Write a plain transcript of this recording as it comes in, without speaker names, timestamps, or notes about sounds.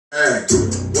Why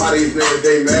these niggas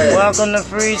they mad? Welcome to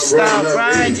Freestyle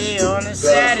Friday on a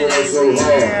Saturday. We're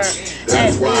here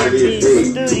at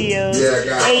BFP Studios,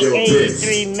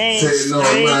 883 Main Street.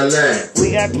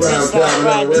 We got the Freestyle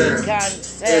Friday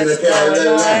contest going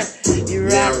on. You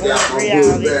rock with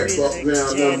reality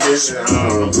music.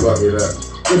 Fuck it up.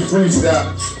 This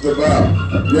freestyle about.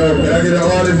 Yo, can I get an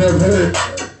artist up here?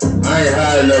 I ain't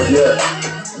high enough yet.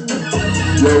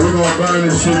 Yo, we gonna burn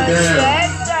this shit down.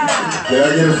 Can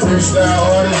I get a freestyle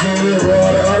artist in here? Where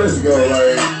all the artists go?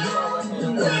 Like,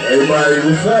 everybody,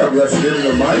 what's up? Let's get in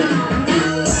the mic.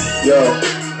 Yo,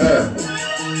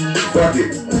 fuck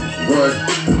it.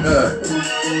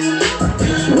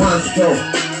 One stroke.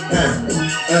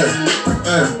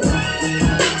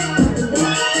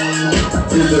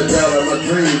 She's the girl of my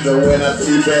dreams, and when I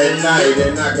see bad night,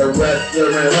 and I can rest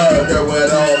her and hug her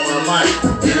with all my might.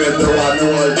 Even though I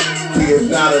know she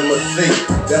is not a mistake.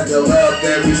 That's the love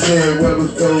that we said what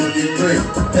was going to be great.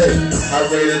 Hey, I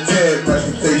rate a 10, but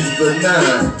she say she's a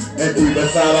 9. And deep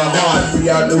inside her heart, see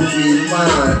I know she's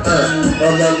mine.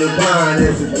 Her love divine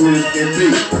is as good as can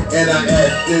be. And I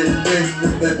asked this bitch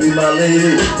to be my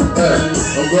lady.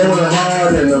 I'm going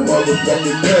hard in the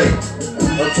motherfucking bank.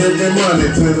 I'm taking money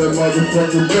to the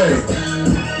motherfucking bank.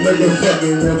 Nigga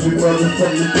fucking want you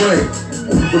motherfucking bank.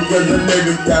 Because the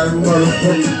nigga got a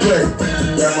motherfucking bank.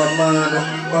 Got my mind,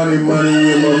 money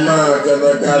in my mind. Cause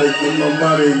I gotta get my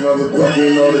money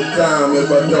motherfucking all the time. If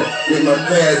I don't get my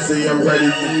cash, see I'm ready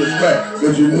to respect.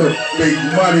 Cause you know, make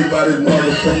money by this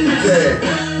motherfucking dad.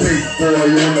 Big boy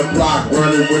on the block,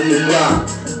 running with the block.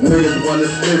 Niggas wanna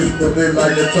snitch cause they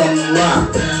like to talk a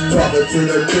lot. Talking to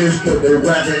the bitch cause they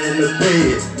rapping in the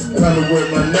bed. Coming with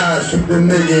my knife, shoot the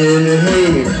nigga in the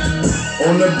head.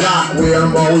 On the block where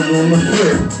I'm always on the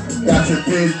flip. Got your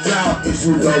bitch out,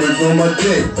 issues always on my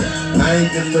dick. I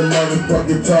ain't just a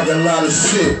motherfucker talking a lot of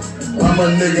shit. I'm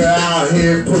a nigga out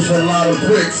here push a lot of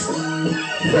bricks.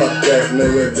 Fuck that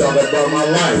nigga, talk about my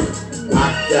life. I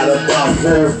got about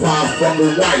 4 or 5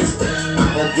 fucking wives.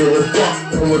 I don't give a fuck,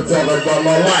 I'm gonna talk about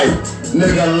my life.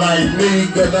 Nigga like me,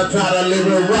 cause I try to live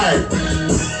it right.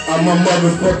 I'm a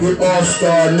motherfucking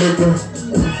all-star nigga.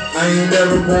 I ain't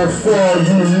never gonna fall,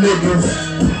 you niggas.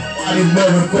 Why these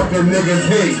motherfucking niggas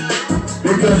hate?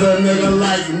 Because a nigga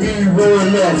like me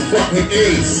rolling up fucking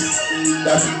ace.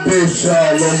 That's a bitch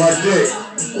all on my dick.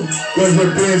 Cause the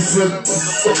bitch is a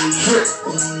fucking trick.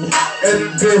 And the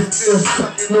bitch is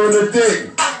sucking on the dick.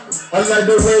 I like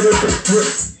the way the bitch trick.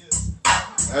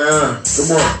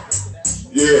 Come on.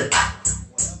 Yeah.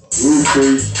 We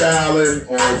freestyling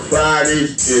on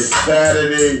Fridays. It's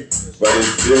Saturday, but it's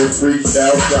still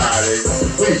Freestyle Friday.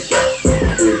 Freestyle.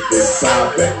 If it's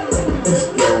poppin', it's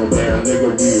going down, nigga,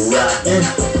 we rockin'.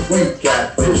 We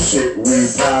got this shit, we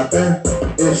poppin'.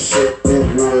 This shit is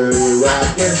really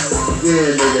rockin'.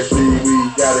 Yeah, nigga, see, we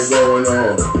got it going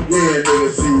on. Yeah, nigga,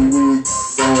 see, we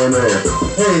going on.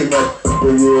 Hey,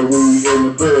 motherfucker, yeah, we in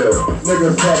the bill. Nigga,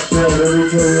 fuck that, let me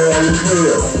tell you how you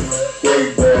feel.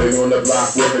 Big boy on the block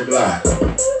with the Glock.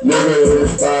 Nigga in the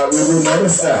spot, we will never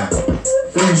stop.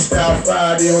 Freestyle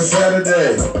Friday on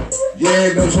Saturday.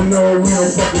 Yeah, don't you know we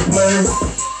don't fucking play?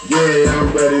 Yeah, I'm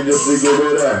ready just to give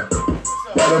it up.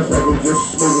 Motherfucker just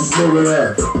smooth it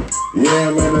up. Yeah,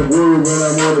 I'm in the groove and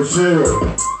I'm on the chill.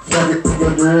 Fuck it, you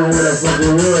can do it when I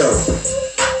fucking will.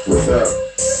 What's up?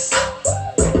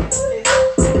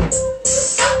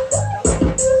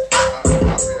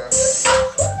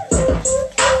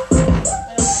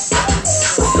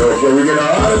 Yo, can we get an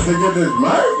artist to get this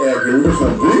mic? Yeah, can we get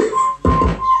some beats?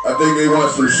 I think they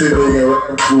want some shit they can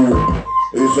rap to.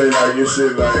 They say like this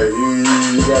shit like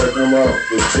you gotta come up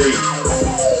with tape.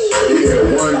 Yeah,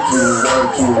 1 2 1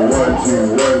 2 1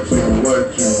 2 1 2 1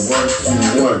 2 1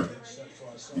 2 1.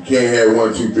 You can't have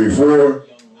 1 2 3 4,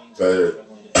 cause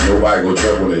nobody gonna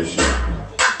jump on that shit.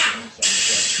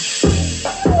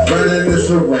 Running this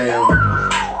around.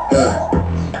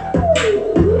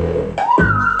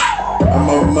 I'm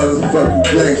a motherfucking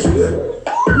gangster.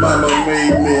 Mama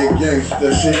made me a gangster.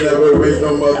 She never raised no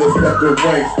motherfucking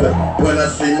wankster. When I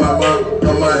see mama,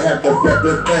 I'ma have to have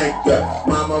to thank her.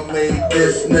 Mama made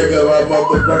this nigga a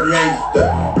motherfucking gangster.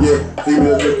 Yeah, see me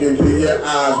looking to your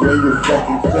eyes when you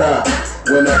fucking cry.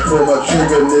 When I pull my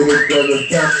trigger, niggas gonna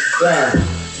count die.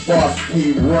 Sparks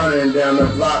keep running down the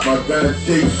block, my gun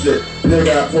chase it.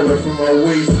 Nigga, I pull it from my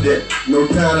waist, no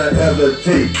time to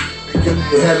hesitate. Because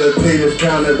you hesitate, it's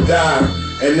time to die.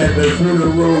 And at the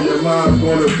funeral, your mom's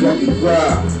gonna fucking cry.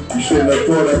 You shouldn't have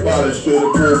thought about it,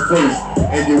 should've pulled first.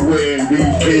 And you wouldn't be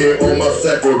here on my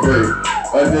second break.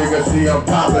 A nigga see I'm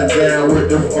popping down with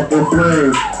the fucking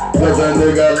flames. Cause a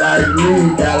nigga like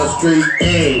me got a straight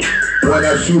aim. When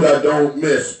I shoot, I don't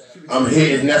miss. I'm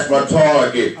hitting, that's my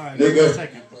target, nigga.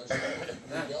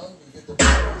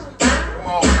 Come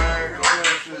on, man, get on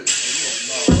that shit.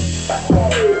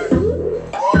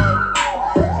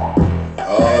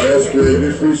 Oh, that's great.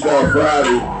 This Freestyle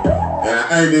Friday. And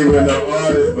I ain't even no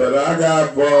artist, but I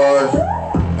got bars.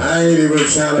 I ain't even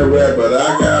trying to rap, but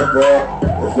I got bars.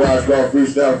 That's why it's called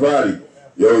Freestyle Friday.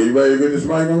 Yo, you ready to get this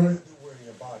mic on?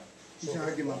 He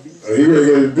ready to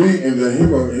get his beat, and then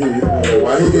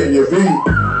while he getting your beat,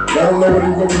 I don't know what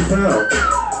he's gonna be found.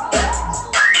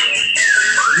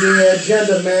 Yeah,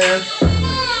 Agenda, man.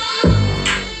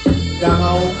 Got my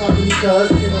own company, cuz,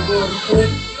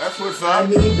 That's what's up. I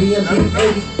mean, B&B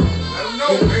 80.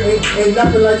 Ain't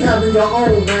nothing like having your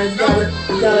own, man.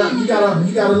 You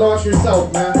gotta launch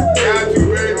yourself, man.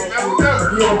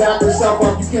 You don't back yourself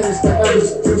up, you can't expect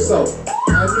others to do so. I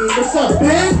mean, what's up,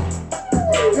 man?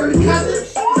 Dirty cousin?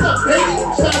 What's up, baby?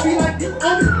 Trying to be like you,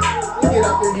 homie? Get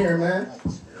up in here, man.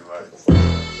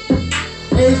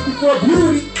 Age before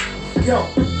beauty. Yo.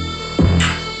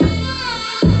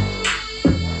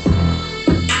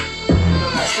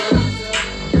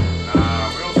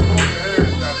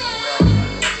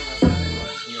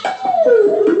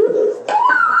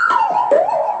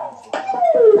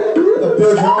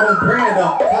 Build your own brand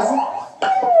up, cousin.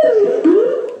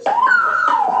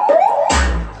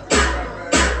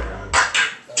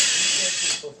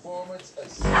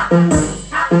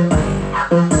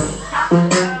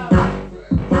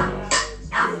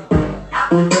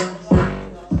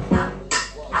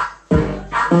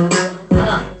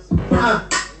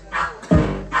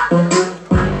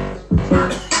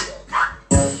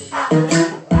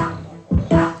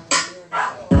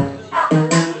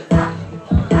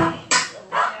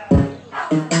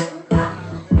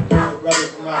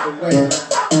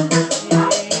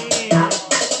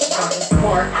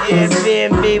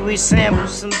 We sampled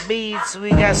some beats. We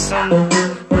got some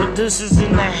producers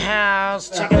in the house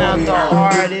checking out the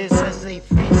artists as they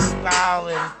freestyle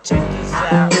and check this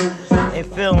out. They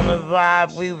feeling the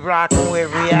vibe. We rocking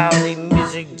with reality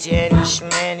music. Jenny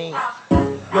Schmanny.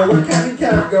 Yo, where Cabby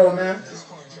Cab go, man?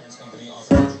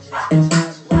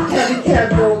 Cabby Cab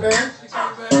go, man?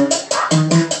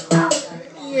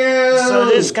 Yeah. So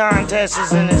this contest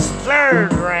is in its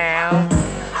third round.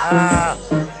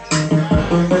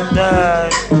 The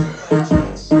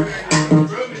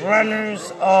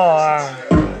runners are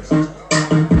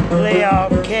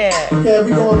Playoff Cat, Yeah, we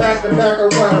going back to back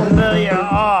around. Familiar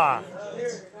R,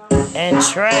 and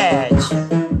Trash.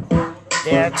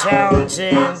 They are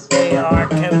talented. They are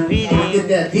competing Get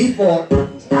that default.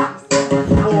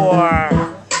 for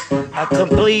a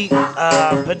complete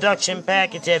production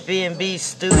package at B&B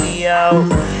Studio.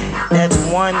 That's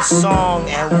one song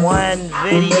and one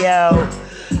video,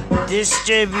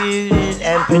 distributed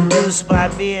and produced by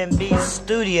B&B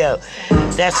Studio.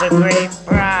 That's a great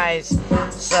prize.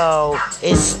 So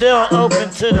it's still open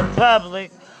to the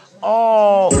public.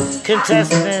 All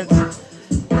contestants,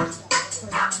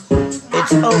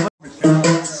 it's open.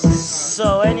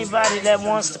 So anybody that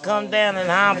wants to come down and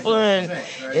hop in,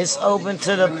 it's open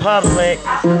to the public.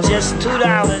 Just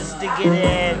 $2 to get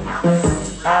in.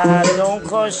 Don't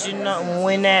cost you nothing.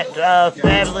 Win that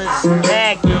fabulous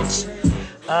package.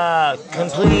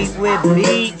 Complete with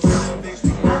beats,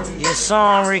 your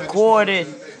song recorded,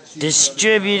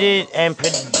 distributed, and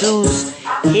produced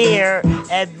here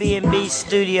at B&B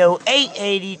Studio,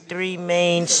 883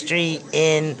 Main Street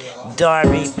in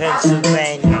Darby,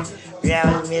 Pennsylvania.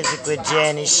 Reality music with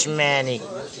Jenny Schmanny.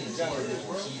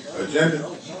 Agenda.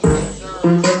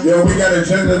 Yo, we got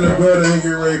Agenda in the building. Get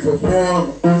ready to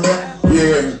perform.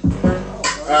 Yeah.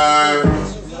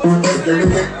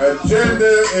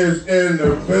 Agenda is in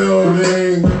the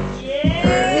building,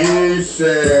 and he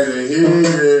said that he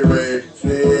get ready to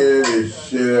tear this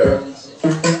shit up.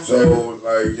 So,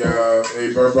 like, hey,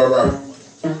 bro.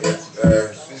 When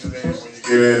you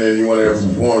get in and you want to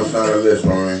perform, sign a list,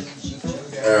 alright?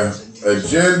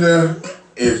 Agenda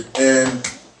is in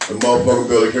the motherfucking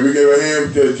building. Can we give a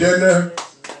hand to Agenda?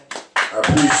 I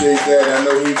appreciate that. I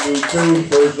know he do too.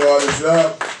 First artist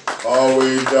up.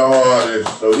 Always the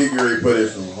hardest, so he can really put in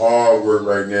some hard work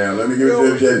right now. Let me give it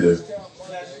to Agenda. Let's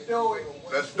do it.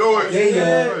 Let's do it.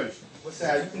 Yeah. What's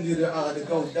that? You can do the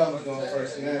Go Dumb going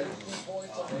first, man.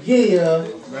 Yeah.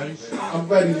 Ready? I'm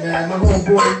ready, man. My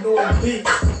homeboy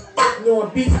Noah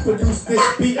Beats produced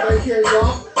this beat right here, y'all. You know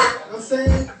what I'm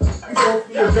saying? You go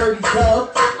for your dirty dub,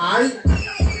 alright?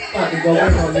 About to go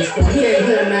in on this one. He ain't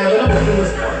here now, but I'm gonna do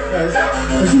this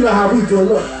because you know how we do it.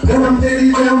 Look. Dum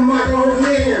diddy dum, my old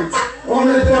hands. On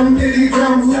the dum diddy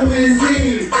drum, who is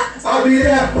he? I'll be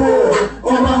that boy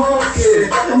on my horses.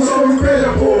 I'm so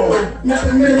incredible,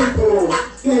 Mr. Miracle.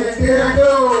 Yeah, here I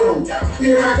go.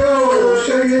 Here I go,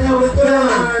 show you how it's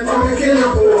done. I'm a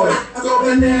killer boy, I go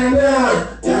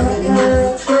banana.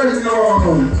 Turn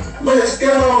on, let's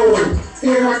go.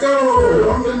 Here I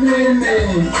go, I'm the man.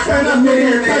 I'm the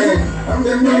man. I'm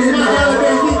the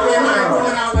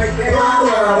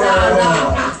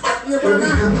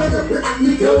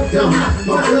me go dumb.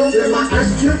 My build and my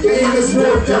ice cube game is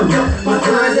real dumb. My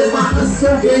grind and my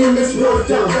hustle game is real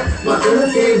dumb. My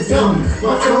build game dumb.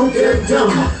 My flow game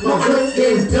dumb. My whip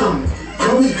game dumb.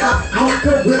 When we hop out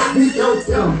the whip, we go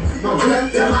dumb. My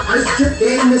whip and my ice cube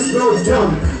game is real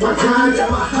dumb. My grind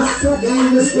and my hustle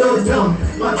game is real dumb.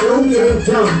 My flow game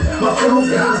dumb. My flow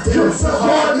game dumb. So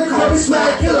hard they call me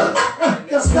Swag Killer.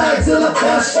 That's Swagzilla,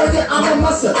 fast shaggy, I'm a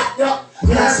muscle.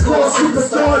 Last call,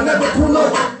 superstar, never pull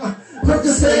over. Look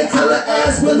the same color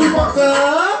as Willy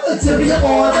Wonka. Interior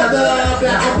or leather,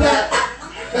 black or black.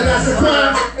 And that's a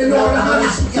crime. And all the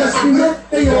honeys she catch me with,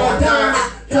 they all die.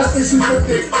 Plus they super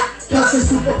thick, plus they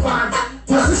super fine.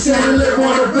 Plus they chandelier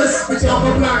on the wrist, bitch I'm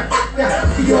a blind.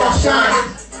 Yeah, we all shine.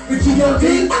 With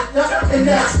G.O.D., yeah, and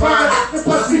that's fine. And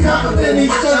plus we compliment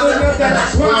each other, and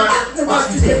that's right. And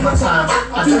watch me take my time,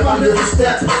 I do my little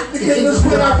step. The king is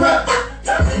what I rep.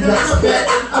 That's a bet,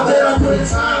 I bet I put in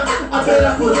time, I bet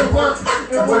I put in work.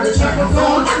 And when the check comes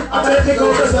on, I bet they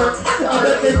go berserk. I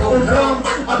bet they go dumb,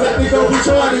 I bet they go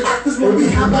retarded. Cause when we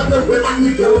hop out the whip,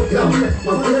 we go dumb.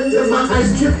 My whip and my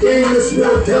ice chip game is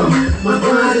real dumb. My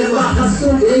grind and my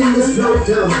hustle game is real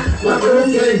dumb. My road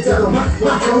game dumb,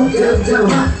 my phone game dumb.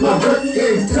 My whip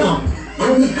game dumb.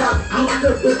 When we hop out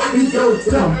the whip, we go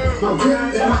dumb. My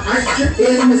whip and my ice chip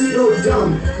game is real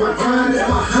dumb. My grind and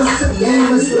my hustle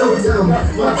game is real dumb.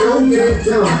 My road game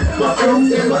dumb. My phone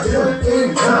game, my flow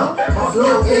game dumb. My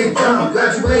flow game dumb.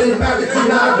 Graduated magna,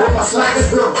 but my slack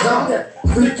is real dumb.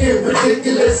 Freaking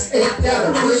ridiculous, ain't that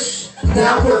a wish?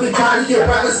 Now everybody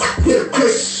around us get a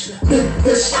fish. Big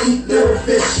fish eat little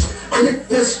fish. Big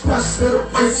fish crush little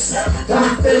fish.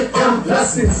 Dumb faith, dumb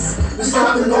blessings. We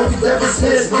stopping all you devil's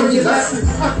heads, learn your lessons.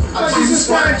 Jesus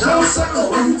Christ, Joe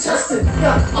sucker, who you testing?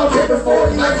 Yeah, I'm here before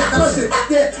you like a cousin.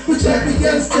 Yeah, we check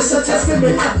against this a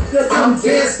testament. Yeah, dumb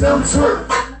dance, dumb twerk.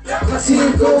 My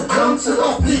team go dumb till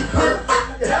our feet hurt.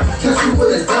 Catch me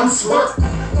with a dumb smirk.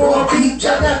 Or a beat,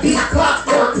 jack that beat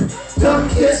clockwork. Dumb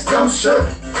kiss, dumb shirt.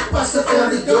 Watch the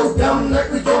family go dumb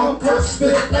like we doing perk.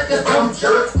 Spit it like a dumb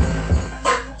jerk.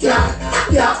 Yeah,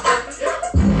 yeah.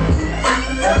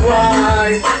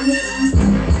 Right.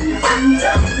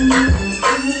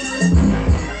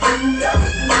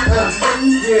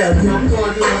 Yeah, I'm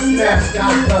going to do my smash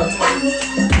down.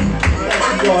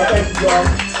 Thank you, y'all. Thank you, y'all.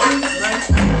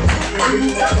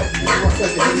 One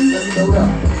second, let me load up.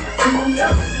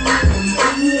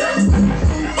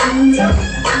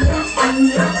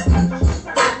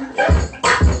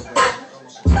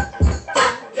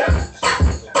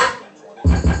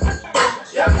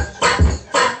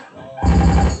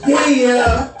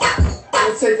 Yeah,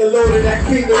 let's take a load of that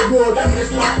Kingdom Roar.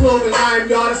 That's my clothing, I am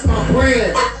y'all, that's my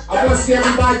brand. I want to see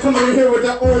everybody coming in here with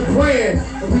their own brand.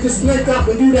 And we just link up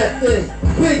and do that thing.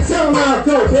 Big, tell them how to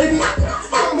go, baby.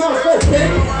 Tell them how to go,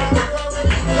 baby.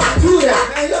 Let's do that,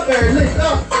 man. Y'all better link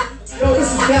up. Yo,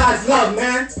 this is God's love,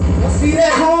 man. Y'all see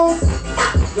that, Holmes?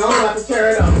 Y'all don't have to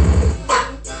tear it up.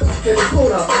 Get this,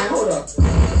 hold up, man, hold up.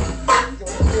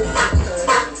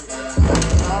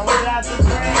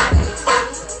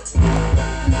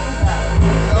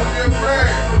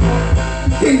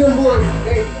 Kingdom Roar,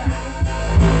 baby.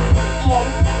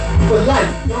 For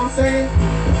life, you know what I'm saying?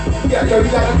 Yeah, yo, you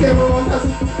got a camera on,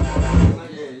 cousin?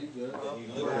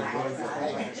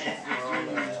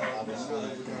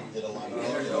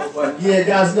 Yeah,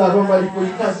 guys, love, I'm ready for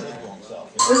you, cousin.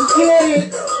 Let's get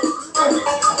it.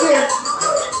 Yeah.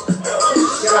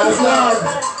 Guys, love,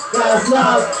 guys,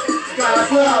 love,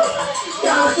 guys, love.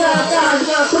 Guys,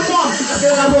 come on!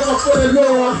 Then I woke up for the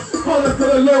Lord, calling for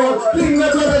the Lord. Pleading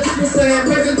the blood that you can say,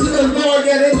 praising to the Lord.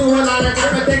 Yeah, they do a lot of that,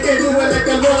 but they can't do it like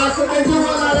the Lord. I said they do a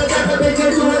lot of that, but they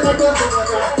can't do it like the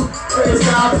Lord. Praise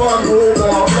God for whom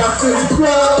all blessings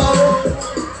grow.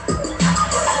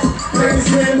 Praise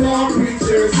Him, all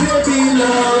creatures here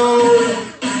below.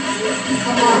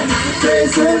 Come on,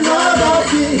 praise Him, love of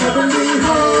the heavenly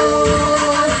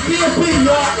home. Be a big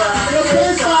rock, your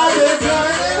praise by the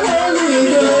blood.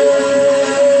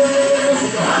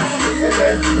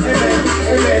 Amen,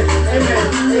 amen,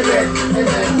 amen,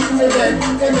 amen, amen,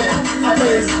 amen. I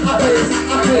praise, I praise,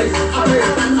 I praise, I praise,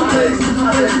 I praise,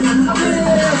 I praise, I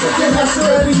praise. Then I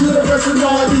said the universe and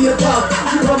all the above.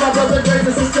 You are my brother,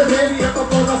 greatest sister, baby, up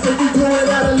above. I said you do it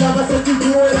out of love, I said you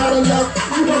do it out of love.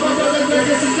 You are my brother,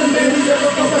 greatest sister, baby, up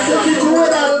above. I said you do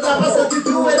it out of love, I said you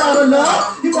do it out of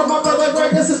love. You are my brother,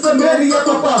 greatest sister, Mary, up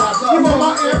above. You are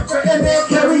my emperor, and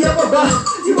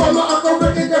You want my Uncle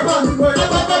Rick and your husband. I'm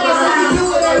my mama, so you do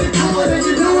it, and you do it, and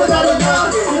you do it out of love.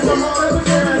 You want my Uncle Rick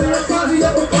and your husband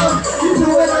up above. You do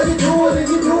it, and you do it, and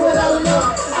you do it out of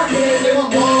love. I can't live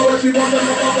more what you want from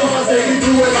my mama. I say you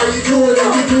do it, and you do it,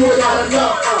 and you do it out of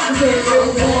love. You can't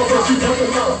live more what you want from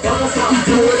my mama. I say you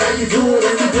do it, and you do it,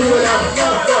 and you do it out of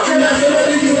love. And that's the way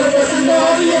the universe and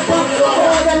all the above.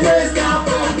 All that praise God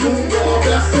for you, all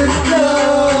blessings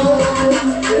love.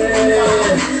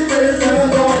 Yeah, praise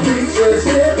God, all preachers,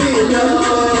 hear me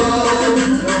love.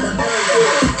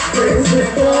 Praise Him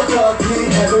for the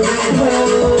heavenly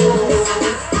host.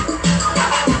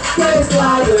 Praise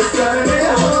God, the Son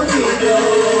and Holy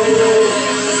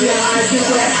Ghost. Yeah, I do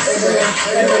that.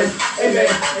 Amen, amen,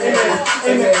 amen,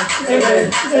 amen, amen,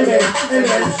 amen,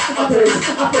 amen. I praise,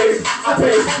 I praise, I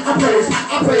praise, I praise,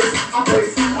 I praise, I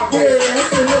praise. Yeah, I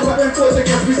still know weapon force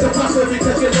against me, so possibly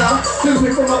because you love. Choose me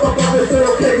from up above, it's still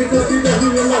okay because you love me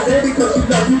in my day because you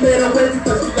love. You made a way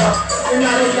because you love. And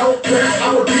I don't know where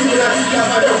I would be without you love.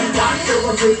 I know you watch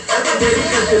over me every day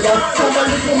because you love.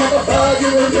 Somebody from up above, you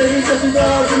will say because you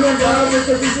love. You know love is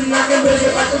the reason I can live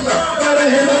it like a love. Got a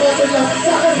hand up with love.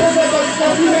 Somebody from up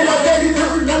above, you made my day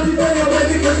because you love. You made a way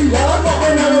because you love.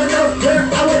 And I don't know where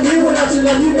I would be without you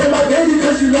love. You made my day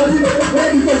because you love. You made a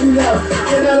way because you love.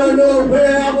 And I don't know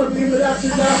where I would be without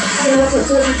you love. And what the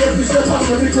story gets me so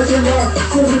possible because you love.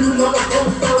 So you love a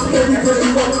phone, because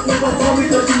you love. You my phone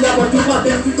because you love. I do my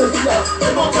dance because you love.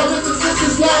 And my brothers and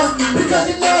sisters love because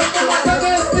you love. And my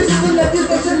brothers and sisters love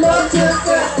because you love. Just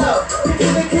that love. The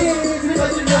King of Kings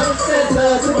because you love. Said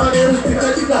love to my neighbors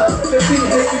because you love. The feet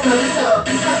hate because you love.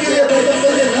 I get it right up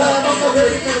in your love. I'm not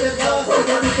ready because you love. So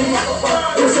ready for my papa.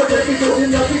 You're so ready because you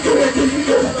love. You can't keep me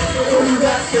going. Where you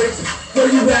at, Six? Where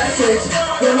you at, Six?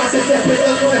 Where my sister pick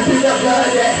up and pick up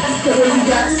blood at? So where you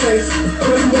at, Six?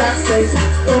 Where you at, Six?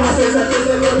 Where my sister pick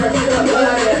up and pick up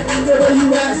blood at? So where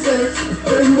you at, Six?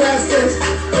 Where you at, Six?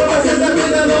 Where my sister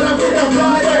pick up and pick up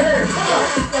blood at?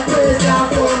 I praise God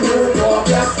for you, all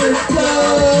blessings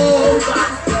flow.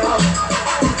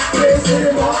 Praise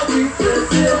Him, all creatures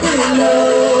here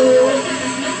below.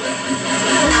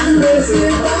 Praise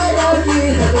Him, all the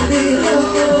heavenly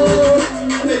host.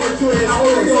 Nigga, do it,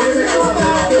 Holy Ghost, take us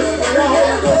down. The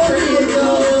Holy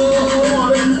Ghost,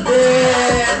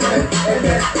 yeah. Amen,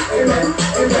 amen, amen,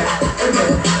 amen,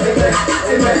 amen,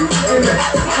 amen, amen.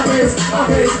 I praise, I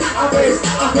praise, I praise,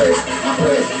 I praise, I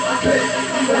praise, I praise,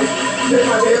 I praise. You made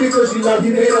my day because you love.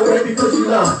 You made a way because you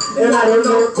love. And I don't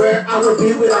know where I would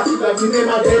be without you love. You made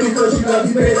my day because you love.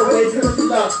 You made a way because you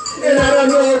love. And I don't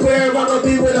know where I would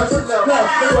be without you love.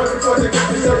 The weapon for the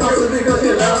gift is so possible because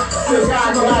you love. Still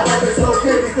God know I hope it's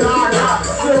okay because you love.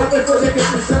 The weapon for the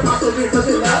gift is so possible because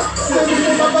you love. Still you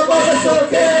think my bubble is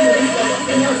okay.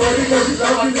 And I'm ready because you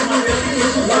love. You made my day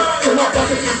because you love. So my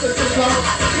bucket is just you love.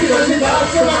 Because you love.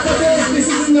 So my bucket is this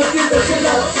is nothing that you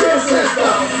love. Transcend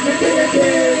love. The King of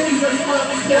Kings.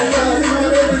 That love in my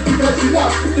name is because you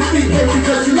love. The feet hate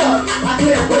because you love. I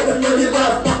can't wait to know you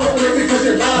love. My phone is because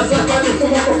you love. Somebody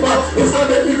from up above. It's not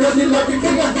it because you love. You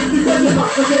can't because you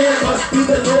love. Okay, it must be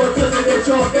the Lord because it ain't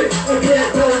your faith. It can't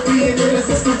go be in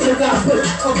resistance to gospel.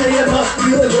 Okay, it must be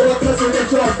the Lord because it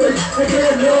ain't your faith. It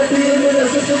can't no be in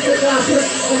resistance to gospel.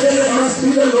 Okay, it must be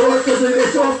the Lord because it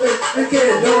ain't your faith. It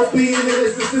can't no be in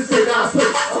resistance to gospel.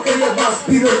 Okay, it must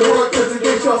be the Lord because it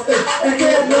ain't your faith. It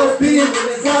can't no be in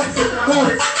resistance to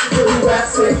gospel. Where you at,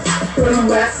 Six? Where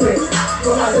you at, Six?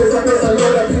 For my sins, I praise the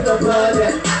Lord, I plead the blood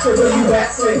at. So where you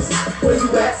at, Six? Where you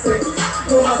at, Six?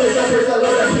 For my sins, I praise the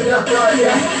Lord, I plead the blood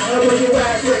at. And where you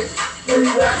at, Six? Where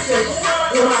you at, Six?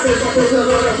 For my sins, I praise the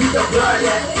Lord, I plead the blood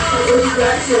at. And where you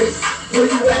at, Six? Where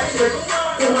you at, Six?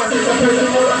 For my sins, I praise the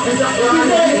Lord, I plead the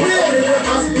blood at. It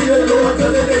must be the Lord,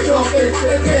 cause it ain't your faith.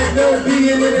 It can't no be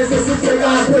in existence to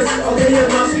God's place. Okay, it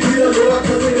must be the Lord,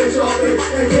 cause it ain't your faith.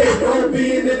 It can't no be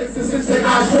in existence to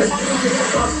God's place. Okay, it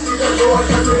must be the Lord,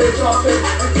 cause it ain't your faith.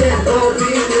 It can't no be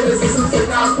in existence to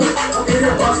God's place. Okay,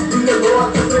 it must be the Lord,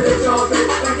 cause it ain't your faith.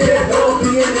 It can't no be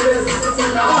in existence to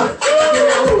God's place. Okay,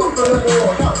 I'm going for the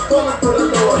Lord, going for the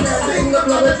Lord. Sing the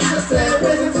blood of Jesus, say,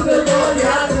 praise to the Lord.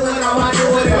 Yeah, I do it, how I do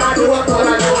it, and I do it, what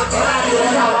I do it, and I do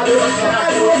it, how I do it, and I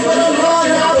do it for the Lord.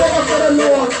 Yeah, I'm going for the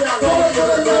Lord, going for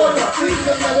the Lord. Sing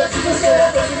the blood of Jesus, say,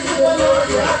 praise to the Lord.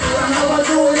 Yeah, I do it, how I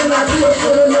do it, and I do it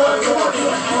for the Lord.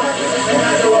 And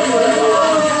I do it for the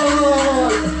Lord.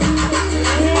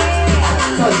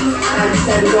 How you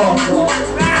set it off, Lord.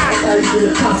 How you do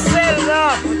the top. Set it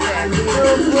off with that.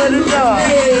 For the Lord.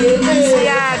 See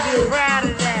how I be proud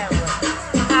of that one.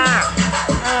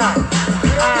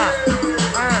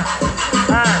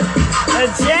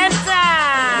 Agenda!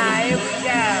 Here we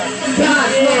go.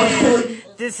 Yeah.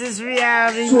 This is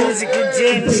Reality Music with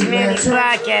James Manny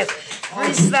Podcast.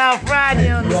 Freestyle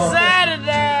Friday on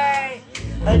Saturday.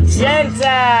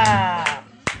 Agenda.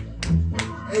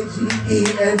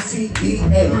 AGENTEA.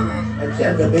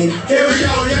 Agenda, baby. Here we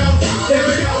go, yo. Here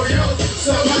we go, yo.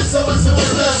 So what's the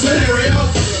scenario?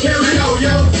 Here we go,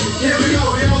 yo. Here we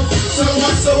go, yo. So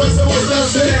what's the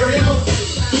scenario?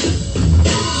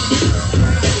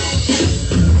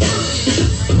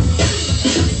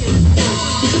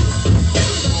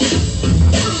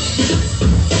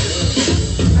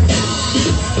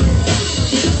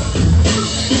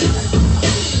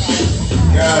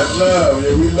 God's love,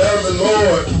 yeah, we love the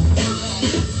Lord.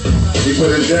 He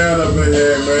put it down up in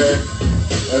here, man.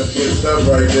 That's good stuff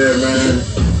right there, man.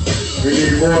 We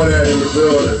need more of that in the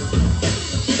building.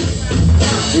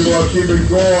 We want to keep it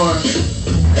going.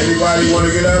 Anybody want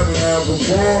to get up and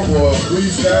perform or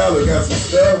freestyle or got some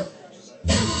stuff?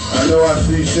 I know I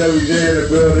see Chevy J in the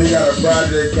building. He got a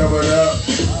project coming up.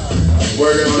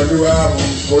 Working on a new album.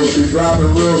 Supposed to be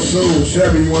dropping real soon.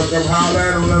 Chevy, you want to come holler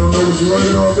at him and let him know what you're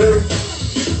working on, baby?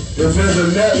 This is a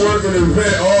networking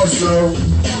event also,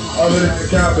 other than the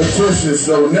competition.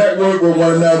 So network with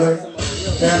one another.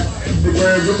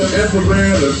 Instagram, get them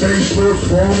Instagram, the Facebook,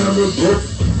 phone numbers, books,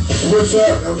 switch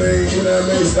up. I mean, you know what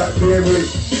I mean? Stop being really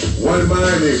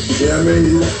one-minded. You know what I mean?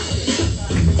 You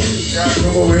gotta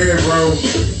come over here, bro.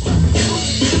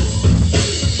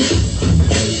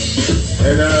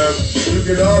 And you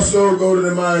can also go to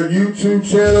my YouTube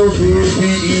channel,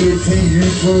 DNPENT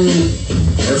YouTube,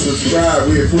 and subscribe.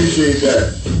 We appreciate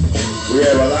that. We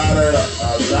have a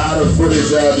lot of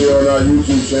footage out there on our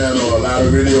YouTube channel, a lot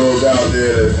of videos out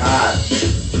there that's hot.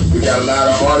 We got a lot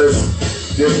of artists,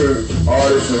 different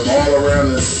artists from all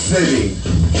around the city.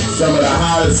 Some of the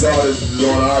hottest artists is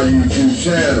on our YouTube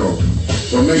channel.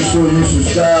 So make sure you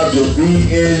subscribe to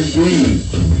BNB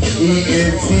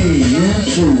ENT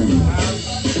YouTube.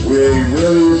 We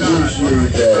really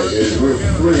appreciate that. We're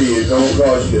free. It don't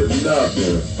cost you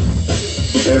nothing.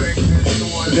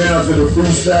 Down to the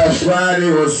Freestyle Friday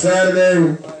or Saturday.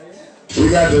 We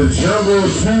got the Jungle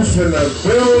Juice in the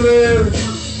building.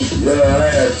 Yeah, I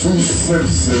had 2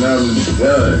 sips and I'm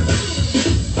done.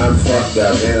 I'm fucked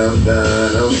up and I'm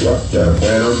done. I'm fucked up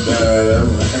and I'm done.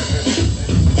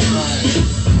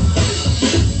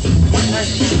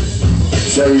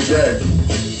 Chevy J.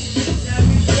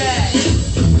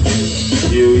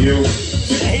 You.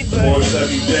 More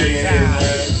Chevy J in here,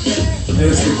 man.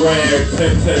 Instagram,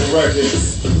 1010 Records,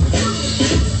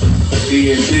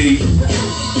 D&D,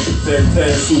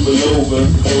 1010 Supernova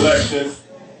Collections.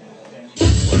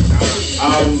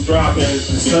 Album dropping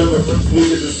December, first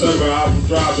week of December, album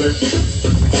dropping,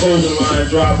 clothing line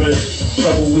dropping,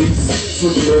 couple weeks,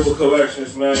 Supernova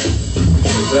Collections, man.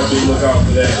 Definitely look out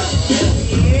for that.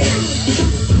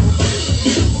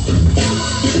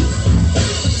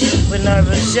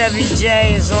 Supernova Chevy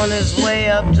J is on his way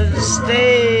up to the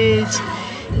stage.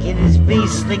 Get his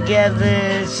beats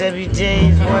together. Chevy J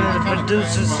is one of the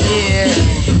producers here.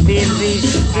 B&B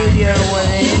Studio, one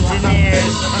of the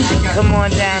engineers. Come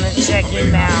on down and check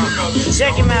him out.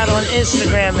 Check him out on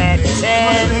Instagram at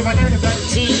 10TEN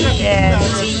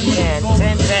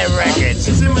 1010 Records.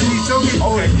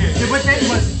 What date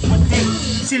was it? What date?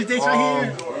 You see the dates right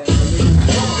here? It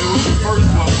was the first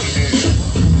one we had.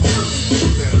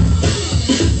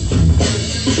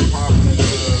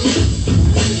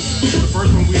 The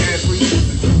first one we had 3 weeks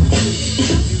ago.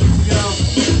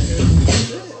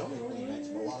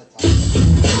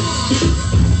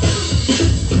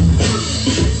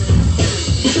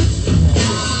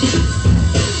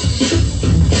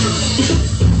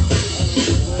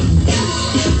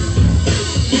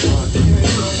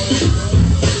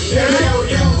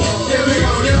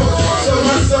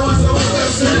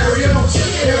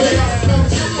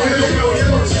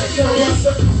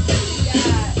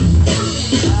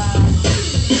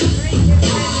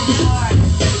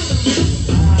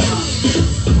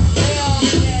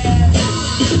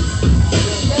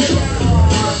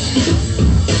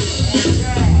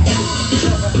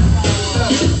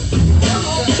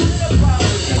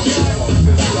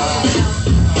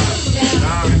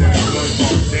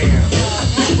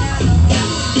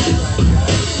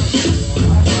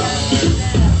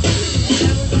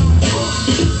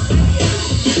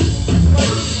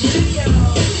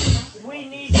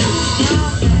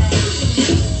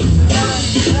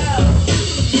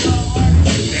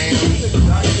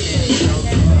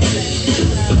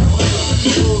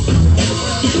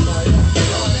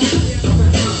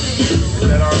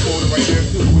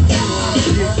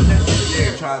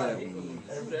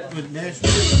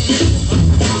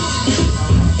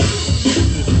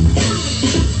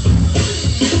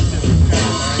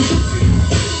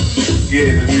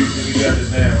 Yeah, the music, we got it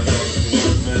now.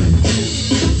 1 minute.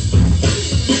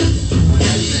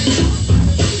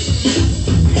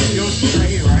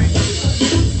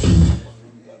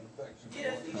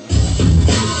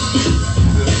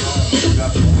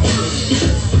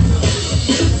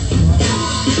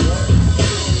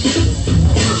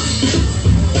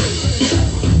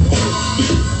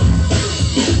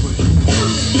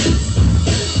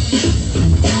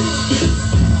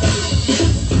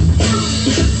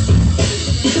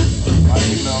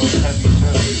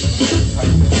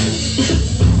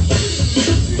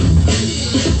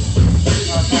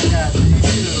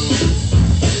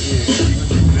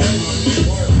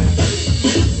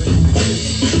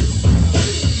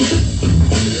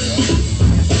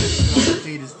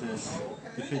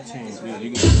 The 15. Yeah,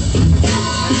 you can.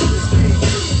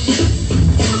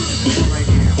 Right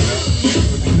here.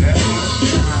 That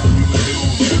one, you can do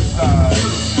this side,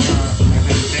 and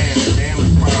then Dan. Dan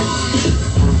is probably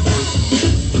the first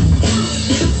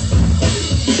person.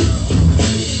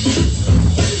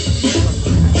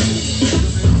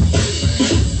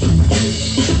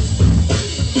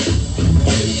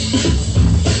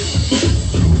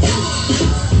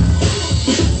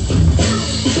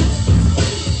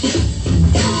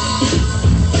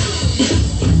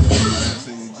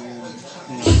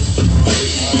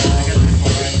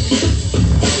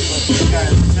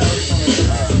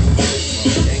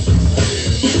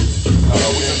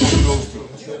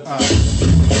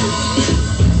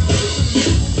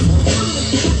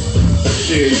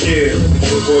 Yeah,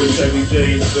 your boy Chevy J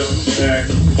and stuff back.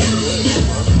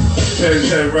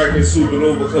 1010 Records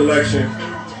Supernova Collection.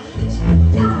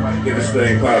 Get this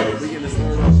thing poppin'.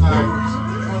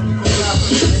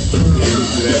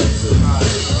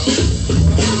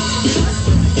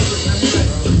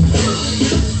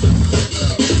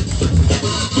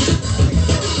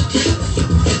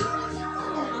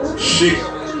 Shit.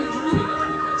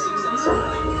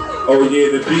 Oh yeah,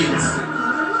 the beats.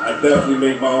 I definitely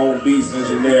make my own beats,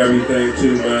 engineer everything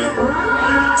too, man.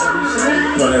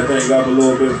 Turn that thing up a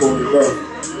little bit before we go.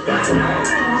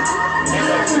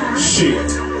 Shit.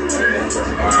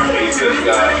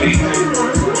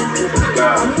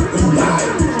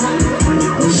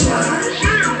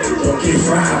 Don't get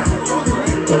fried.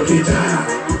 Don't get tired.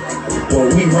 Boy,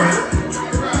 we ride.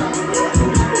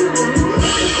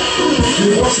 You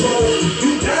want slow?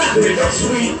 You die. They got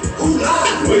sweet. Who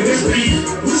lied? With this beat.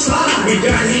 We slide. We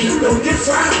got heat. Don't get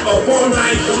fried. Up all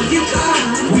night. Don't get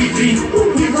tired. We deep.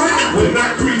 We ride. We're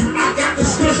not creep. I got the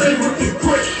skills. They with the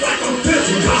grip like I'm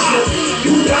 50.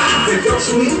 You die. They got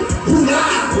sweet. Who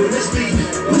lied? With this beat.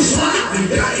 We slide. We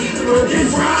got heat. Don't get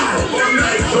fried. Up all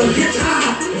night. Don't get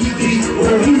tired. We deep.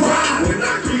 We ride. We're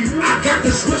not creep. I got the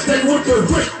switch. They with the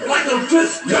grip like I'm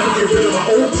 50. Gotta get rid of my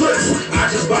old clips. I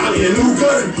just buy me a new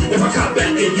gun. If I cop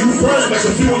back and you run, back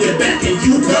some fuel on your back and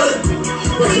you done.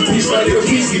 Rest in peace, my nigga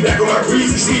Easy, back on my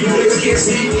greasy. See you niggas can't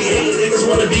see me, ain't niggas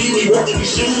wanna be me. Walking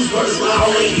these shoes, but it's not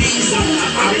all ain't easy.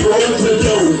 I be rolling to the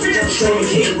dough, strong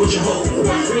hand with your hoe.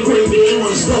 Green bean on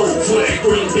the stove, for that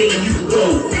green bean you can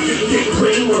go. Get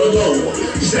cream on the low,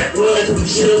 stack blood to the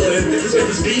chillin'. Niggas got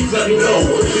this beef, let me know.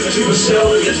 Keep a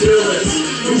shell in your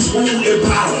feelings. New school and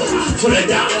power, for that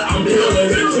dollar I'm billin'.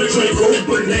 Drink old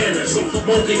bananas, some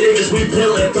funky niggas we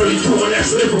pillin'. 32 on that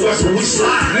slipper, that's when we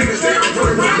slide. Niggas down for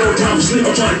the rock, no time to sleep.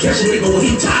 I'm trying to catch a nigga when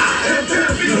he tired.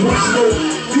 You watch smoke,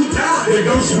 you die. They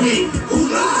go sweet, who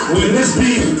lie? When this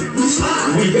beef, we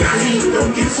slide. We got heat,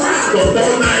 don't get fried. Go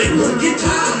all night, don't get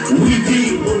tired. We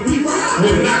deep, when we ride.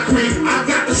 When I creep, I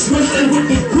got the switch and with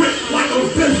the grip like I'm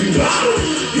 50.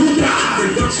 You die,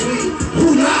 they go sweet,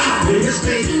 who lie? When this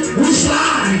beef, we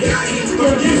slide. We got heat,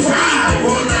 don't get fried.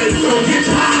 All night, don't get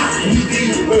tired. We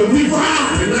deep, when we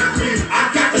ride. When I creep, I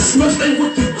got the switch and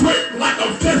with the grip like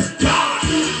I'm 50.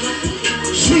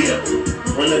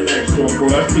 Run the next one, bro.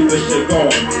 Let's keep this shit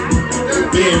going.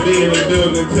 B&B in the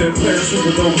building, 1010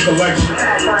 Supernova Collection.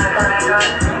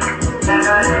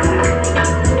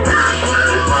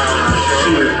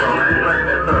 Shit.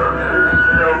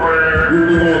 We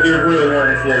gonna get real on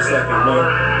it for a second, man.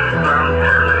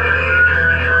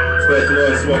 It's that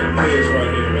Blood, Sweat, and Tears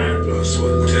right here, man. Blood,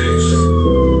 Sweat, and Tears.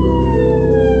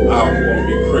 Album gonna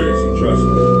be crazy, trust me.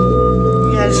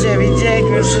 You got Chevy J,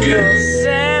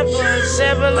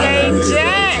 Chevrolet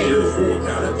Jack.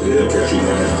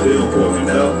 Pouring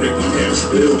up, make them hands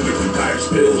spill, make them tires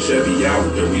spill. Chevy out,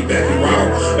 then we back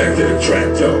around, back to the track,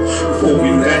 yo. Before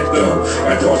we lack, though,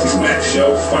 I toss these max,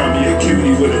 yo. Find me a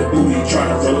cutie with a booty,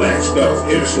 trying to relax, though.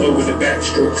 Hit it slow with the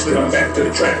backstrokes, then I'm back to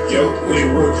the track, yo. When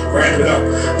it work, wrap it up,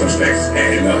 them stacks is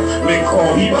adding up. Make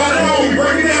call, he ride it on, we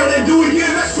break it down and do it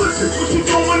again. Let's listen, what you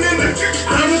throwing in there?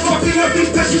 I'm just fucking up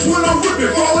these dishes when I'm whipping,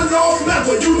 falling off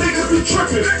level. You niggas be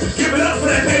tripping. Give it up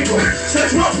for that paper, set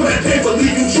you up for that paper,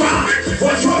 leave you dry.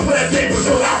 Watch you up for that paper,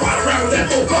 so I ride around with that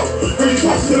Fofo. Heard you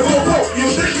talk to the Fofo. You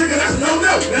think nigga that's a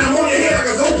no-no. Now I'm on your head like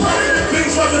a GoPro. Big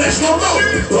stuff in that slow-mo.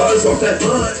 Buzz off that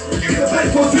bud. Get the pay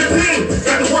for 15.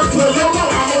 Got to work for a low-low.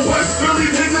 I'm a West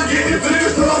Philly nigga, getting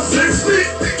figures till I'm 6 feet.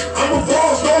 I'm a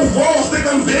boss, no walls, think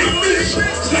I'm big me.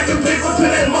 Stacking paper to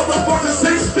that motherfucker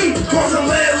 6 feet. Crossing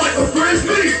land like a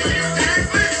frisbee.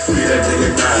 Free that nigga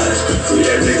Nas, free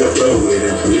that nigga Blow with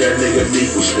it, free that nigga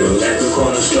Meek, we still at the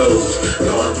corner stove.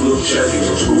 Dark blue Chevy,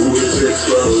 no school with 6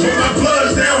 flows. Put my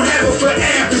bloods down, have it for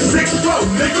after 6 flows,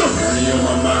 nigga. Money on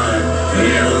my mind,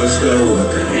 hand on the stove, got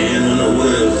the hand on the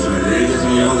wheels, my niggas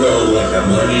me on go. I got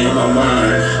money on my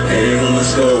mind, hand on the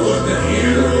stove, got the hand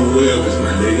wheel, cause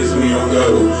my niggas we don't go.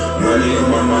 Money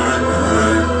on my mind,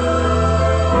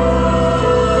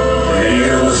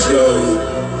 hand on the stove,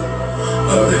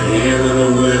 other hand on the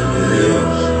wheel,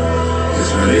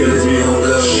 cause my niggas we don't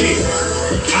go. Shit,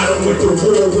 I done went to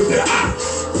war with the ops,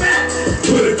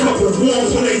 put a couple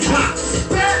walls on they tops,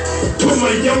 put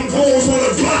my young boys on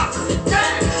the block,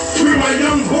 free my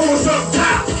young boys up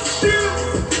top.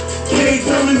 Can't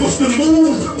tell me what's the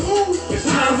move. It's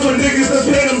time for niggas to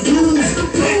pay them dues.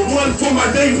 Take one for my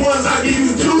day ones, I give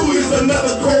you two. It's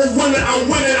another cold winner, I'm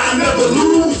winning, I never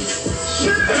lose.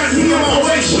 I got heat on my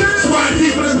way, so I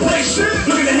keep it in place.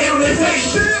 Look at the hand on their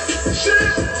face.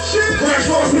 Crash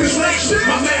balls in the slate.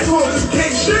 My mask on this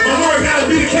case. My word gotta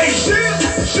be the case.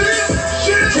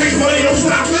 Chase money, don't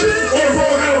stop it. On the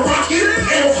road, gotta rock it.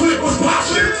 Arrow clip was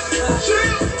poppin'.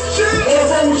 On the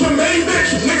road with your main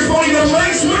bitch. Niggas gon' eat a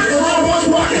lace with it. The wrong ones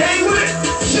who I can hang with it.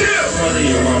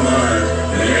 Money on my mind,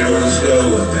 hand on the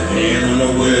stove, with the hand on the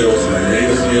wheel. My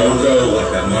niggas we don't go. I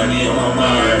got money on my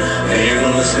mind, hand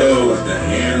on the stove, with the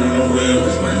hand on the wheel.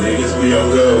 Cause my niggas we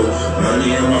don't go.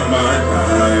 Money on my mind,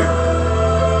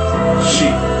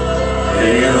 shit.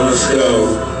 Hand on the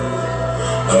stove,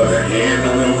 other hand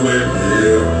on the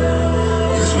wheel.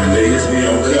 Cause my niggas we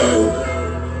don't go.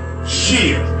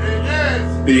 Shit.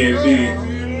 B&B,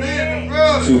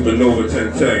 Supernova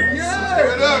 1010. Give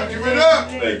it up, give it up.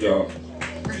 Thank y'all.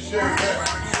 Appreciate that.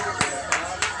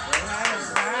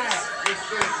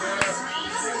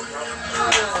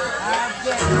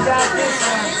 You got this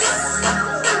one.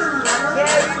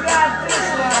 Yeah, you got this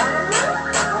one.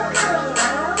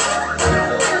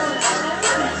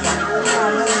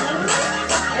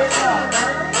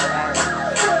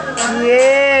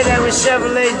 Yeah, that was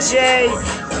Chevrolet J.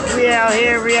 We out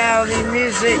here, Reality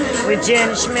Music with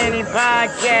Janice Manning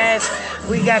Podcast.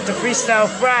 We got the Freestyle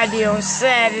Friday on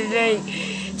Saturday.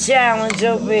 Challenge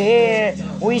over here.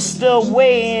 We still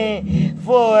waiting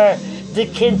for the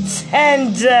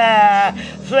contender.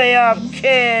 Playoff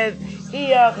Kid.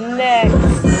 He up next.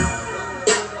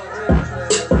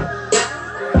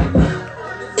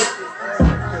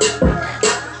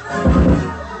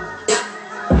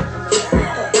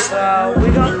 So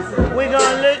we're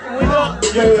gonna listen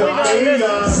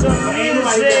to some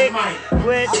music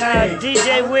with DJ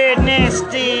Weird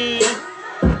Nasty,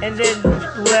 and then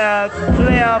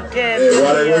Playoff Kid. Hey,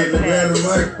 why they waiting to grab the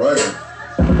mic? Right.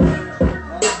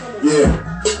 Yeah.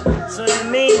 So in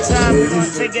the meantime, we're gonna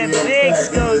take a big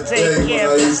go take care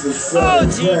of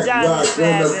OG Diamond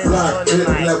Savage on the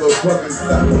mic. Never fucking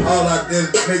stop. All I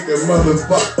did is make the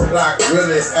motherfucking block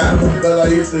really hot. But I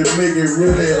used to make it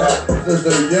really hot. Just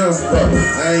a young fuck.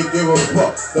 I ain't give a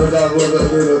fuck. Cause I was a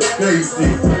little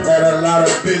crazy. Had a lot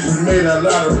of bitches, made a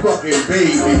lot of fucking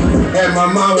babies. Had my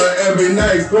mama every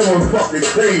night going fucking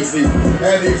crazy.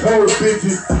 Had these whole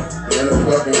bitches and a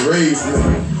fucking raised me.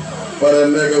 But a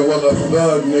nigga was a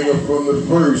thug nigga from the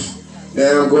first.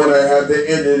 Now I'm gonna have to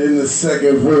end it in the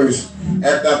second verse.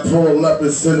 After I pull up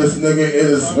and send this nigga in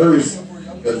his hearse.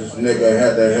 Cause this nigga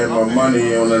had to have my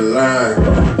money on the line.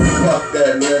 Fuck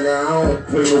that nigga, I don't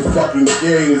play no fucking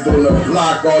games on the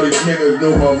block. All these niggas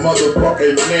know my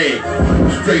motherfucking name.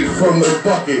 Straight from the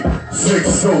bucket, six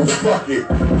so fuck it.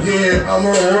 Yeah, I'm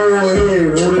on roll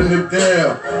here, holding it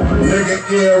down. Nigga,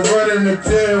 yeah, running the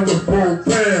town with 4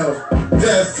 pounds.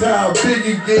 That's how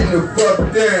Biggie getting the fuck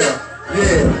down.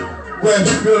 Yeah, West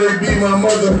Philly be my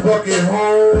motherfucking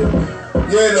home.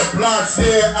 Yeah, the blocks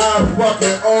here I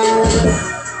fucking own.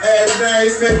 At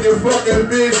night make your fucking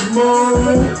bitch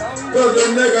moan. Cause a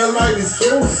nigga like it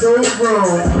so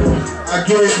grown. I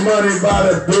get money by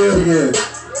the billion.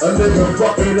 A nigga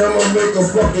fucking, I'ma make a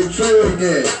fucking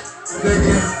trillion.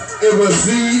 Nigga, it was Z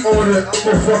on it,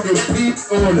 I'ma fucking peep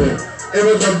on it. If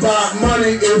it's about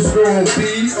money, it's gonna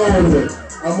be on it.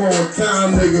 I'm on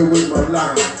time, nigga, with my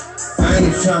line. I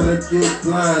ain't tryna get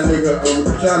blind, nigga, I'm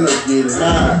tryna get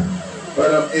high.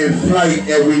 But I'm in flight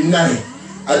every night.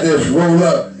 I just roll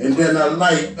up and then I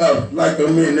light up like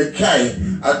I'm in the kite.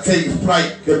 I take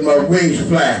flight cause my wings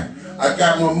fly. I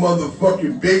got my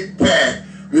motherfucking big pack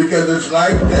because it's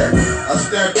like that. I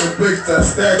stack the bricks, I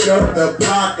stack up the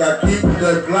block. I keep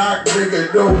the block,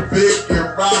 nigga, no big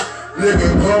and rock.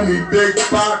 Nigga call me Big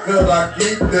Pop cause I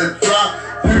keep the drop.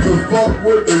 You can fuck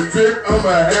with the drip,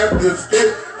 I'ma have to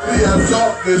skip. See, I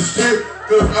talk this shit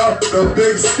Cause I'm the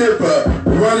big skipper.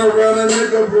 Run around a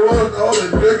nigga, boys, all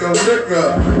the nigga liquor.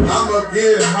 I'ma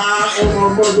get high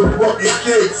on my motherfucking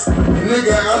cakes.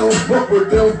 Nigga, I don't fuck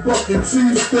with them fucking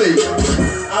cheesesteaks.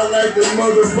 I like the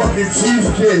motherfucking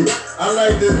cheesecake. I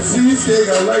like the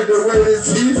cheesecake. I like the way the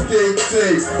cheesecake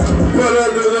tastes. Put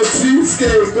a little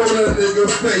cheesecake on a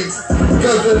nigga's face.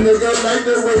 Cause the nigga like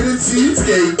the way the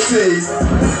cheesecake tastes.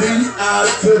 D-I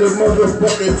to the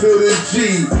motherfucker to the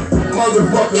G.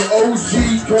 Motherfucking OG,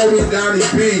 call me Donnie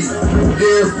B.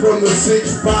 Yeah, from the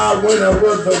 6'5" when I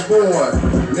was born.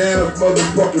 Now it's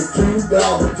motherfucking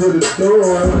 2000 to the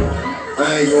door.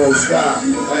 I ain't gonna stop,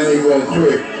 I ain't gonna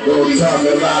quit. Gonna talk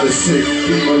a lot of shit,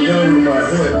 keep my gun in my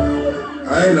head.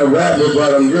 I ain't a rapper,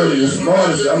 but I'm really the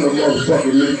smartest. I'm the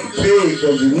motherfucking Mickey Big,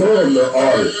 cause you know I'm the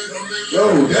artist.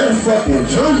 Yo, that fucking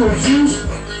Jungle Juice,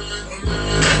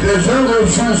 the Jungle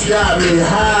Juice got me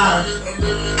high.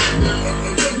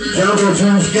 Jungle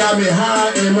Juice got me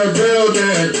high in the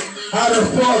building. How the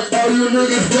fuck all you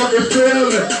niggas fucking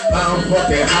feeling? I'm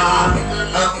fucking high,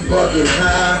 I'm fucking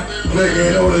high.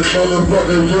 Drinking on this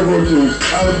motherfucking Jungle Juice.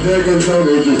 I'm drinking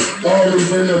Jungle Juice,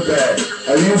 always in the back.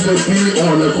 I used to be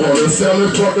on the corner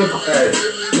selling fucking crack.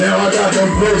 Now I got the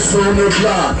bricks on the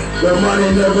block. The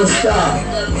money never stop.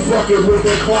 Fucking with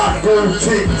the clock, go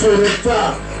tick to the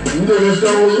top. Niggas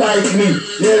don't like me,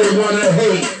 yeah they wanna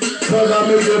hate. Cause I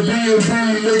make the B&B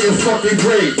niggas fucking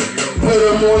great. Put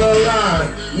them on the line,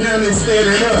 now they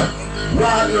standing up,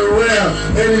 riding around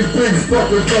in these big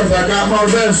fucking trucks. I got my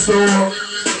vest on,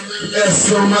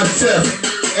 S on my chest.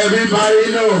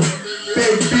 Everybody know,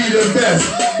 Big B the best,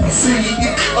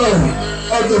 CEO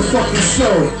of the fucking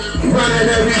show, running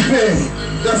everything,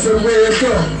 that's the way it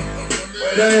go.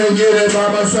 But I ain't get it by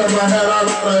myself, I had a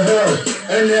lot of help,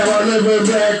 and now I live in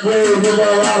back way with a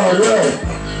lot of wealth.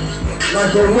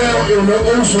 Like a well in the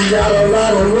ocean, got a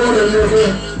lot of water,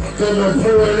 nigga. Cause I'm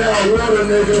pouring out water,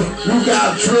 nigga. You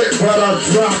got drip, but I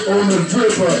drop on the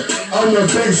dripper. I'm the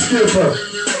big skipper,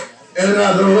 and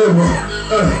I deliver.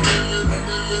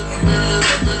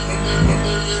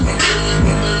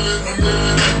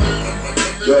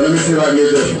 Yo, let me see if I can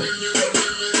get this one.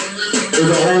 It's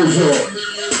an old joint.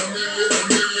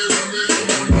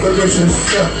 Look at your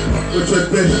stuff, with your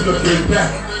bitch looking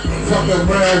back. Fuck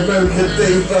around, run the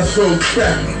things I so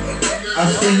fat. I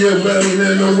see you running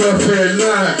in the welfare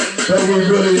line, but we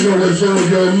really know what's on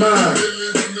your mind.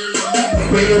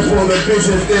 Waiting for the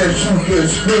bitches that you can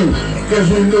screw, cause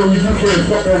you know you can't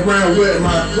fuck around with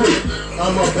my crew.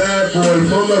 I'm a bad boy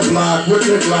from the block, with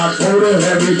the Glock, holder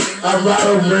heavy. I ride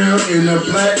around in a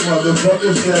black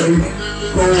motherfucking Chevy.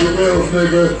 Gold wheels,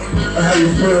 nigga, how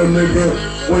you feel, nigga?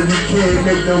 When you can't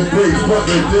make them big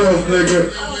fucking deals,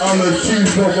 nigga. I'm the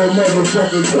chief of a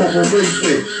motherfucking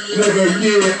corporation. Nigga,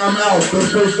 yeah, I'm out to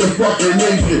face the fucking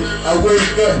nation. I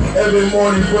wake up every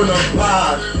morning for the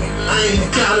pod. I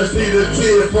ain't trying to see the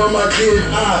tears from my kid's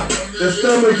eye. The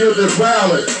stomach is the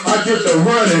violent, I get the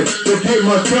running, to get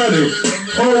my cutting.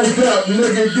 Hold up,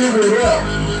 nigga, give it up.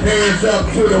 Hands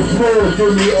up to the floor,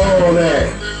 give me all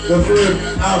that. Cause then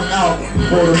I'm out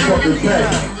for the fucking pack.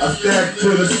 I stack to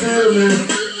the ceiling.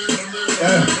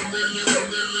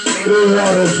 Where's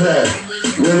all this at?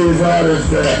 Where's all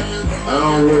this at? I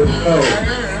don't really know.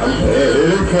 Here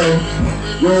it come.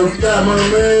 Yo, got my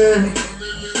man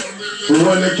who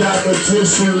won the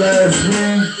competition last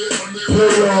week.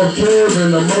 Playoff kids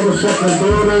in the motherfucking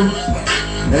building.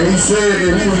 And he said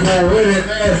that he was gonna win it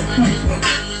last week.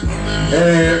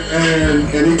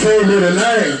 And he came here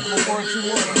tonight.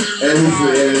 And he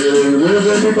said, where's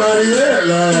everybody at?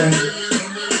 Like,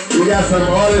 we got some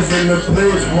artists in the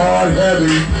place, hard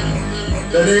heavy,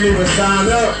 that ain't even signed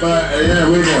up, but yeah,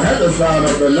 we gonna have to sign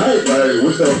up tonight. Like,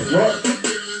 what the fuck?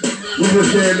 We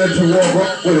just can't let you walk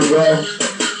up with it, bro.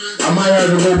 I might have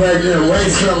to go back there and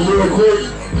write something real quick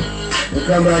and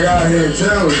come back out here and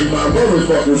challenge you my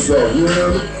motherfucking self, you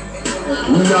know?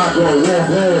 We're not gonna walk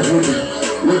off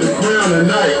with the crown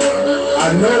tonight.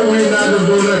 I know we're not just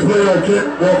gonna let Playoff Kid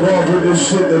walk off with this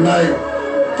shit tonight,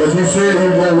 because he said he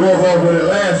was gonna walk off with it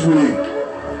last week.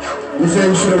 He said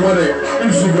he should have won it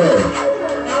weeks ago.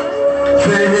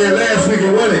 Came here last week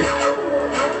and won it.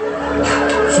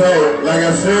 So, like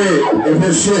I said, if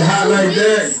this shit hot like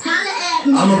that,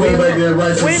 I'm gonna go back there and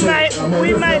write some shit.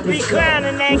 We might be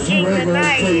crowning that king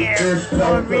tonight here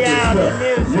on Reality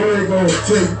Music. You ain't gonna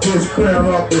take this crown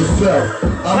off yourself.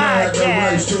 I'm gonna have to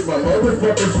write shit my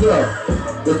motherfucking self.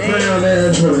 The crown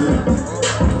ass.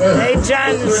 They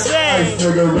trying to say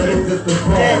that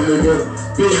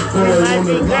big boy on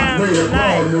the block, ready to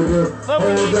ball, nigga.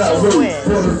 Hold out, wait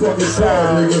for the fucking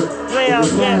side, nigga. Playoff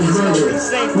Kev is gonna be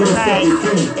safe tonight.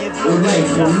 If you wake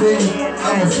up here,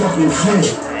 I'm a fucking G.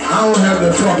 I don't have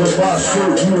to talk about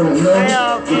shit you don't know.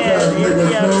 Because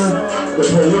niggas know, the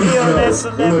police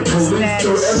know. The police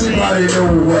know, everybody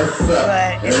know what's up.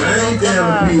 And I ain't down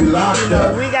to be locked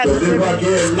up. Because if I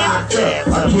get locked up,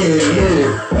 I can't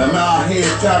live. I'm out here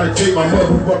trying to take my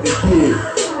motherfucking kid.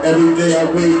 Every day I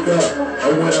wake up,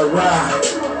 and when I ride,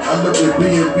 I look at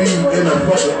B&B in the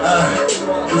fucking eye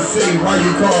to see why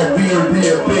you call B&B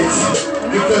a bitch.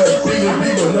 Because B&B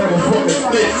will never fucking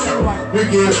bitch. We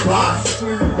get box,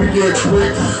 we get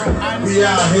bricks, we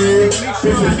out here,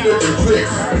 bitches flipping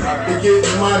tricks. We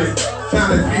getting money,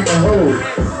 trying to keep a hold.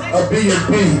 A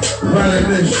B&B running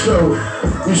this show.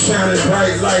 We shining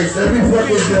bright lights every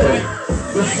fucking day.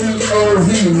 The CEO,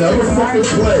 he never fucking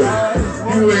play.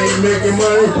 You ain't making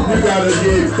money, you gotta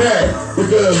get back.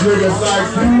 Because niggas like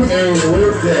you ain't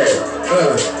worth that.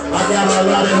 I got a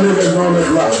lot of niggas on the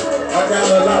block. I got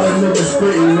a lot of niggas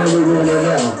spitting everywhere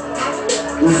now.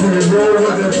 If you roll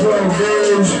with the 12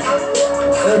 gauge,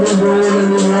 every roll in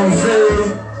the wrong thing,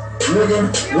 nigga,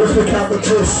 what's the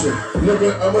competition? Nigga,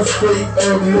 I'm a straight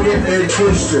up nigga and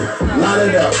Christian. Line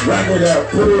it up, rack it up,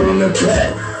 put it in the pack.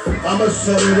 I'ma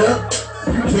set it up,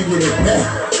 you can get it back.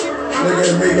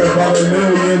 Nigga, make about $1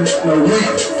 million a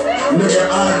week. Nigga,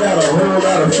 I got a whole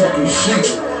lot of fucking sheep.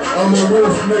 I'm a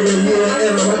wolf nigga, yeah,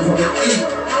 and I'm gonna fucking eat.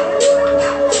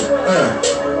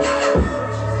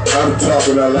 I'm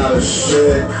talking a lot of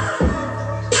shit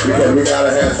because we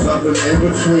gotta have something in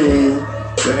between,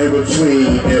 the in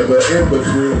between.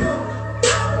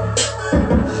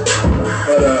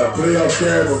 But Playoff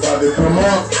Kev about to come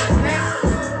up.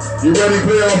 You ready,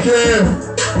 Playoff Kev?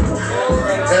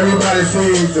 Everybody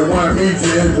seems to want me to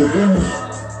introduce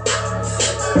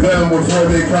them before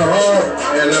they come up,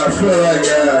 and I feel like,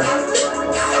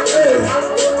 hey,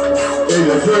 they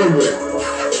deserve it.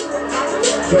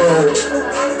 So,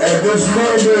 at this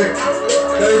moment,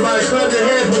 everybody clap your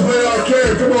hands for Playoff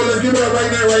Kev. Come on, let's give it up right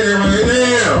now.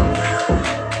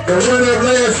 The winner of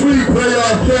last week,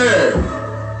 Playoff Kev.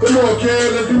 Come on, Kev,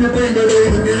 let's do your thing, baby,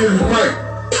 and give you this mic.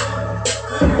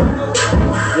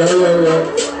 Yo.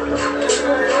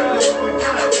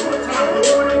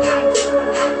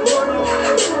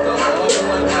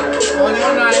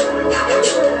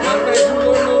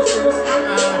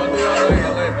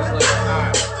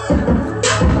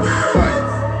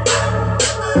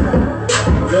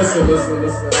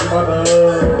 Listen. I'm about to,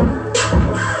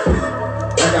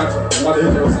 I got you. I'm about to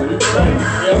hit you. So you can say,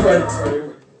 yeah, I'm ready.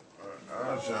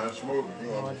 I'm trying to smoke. You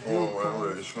want to perform when I'm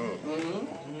ready to smoke.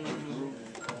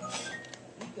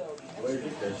 Where you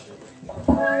get that shit?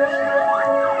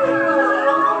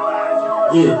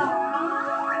 Yeah.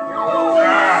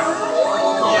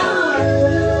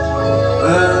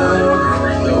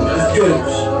 Let's get it.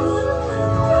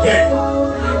 Yeah.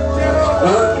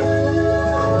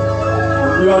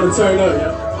 You ought to turn up, yeah.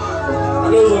 I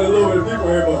know there's only a little bit of people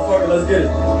here, but fuck it, let's get it.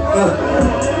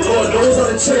 Lord knows I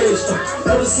done changed.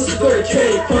 Ever since the 30K.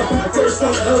 I first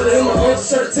found the elder in my arms,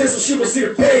 set a taste so she would see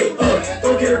the pain.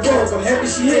 Don't get it wrong, I'm happy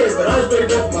she is, but I was ready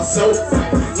to go for myself.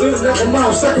 Living out my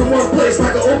mouth, stuck in one place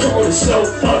like an open on the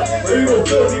shelf. Where you gon'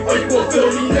 feel me? Where you gon'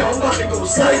 feel me now? I'm about to go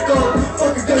psycho.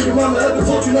 Fuck a gun, your mama ever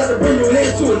told you not to bring your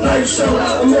hands to a knife show.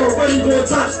 I'm already going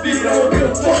top speed, I don't give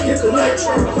a fuck, hit the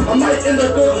nitro. I might end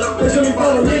up going up with Jimmy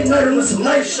Ball late night on this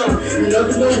night show. You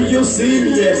never know who you'll see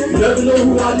me at, you never know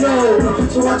who I know.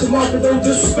 So watch your mouth and don't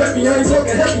disrespect me, I ain't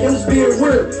talking heavy, I'm just being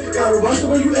real. Gotta watch the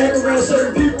way you act around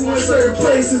certain people in certain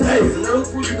places, hey. Another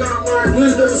fool you gotta learn,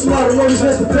 niggas never smart, always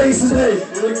has the faces, hey.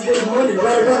 Niggas get money,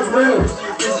 right around,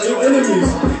 your enemies.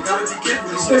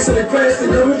 Sticks in the grass, they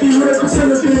never be who they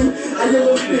pretend to be. I ain't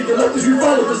no stick, and left as you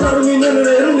follow, cause I don't need none of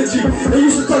that energy. They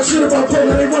used to talk shit about Paul,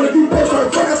 now they wanna be both, trying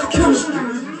to fuck out the chemistry.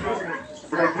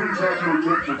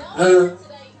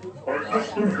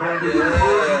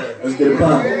 Let's get it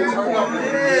poppin'.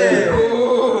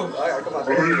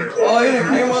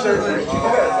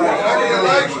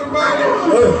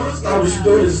 Stop what you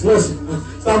doing, just listen.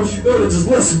 Stop what you doing, just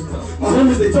listen. My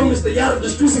homies, they told me to stay out of the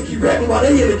streets and keep rapping while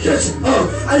they in the kitchen.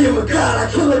 I am a god, I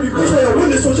kill every bitch that I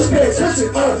witness, so just pay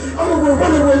attention. I'm a real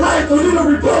runner with life, don't need no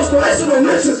reports, no answer, no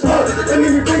mentions. Let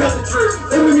me bring out the truth,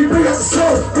 let me bring out the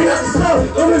soul, bring out the soul.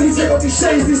 Don't let me take off these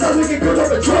shades, these eyes make it good off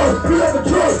the drugs, bring out the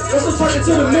drugs. I'm still talking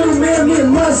to the middleman, me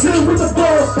and mine sitting with the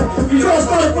boss. You all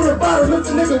started from the bottom, if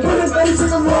the nigga winning, then he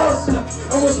took a loss.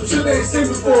 I want some shit they ain't seen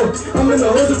before, I'm in a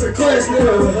whole different class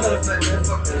now.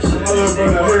 I love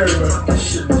bro out here, but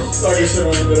talking shit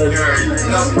on the other.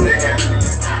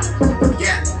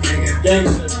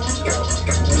 Gangsta.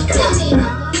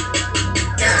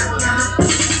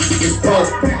 It's punk.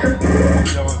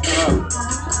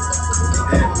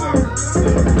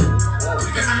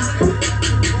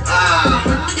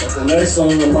 The next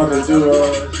song I'm about to do,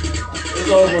 it's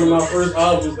one of my first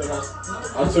albums that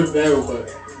I took down, but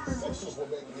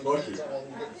fuck it.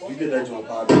 You get that joint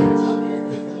poppin'.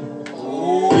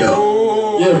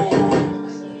 Yo. Yeah.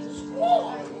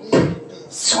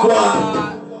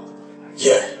 Squad.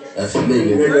 Yeah. That's a nigga.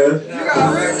 You gotta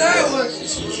heard that one.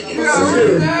 You gotta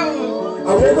heard that one. I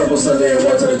woke up on Sunday and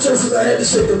went to the church because I had to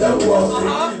shake the devil off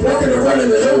me. Walking around in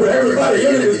the hill with everybody,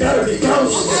 young niggas gotta be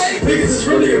cautious. Niggas is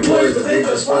really employees, but they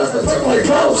just find us talk like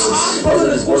bosses. All of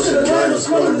this bullshit and lying, I'm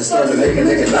smelling this stuff and making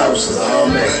niggas nauseous.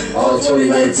 Oh man, all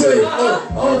 2019,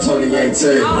 all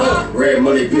 2018. Red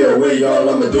money, POE, all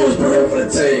I'ma do is put up for the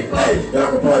team.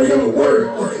 Y'all can party, I'ma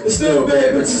work. There's still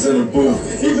bad bitches in the booth.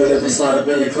 Even if you slide up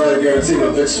in your club, guarantee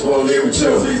my bitches won't live with you.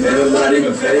 And I'm not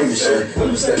even famous shit. I'm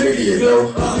just that nigga, you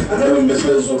know. I never miss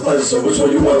business with pleasure, so which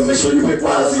one you want? Make sure you pick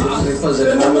wisely.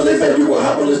 And I'ma lay back, you gon'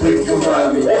 hop on this dick and come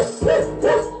ride me.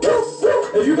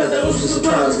 If you got that ocean,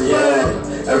 surprise me, yeah.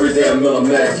 Every day I'm Miller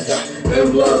Mac.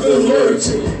 Them love, them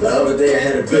loyalty. The other day I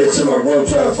had a bitch in my room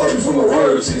trying to fuck me for my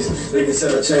royalties. Niggas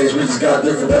said I changed, we just got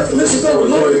different definitions that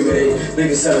were loyal to me.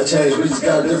 Niggas said I changed, we just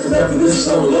got different definitions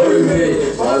that were loyal to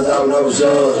me. Found out when I was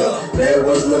young, that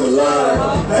wasn't never lie.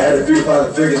 I had a few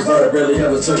five figures, but I really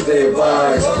never took their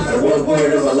advice. At one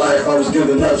point in my life, I was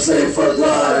giving up, saying fuck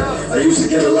life. I used to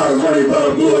get a lot of money, but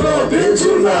I blew it all, been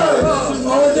too nice.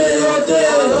 All day, all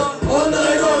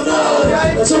night, all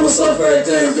night. I told myself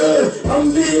everything good,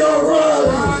 I'ma be alright.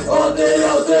 All day,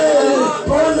 all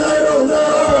night, all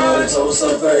night. I told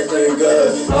myself everything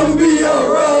good, I'ma be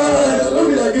alright. Let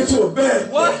me not get to a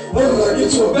bed. Let me not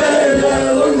get to a bed,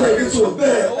 yeah. Let me not get to a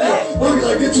bed. Let me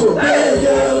not get to a bed,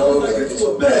 yeah. Let me not get to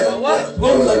a bed.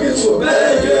 Let me not get to a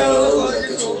bed, yeah. Let me not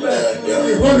get to a bed.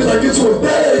 Let me not get to a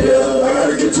bed, yeah. I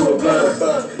gotta get to a bed.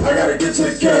 I gotta get to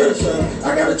the cash.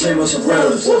 I gotta change my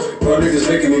surroundings. Bro, niggas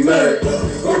making me mad.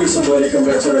 Go get somebody, come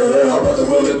back to the lab. I'm about to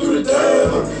roll it through the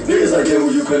dab. Niggas like, yeah,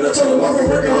 where you been? I tell them I've been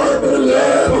working hard up in the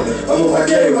lab. I'm on my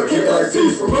game, I kick like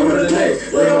thief. Remember the name.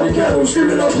 Right on the cattle,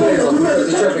 screaming out planes. I'm mad at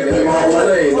the traffic and they all my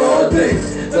lane all day.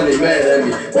 Then they mad at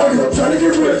me. Walking up trying to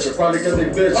get rich. Or probably cause they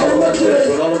bitch on my dick.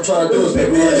 But all I'm trying to do is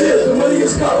make me a hit. The money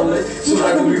is calling. Soon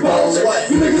I can be balling.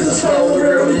 You niggas is calling.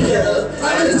 Really, yeah.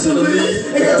 I get into the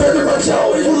league. Ain't got nothing about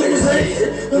y'all. You niggas hate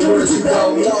it. The more that you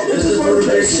call me. It's just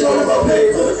motivation. All about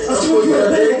paper. I smoke you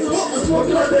at paper. I smoke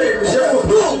you at paper. Yeah.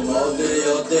 All day,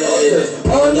 all day.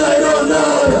 All night, all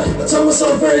night. I tell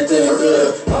myself everything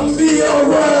good. I'ma be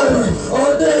alright.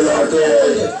 All day, all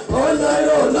day. All night,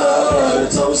 all night. I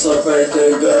tell myself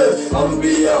everything good. I'ma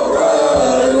be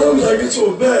alright. Long as I get to a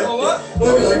bed.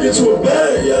 Long as I get to a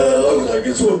bed, yeah. Long as I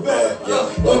get to a bed.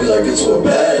 Long as I get to a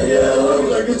bed, yeah. Long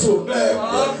as I get to a bed.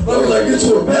 Long as I get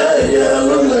to a bed, yeah.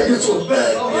 Long as I get to a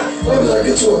bed. Long as I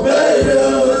get to a bed, yeah.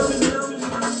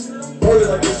 Long as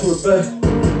I get to a bed.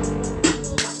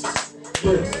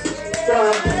 Yeah.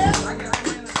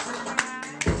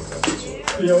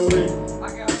 POE.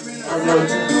 I wrote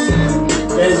you.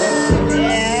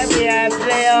 Yeah, we are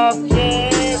playoff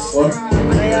kids.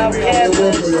 Playoff kids.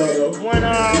 One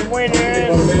of our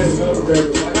winners from 2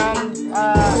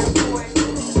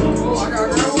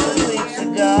 weeks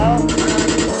ago.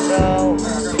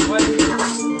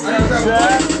 So,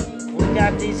 we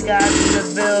got these guys in the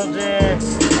building.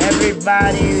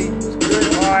 Everybody, good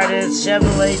artists,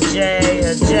 Chevrolet J,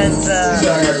 Agenda,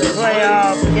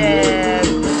 Playoff Kids.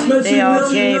 They all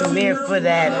came here for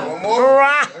that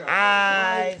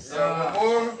prize.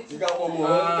 You got one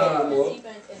more.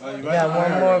 We got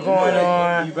one more going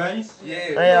on.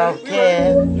 Playoff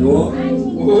Kid. You want?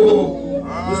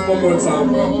 Just one more time,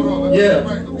 bro. Yeah.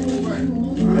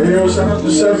 Hey, yo, shout out to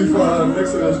Chevy for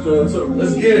mixing us, too.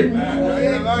 Let's get it.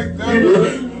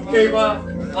 Okay, Bob.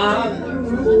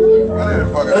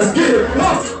 Let's get it.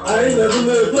 I ain't never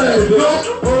lived fast, bro.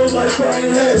 Always like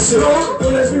Brian Hanson.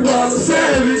 Don't ask me why I'm a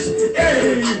savage.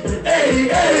 Hey.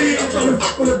 I'm trying to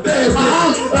fuck with a bad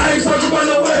bitch. I ain't talking about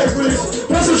no average.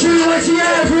 Plus I'm treating like she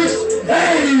average.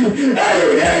 Hey. I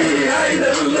ain't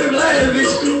never lived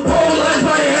lavish. Whole life I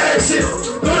ain't had shit.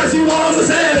 Don't ask me why I'm a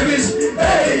savage.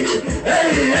 Hey.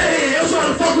 I'm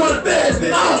trying to fuck with a bad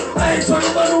bitch. I ain't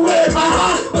talking about no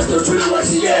average. But still treating like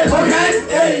she average.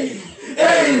 Okay.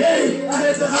 Hey, I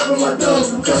had to hop on my dubs.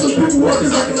 Cause some people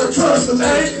workers I cannot trust them,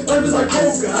 man. Life is like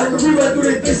poker. I can read right through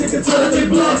their face and can tell that they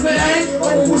bluff, man.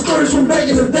 All with stories from back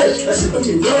in the day. That shit don't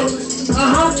mean nothing.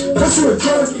 That's you a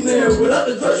junkie now. Without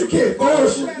the drugs, you can't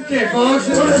function.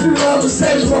 Don't let me rob a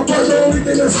savage. My part's the only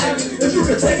thing that's happening. If you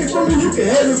can take it from me, you can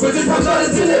have it. But if I'm not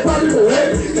in it, probably won't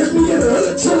have it. Cause me and the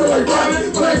other chillin' like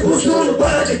Robin. Black bullshit on the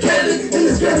body like a cannon. And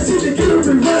it's guaranteed to get a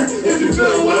rerun. If you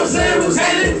feel what I'm saying, what's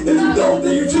happening? If you don't,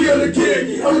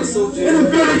 In the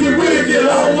building, get weird, get I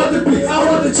don't want the beat, I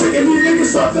want the chicken, these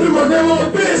niggas something in my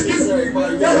grandma biscuits.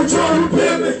 Yeah, who trying to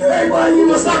pimp it? Everybody, you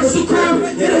must stock some crib.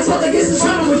 Yeah, they talk against the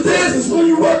trouble with this. When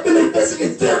you up in they face, it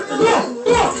gets different.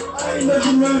 I ain't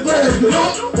never really glad, you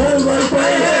know? Everybody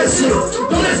playing head shit.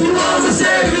 Don't ask me why I'm a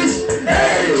savage.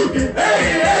 Hey,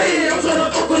 I'm trying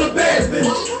to fuck with a bad bitch.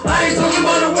 I ain't talking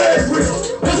about a wet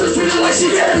wrist. I'm just treating like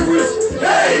she average.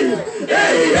 Hey,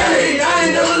 I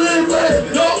ain't never lived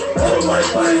glad, no. Everybody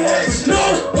playing head shit.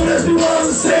 No, don't ask me why I'm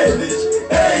a savage.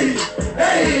 Hey,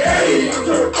 I'm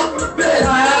trying to fuck with a bad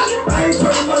bitch. I ain't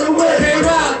talking about a wet wrist.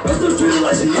 I'm just treating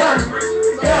like she average.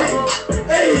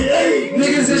 Hey,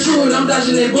 niggas is true and I'm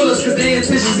dodging their bullets cause their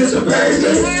intentions is to bury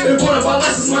me. Been born about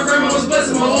lessons, my grandma was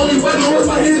blessed. My only weapon was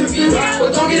my hands and feet.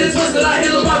 But don't get it twisted, I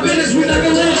handle my business. We not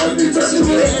gonna let you touching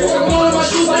me. I'm going in my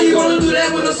shoes, how you gonna do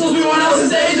that when the souls we went out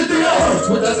since the age of 3 hours?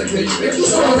 What doesn't kill you? If you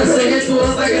strong and say it to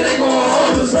us like it ain't going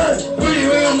home. Really,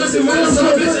 we ain't listen with us,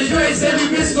 son of bitches. You ain't said we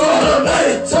bitch go all up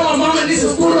night. Told my mama need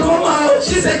some food on my mouth.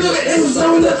 She said, look at this,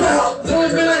 some in the crowd. So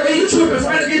it's been like, hey, you tripping,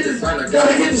 trying to get this, gotta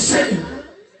get this chicken.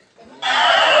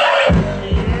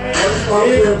 I'm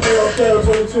here, Phil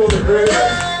 22 on the grid.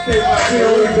 Came my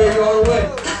kill, baby, all the way.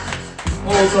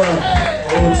 All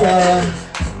time.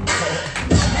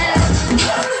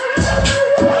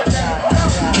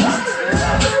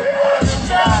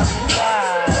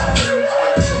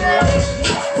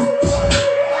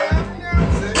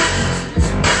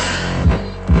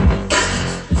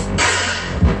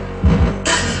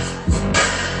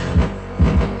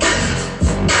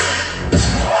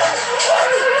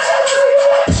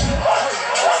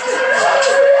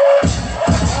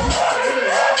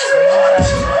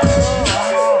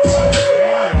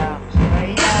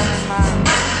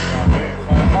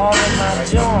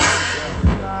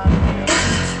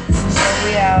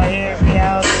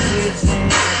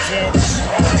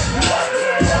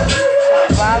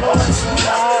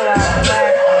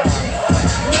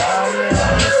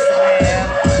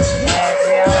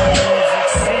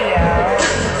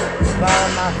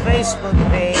 Facebook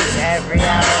page at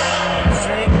Reality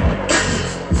Music.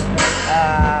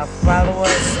 Follow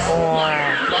us on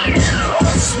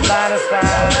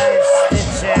Spotify,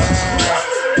 Stitcher,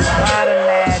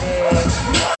 Automatic,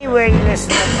 anywhere you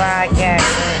listen to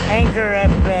podcasts. Anchor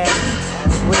FM,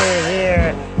 we're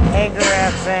here. Anchor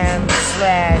FM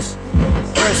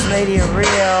 / First Lady of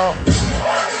Real.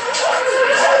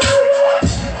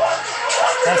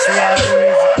 That's Reality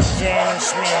Music with Jan and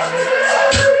Schmanny.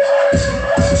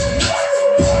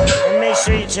 Make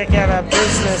sure you check out our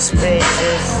business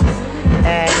pages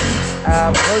and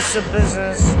post your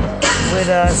business with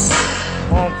us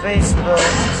on Facebook.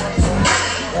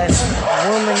 That's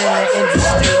Women in the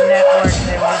Industry Networking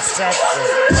and Reception.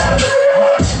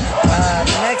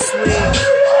 Next week,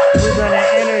 we're going to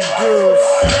introduce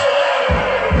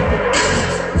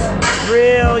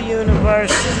Real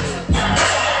University.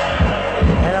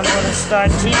 And I'm going to start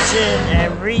teaching and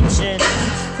reaching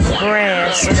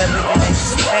brands so that we can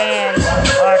expand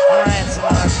our clients and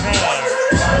our fans.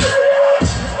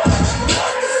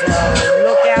 So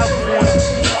look out for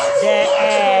that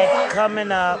ad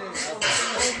coming up.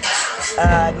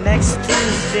 Next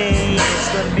Tuesday is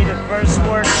going to be the first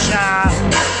workshop,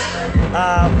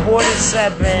 4 to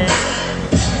 7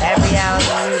 at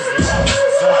Reality Music.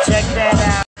 So check that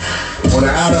out. On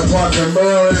the outer park in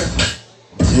Maryland,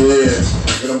 yeah,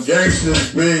 them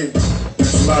gangsters be.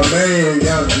 My man,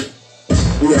 young,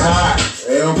 we hot.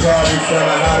 They don't probably trying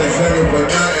to hide his nigga for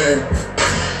nothing.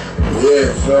 Yeah,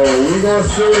 so we gonna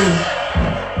see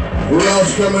who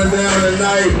else coming down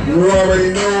tonight. You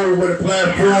already know with the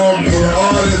platform for the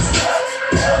artists.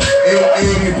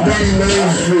 883 Main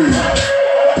Street,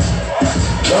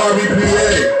 Darby,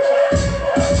 PA.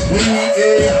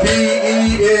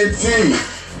 DABENT.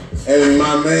 And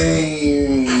my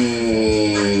main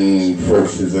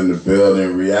folks is in the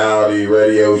building. Reality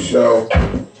radio show,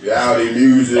 Reality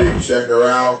Music. Check her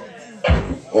out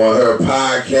on her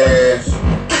podcast.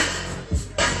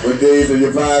 What days are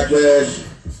your podcast?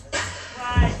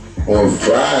 On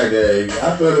Friday.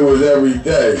 I thought it was every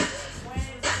day.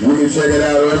 You can check it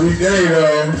out every day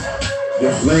though.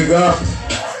 Just link up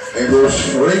and go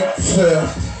straight to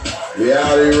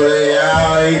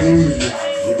Reality Music.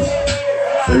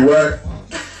 Say what?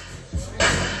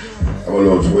 I'm a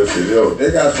little twisted. Yo,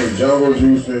 they got some Jungle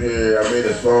Juice in here. I made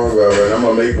a song of it. I'm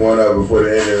gonna make one of it before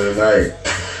the end of the night,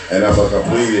 and I'm gonna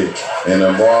complete it. And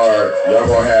tomorrow, I'm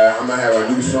gonna have a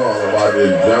new song about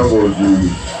this Jungle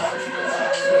Juice.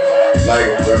 Like,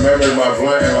 remember my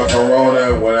blunt and my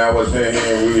Corona when I was in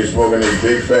here? We were smoking these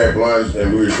big fat blunts,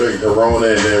 and we were drinking Corona,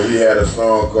 and then we had a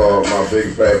song called "My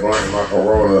Big Fat Blunt and My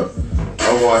Corona."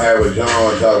 I'm gonna have a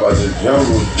John talk about the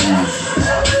jungle juice.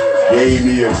 Gave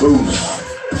me a boost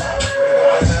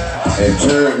and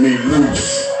turned me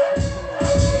loose.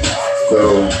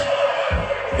 So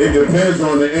it depends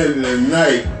on the end of the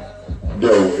night,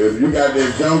 though. If you got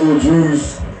that jungle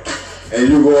juice and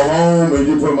you go home and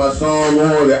you put my song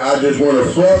on that I just wanna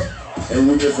fuck and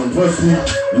you get some pussy,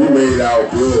 you made out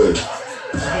good.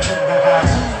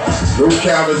 No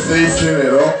conversation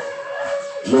at all.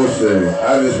 Listen,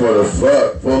 I just want to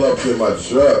fuck. Pull up to my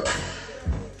truck.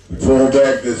 Pull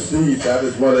back the seats. I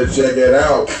just want to check it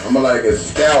out. I'm like a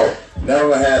scout.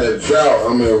 Never had a drought.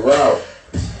 I'm en route.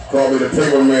 Call me the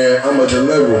paper man. I'm a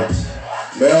deliverer.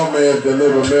 Mailman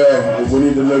deliver mail. When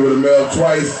you deliver the mail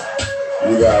twice,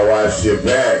 you gotta watch your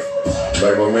back.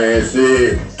 Like my man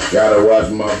said, gotta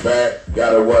watch my back.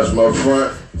 Gotta watch my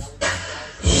front.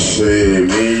 Shit,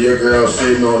 me and your girl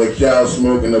sitting on the couch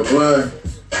smoking a blunt.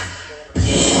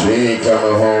 She ain't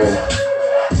coming home.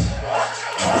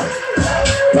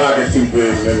 Pocket's too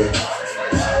big, nigga.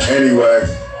 Anyway,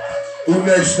 who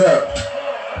next up?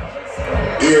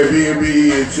 Airbnb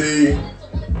ENT,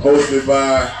 hosted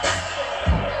by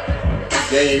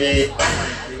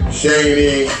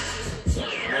Shaney.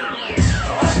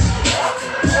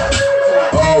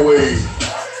 Always,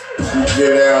 you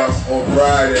get out on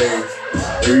Friday.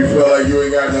 If you feel like you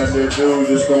ain't got nothing to do,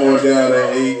 just come on down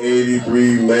to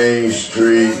 883 Main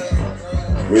Street.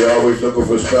 We always looking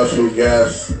for special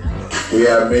guests. We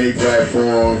have many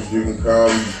platforms. You can come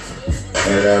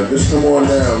and just come on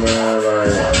down, man.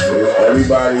 Like,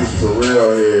 everybody's for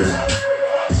real here.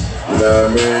 You know what I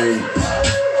mean?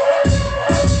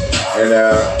 And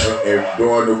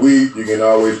during the week, you can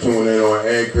always tune in on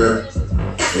Anchor.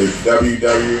 It's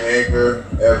WW Anchor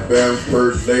FM,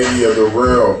 First Lady of the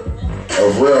Real.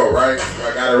 Right? I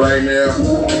got it right now.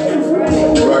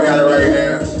 Do I got it right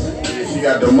now? Yeah, she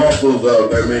got the muscles up.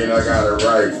 That means I got it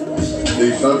right.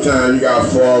 See, sometimes you gotta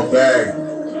fall back.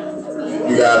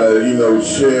 You gotta,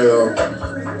 chill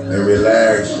and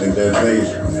relax and then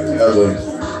things together.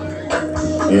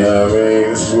 You know what I mean?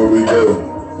 This is what we do.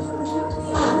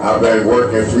 I've been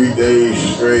working 3 days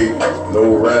straight,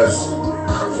 no rest.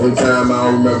 Sometimes I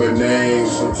don't remember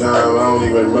names. Sometimes I don't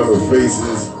even remember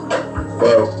faces.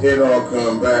 But it all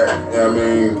come back, you know what I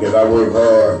mean? Because I work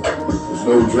hard. There's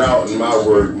no drought in my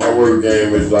work. My work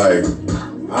game is like,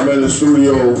 I'm in the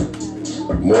studio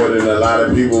more than a lot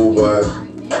of people, but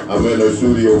I'm in the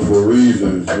studio for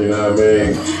reasons, you know what I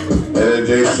mean? And then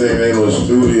they say ain't no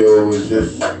studio, it's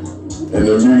just in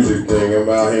the music thing. I'm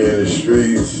out here in the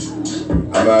streets.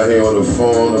 I'm out here on the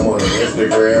phone. I'm on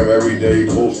Instagram every day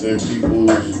posting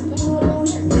people's,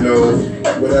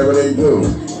 whatever they do.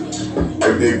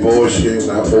 If they bullshit,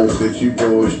 I post that you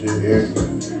bullshitting.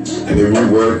 And if you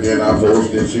working, I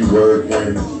post that you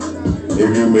working.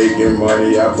 If you making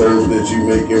money, I post that you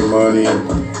making money.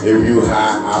 If you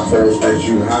hot, I post that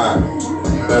you hot. You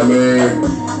know what I mean?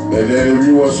 And then if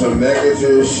you want some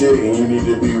negative shit and you need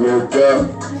to be woke up,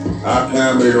 I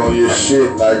comment on your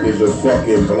shit like it's a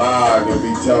fucking blog and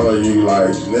be telling you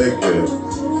like, nigga,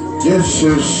 get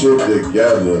your shit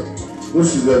together.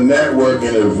 This is a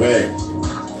networking event.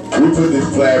 We put this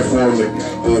platform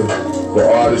together for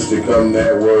artists to come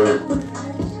network.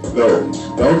 No,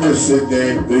 don't just sit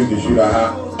there and think that you the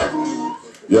hot.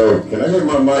 Yo, can I get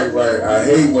my mic right? I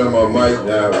hate when my mic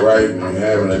not right and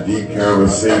having a deep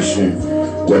conversation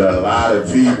with a lot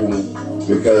of people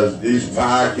because this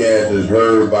podcast is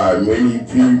heard by many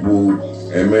people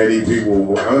and many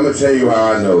people. I'm gonna tell you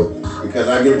how I know because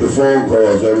I get the phone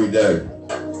calls every day.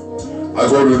 I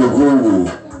go to the Google.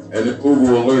 And the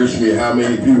Google alerts me how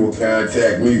many people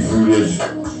contact me through this.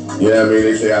 You know what I mean?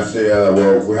 They say,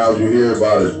 well, how'd you hear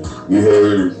about us? We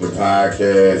heard the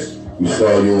podcast. We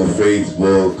saw you on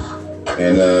Facebook.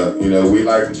 And, we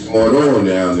like what's going on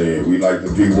down there. We like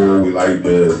the people. We like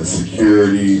the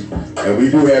security. And we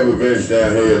do have events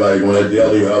down here, like on a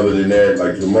daily. Other than that,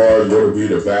 like tomorrow's going to be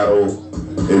the battle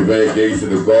event, Gates of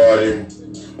the Garden.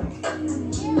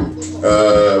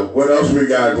 What else we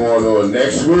got going on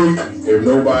next week? If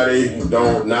nobody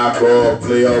don't knock off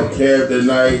playoff Kev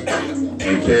tonight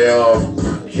and Kev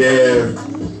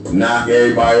knock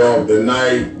everybody off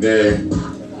tonight, then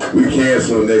we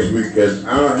cancel next week because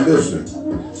I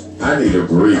need a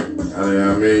break.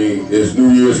 I mean, it's New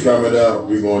Year's coming up.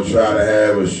 We're gonna try to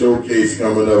have a showcase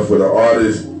coming up for the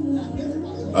artists.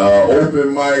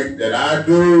 Open mic that I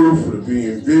do for the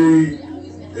B&B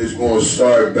is gonna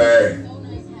start back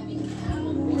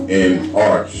in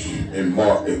Arch, in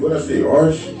March. What did I say,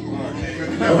 Arch?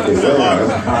 Okay,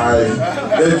 that's high.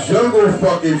 The Jungle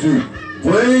fucking Juice.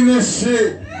 Bring this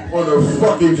shit on the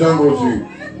fucking Jungle Juice.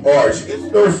 Arch.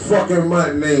 It's no fucking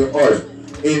my name, Arch.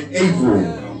 in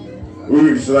April.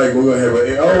 We're gonna have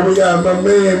we got my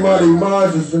man Marty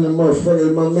Moses in the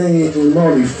motherfucker. My man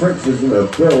Marty Franks is in the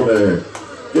building.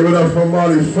 Give it up for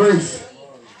Marty Franks.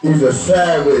 He's a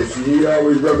savage. He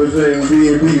always representing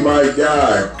B&B, my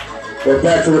guy. But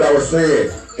back to what I was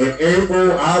saying. In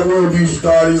April, I will be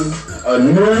starting a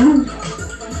new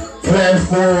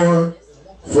platform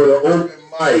for the open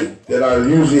mic that I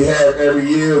usually have every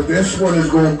year. This one is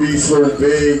gonna be so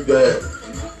big that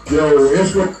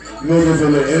it's gonna niggas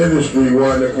in the industry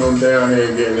wanting to come down here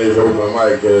and get in this open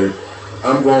mic, cause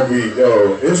I'm gonna be,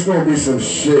 it's gonna be some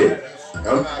shit.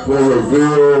 I'm not gonna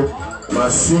reveal my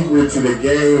secret to the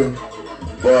game,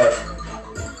 but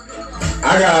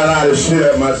I got a lot of shit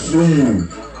up my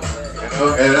sleeve.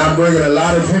 And I'm bringing a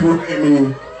lot of people with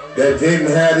me that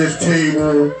didn't have this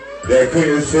table, that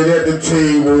couldn't sit at the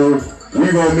table.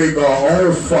 We gonna make our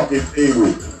own fucking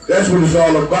table. That's what it's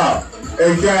all about.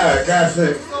 Hey, guys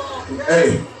said,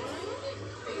 hey,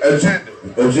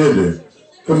 Agenda.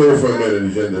 Come here for a minute,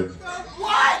 Agenda.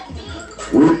 What?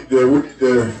 We need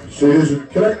to see this.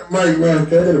 Can I get a mic, man?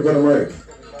 Can I get a better mic?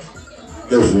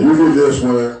 Listen, you do this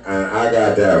one, and I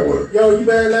got that one. Yo, you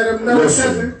better let them know.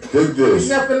 Listen, this.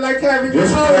 Nothing like having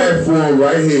this platform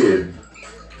right here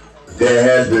that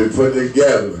has been put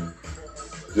together.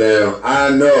 Now, I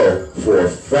know for a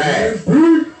fact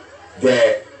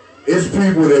that it's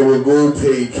people that will go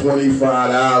pay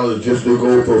 $25 just to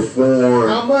go perform.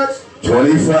 How much?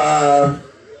 $25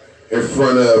 in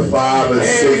front of 5 or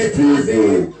 6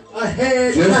 people.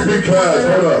 Just because,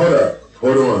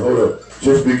 hold on.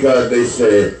 Just because they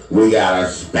said we got a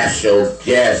special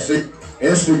guest. See,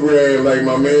 Instagram, like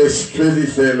my man Strizzy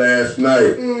said last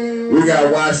night, we got to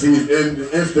watch these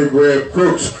Instagram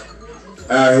crooks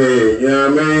out here. You know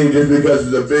what I mean? Just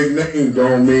because it's a big name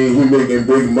don't mean he making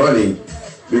big money.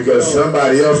 Because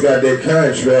somebody else got that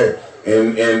contract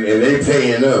and they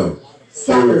paying them.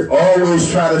 So always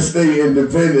try to stay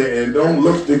independent and don't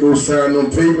look to go sign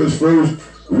them papers first.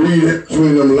 Read it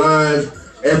between them lines.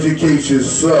 Educate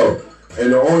yourself.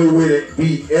 And the only way to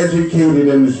be educated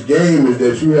in this game is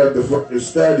that you have to fucking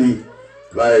study.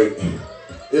 Like,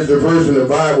 it's the verse in the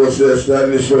Bible says,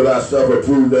 study to show thyself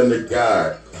approved unto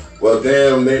God. Well,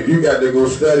 damn, you got to go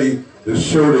study to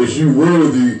show that you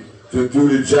worthy to do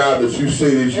the job that you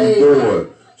say that you're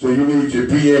doing. So you need your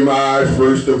BMI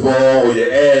first of all, or your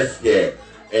ASCAP.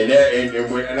 And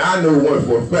I know one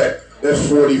for a fact, that's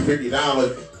 $40,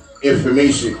 $50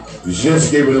 information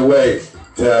just given away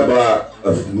to about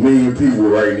 1 million people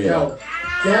right now. Yo,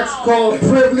 that's called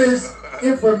privileged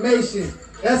information.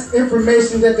 That's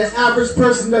information that the average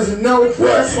person doesn't know. Right.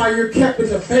 That's why you're kept in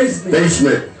the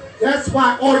basement. That's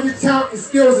why all your talent and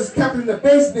skills is kept in the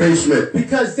basement.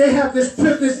 Because they have this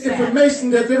privileged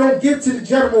information that they don't give to the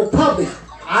general public.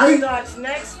 Starts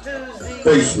next Tuesday.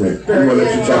 Basement. I'm gonna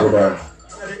let you talk about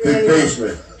it. The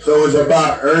basement. So it's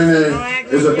about earning,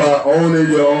 it's about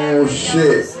owning your own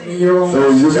shit. So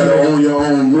you gotta own your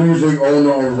own music, own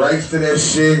your own rights to that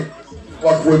shit.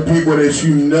 Fuck with people that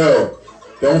you know.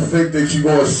 Don't think that you're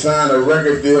gonna sign a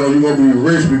record deal and you're gonna be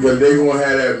rich because they gonna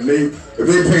have that million. If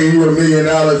they pay you $1 million,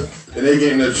 then they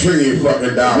getting $1 trillion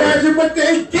fucking dollars. Imagine what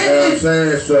they get. You know what I'm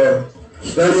saying? So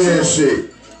study that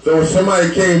shit. So if somebody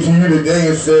came to you today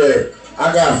and said,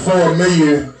 I got $4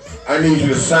 million, I need you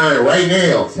to sign right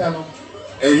now. Tell them.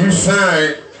 And you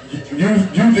signed,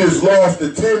 you just lost the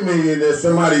 $10 million that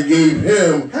somebody gave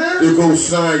him to go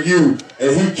sign you,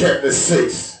 and he kept the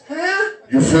 $6.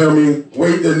 You feel me?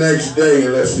 Wait the next day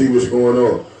and let's see what's going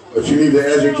on. But you need to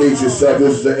educate yourself.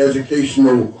 This is an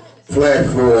educational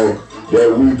platform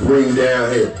that we bring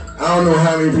down here. I don't know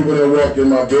how many people that walked in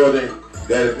my building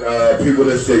that people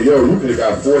that say, yo, you could have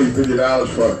got $40, $50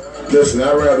 from. Listen,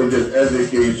 I'd rather just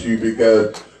educate you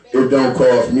because it don't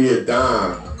cost me a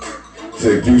dime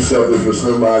to do something for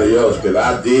somebody else. Because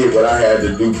I did what I had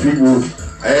to do. People,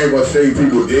 I ain't going to say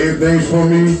people did things for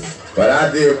me, but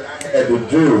I did what I had to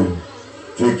do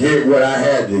to get what I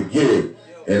had to get.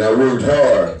 And I worked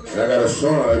hard. And I got a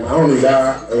song.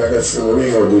 We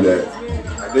ain't gonna do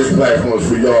that. This platform's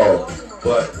for y'all.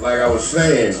 But like I was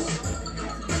saying,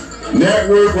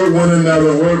 network with one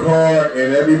another, work hard,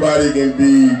 and everybody can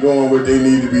be doing what they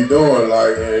need to be doing.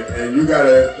 Like, and you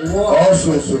gotta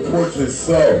also support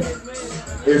yourself.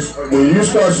 It's when you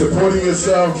start supporting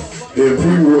yourself, then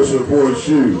people will support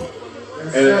you.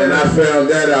 And I found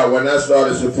that out when I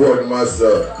started supporting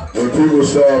myself. When people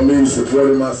saw me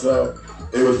supporting myself,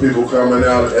 it was people coming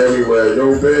out everywhere.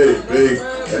 Yo, big.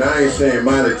 And I ain't saying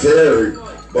monetary,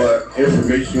 but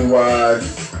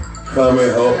information-wise, coming,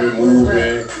 helping,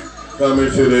 moving,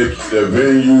 coming to the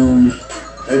venues,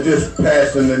 and just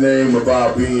passing the name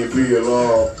about B&B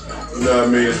along. You know what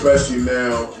I mean? Especially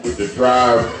now with the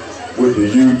drive, with the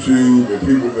YouTube, and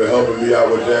people been helping me out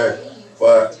with that.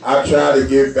 But I try to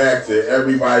give back to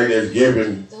everybody that's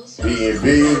giving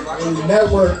B&B.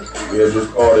 Network. Yeah,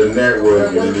 just call it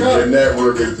network. And if your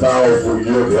network is powerful,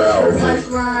 you're powerful.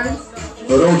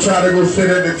 So don't try to go sit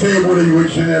at the table that you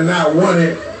should not want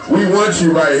it. We want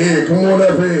you right here. Come on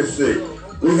up here and sit.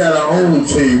 We got our own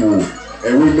table.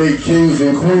 And we make kings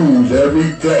and queens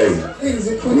every day.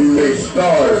 We make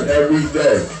stars every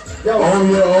day. On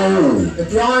your own.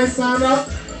 If y'all ain't signed up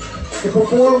to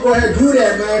perform, go ahead and do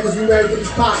that, man, because we ready to get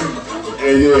this popping.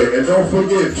 Yeah, and don't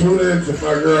forget, tune in to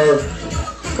my girl,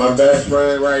 my best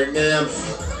friend right now,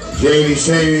 Janie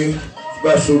Shaney,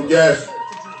 special guest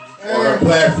on our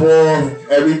platform.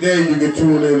 Every day you can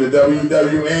tune in to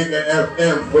WW Anchor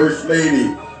FM, First Lady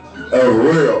of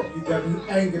Real. WW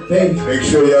Anchor, baby. Make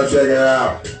sure y'all check it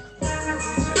out.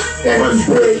 Thank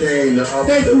you, big.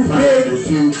 Thank you, big.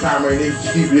 Two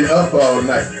combinations keep you up all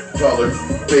night. Call it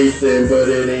facing, but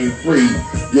it ain't free.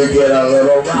 You get a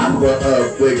little rock for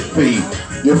a big fee.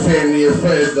 Your family and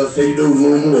friends don't say you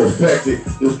no more affected.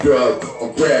 This drug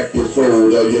on crack your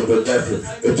soul or your possession.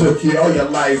 It took you all your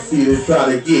life, see to try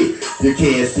to get. You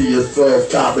can't see yourself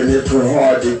stopping. It's so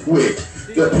hard to quit.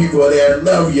 The people that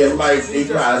love your life, they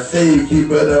try to save.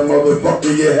 Keep it a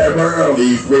motherfucker, you have an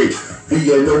early break.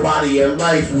 Being nobody in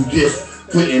life who just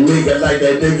couldn't make it like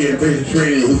that nigga in basic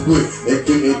training who quit.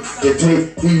 They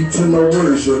take heed to my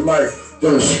words. Your life,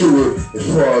 don't screw it. As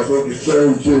far as I'm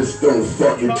concerned, just don't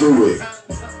fucking do it.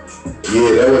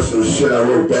 Yeah, that was some shit I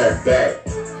wrote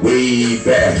way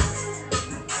back.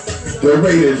 The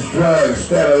rate of drugs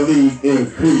steadily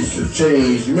increase and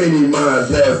change. Many minds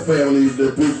have families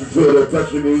that feel the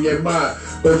pressure in your mind,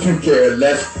 but you care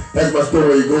less. As my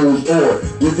story goes on,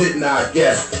 you did not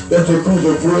guess that the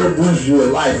cruiser will boost your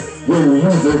life. Your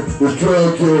user was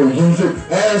drug your user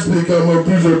has become a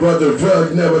abuser, but the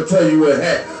drug never tell you it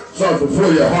had something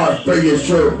for your heart, breaking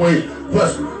short weight.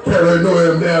 Plus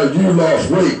paranoia, now you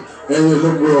lost weight and you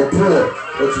look real poor,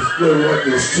 but you still want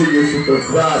this chicken from the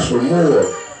prize for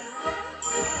more.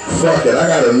 Fuck it, I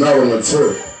got another one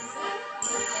too.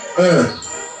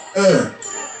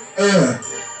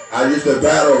 I used to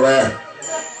battle rap.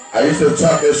 I used to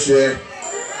talk this shit.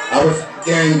 I was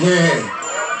gang.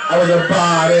 I was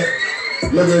about it.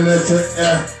 Looking into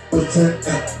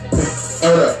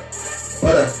hold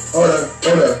up.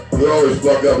 You always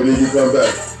fuck up and then you come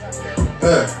back.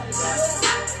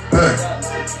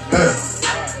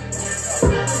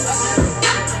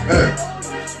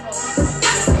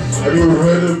 Have you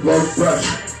heard of blood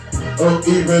pressure? Or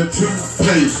even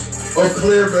toothpaste? Or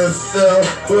clear myself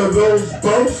for those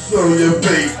bumps on your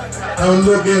face? I'm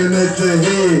looking at your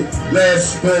head,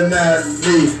 last but not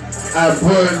least. I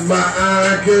put my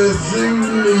eye cause you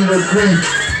need a creep.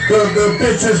 Cause the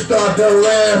bitches start to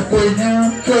laugh when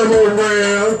you come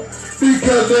around.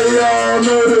 Because they all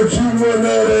know that you were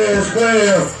not ass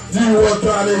clown. You were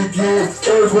trying to get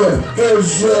over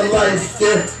cause your life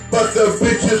skin. But the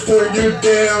bitches turn you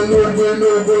down over and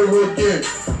over again.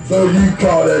 So you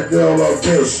call that girl a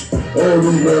bitch, or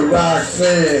even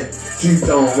Roxanne. She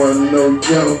don't want no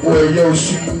young boy, yo,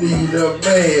 she need a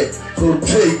man. So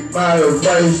take my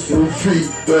advice and treat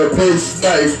the bitch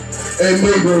nice. And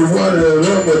maybe one of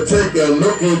them will take a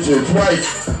look at you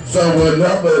twice. Someone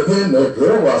other than the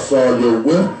girl I saw you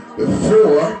with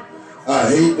before. I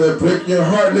hate to break your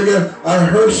heart, nigga. I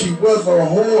heard she was a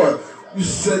whore. You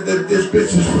said that this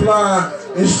bitch is fly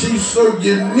and she's so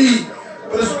unique.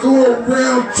 But let's go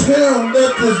around town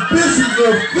that this bitch is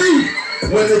a thief.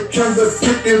 When it comes to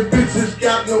picking bitches,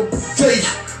 got no taste.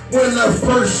 When I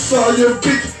first saw your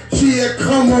bitch, she had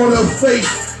come on her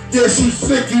face. Yeah, she's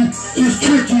sicky, she's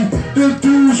tricky. The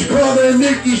dudes call her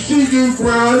Nikki, she can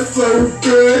grind so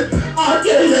good. I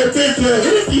gave that bitch a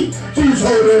hickey. She's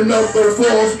holding up the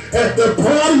walls at the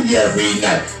party every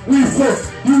night.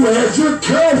 You had your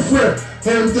girlfriend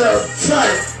hemmed up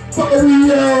tight. But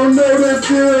we all know that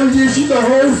girl, yeah, she's a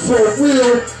hoe for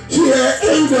real. She had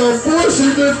 8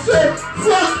 abortions and said,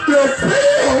 fuck the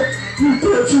pill. You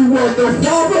thought you was the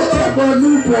father of my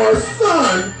newborn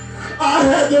son. I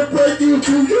had to break you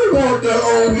to you weren't the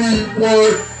only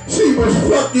one. She was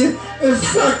fucking and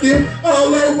sucking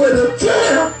all over the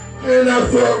town. And I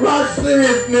thought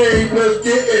Roxanne's name was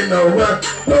getting around.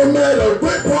 No matter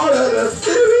what part of the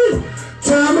city,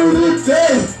 time of the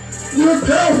day. Your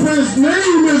girlfriend's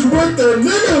name is what the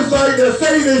niggas like to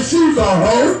say that she's a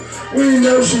hoe. We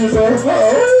know she's a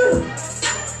hoe.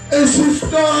 And she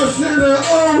stars in her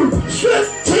own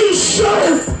striptease show.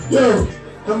 Yo,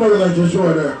 how much like to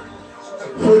join that?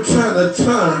 From time to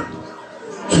time,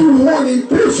 2 horny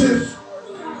bitches,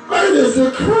 murder's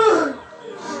a crime.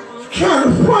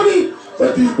 kinda funny,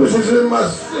 but these bitches in my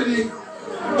city.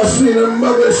 I seen her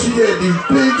mother, she had these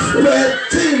big flat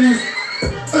titties.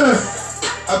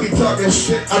 I be talking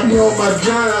shit, I be on my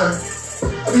grind.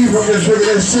 I be fucking drinking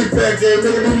that shit back there,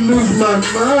 making me lose my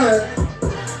mind.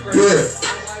 Yeah.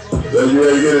 So you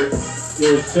ready to get it? Yo,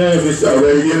 Savage. Y'all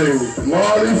ready to get it?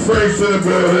 Marley Franks in the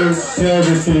building.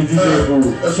 Savage in the DJ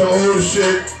booth. That's some old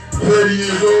shit. 30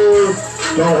 years old.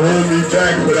 Don't hold me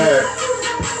back for that.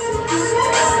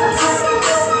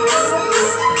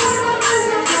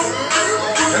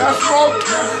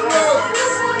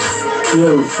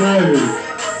 Yo, Savage.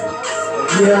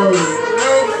 Yo,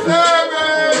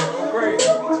 Savage!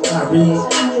 I mean,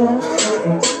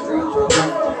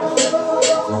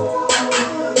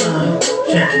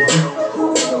 check it.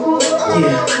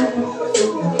 Yeah.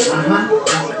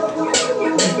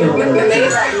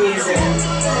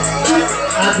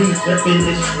 I be flipping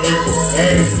this shit,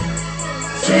 hey.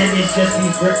 Savage just be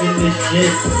flipping this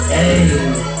shit, hey.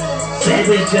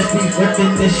 Savage just be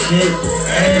flipping this shit,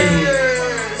 hey.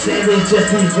 Savage just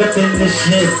be ripping this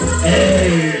shit,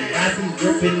 hey. I be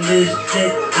ripping this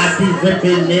shit, I be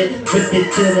ripping it, rip it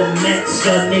to the max.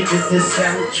 Y'all niggas the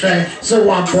soundtrack, so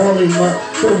I ball him up,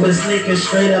 throw his niggas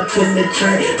straight up in the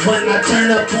track. When I turn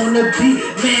up on the beat,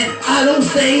 man, I don't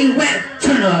stay wet.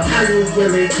 Turn up, how you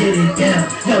really get it down?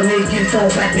 Yo niggas don't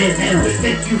rap it down.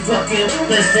 Think you fucking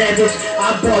the Savage?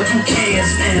 I bought you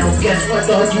cans now. Guess what,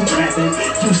 dog? You rapping?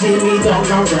 You see me, dog?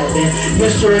 I'm rapping. You're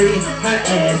straight, her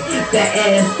ass, that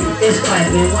ass is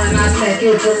clapping. When I smack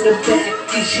it from the back,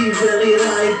 and she really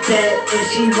like that, and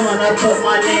she wanna put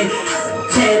my name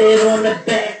tatted on the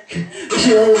back.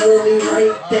 She'll really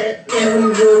like that, and we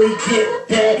really get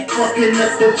that. Fucking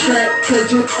up the track,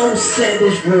 cause you old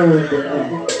Savage ruined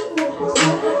that.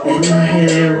 And I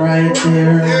hit it right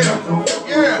there.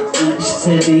 She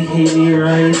said he hate me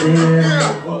right there.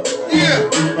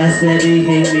 I said he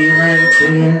hate me right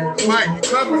there.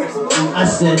 I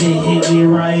said he hate me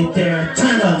right there.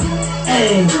 Turn up.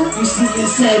 Hey, you see your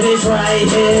Savage right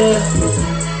here.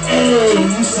 Hey,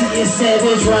 you see your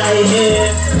Savage right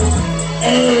here.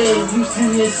 Hey, you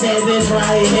see your Savage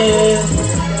right here.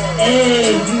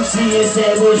 Hey, you see your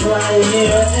Savage right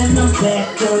here. And I'm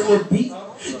back on the beat.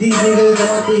 These niggas don't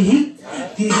want the heat.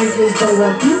 These niggas don't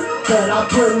want beat. But I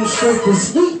put them straight to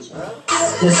sleep.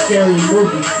 The scary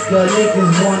movie. Y'all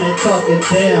niggas wanna talk it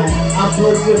down. I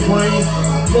broke your brains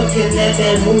looking at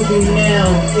that movie now.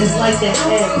 It's like that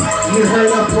act. You heard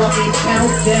a fucking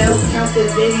countdown. Count the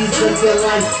days of your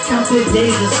life. Count the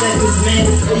days of seconds, man.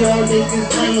 Y'all niggas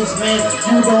lames, man.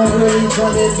 You don't really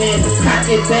want it, man. Cock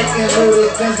it back and load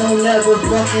it, cause don't never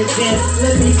fucking jam.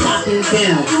 Let me pop it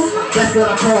down. That's what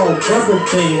I call rubber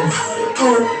bands.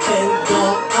 Okay,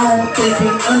 dog, I don't think you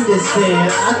understand.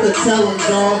 I could tell him,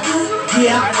 dog.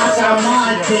 Yeah, I got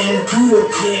my dance. Do the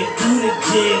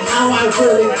jig, how I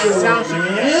really do it,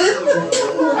 man.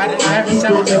 Keep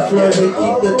on flowing,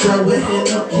 keep the flowing, and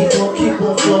keep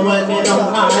on flowing, and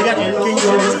I'm high.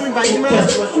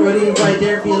 That's what's really right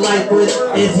there. Be like, what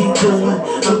is he doing?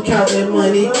 I'm counting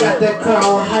money, got that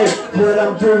crowd hype. What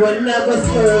I'm doing, never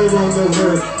slurred on the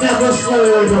word, never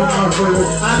slurred on my word.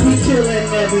 I be killing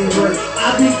every word.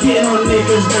 I be getting on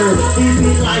niggas' nerves. He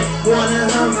be like, one of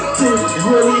them to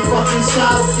really fucking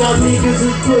stop. Y'all niggas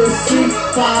is pussy.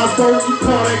 5-0, you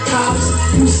call the cops.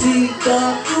 You see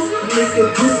the nigga,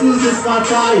 this is my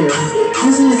fire.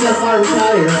 This is if I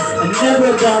retire. I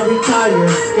never gonna retire.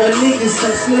 Y'all niggas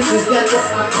some snitches, that's what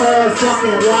I call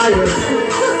fucking liars.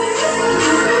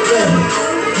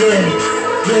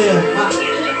 Yeah.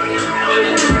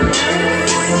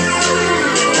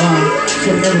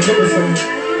 Should never put this on.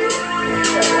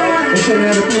 They should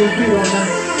never put a beat on that.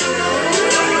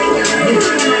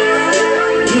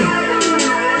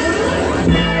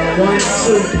 1,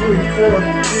 2, 3, 4,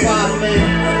 5, man.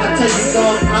 I take it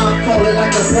dog, I'll call it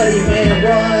like a buddy, man.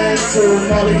 1, 2,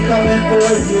 Molly coming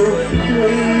for you.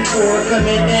 3, 4,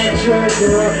 coming at your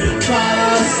door.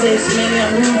 5, 6,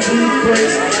 man, movie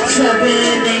breaks. 7,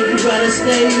 8, you gotta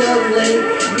stay up late.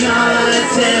 9,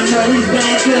 10, Molly's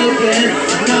back again.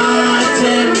 9,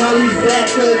 10, Molly's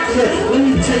back again. Let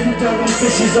me tell you, dog, them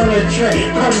bitches on the track.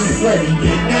 Call me Freddy.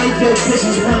 Now your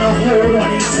bitches wanna hold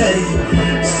on these teddies.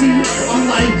 See, I'm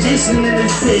like Jason in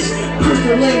this bitch.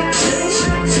 Crystal Lake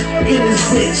in this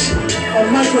bitch. Or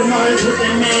Michael Myers with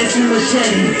that man from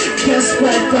machete. Guess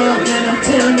what, dog, man, I'm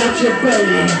tearing out your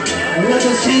belly. With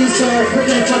a chainsaw, put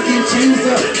that fucking chains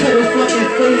up, cut his fucking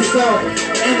face off,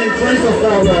 and his brains will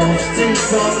fall off. Stay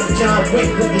strong and John Wick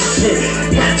with this shit.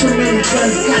 Got too many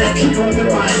guns, gotta keep them in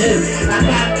my head. I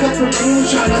got a couple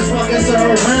moonshiners fucking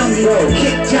around me.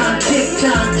 Kick John, kick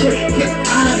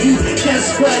Ivy.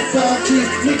 Guess what, dog?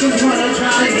 These niggas wanna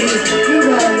try me. You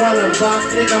don't wanna box,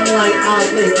 nigga. I'm like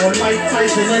Ali or Mike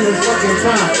Tyson in his fucking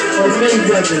prime, or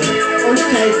Mayweather.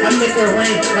 Okay, I make it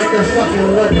rain like a fucking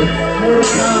weather. Mortal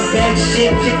Kombat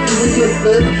shit, kick you with your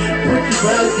foot. Put you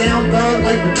brow down, dog,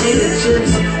 like potato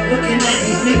chips. Looking at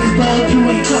these niggas, dog, you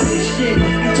ain't talking shit.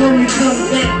 You told me come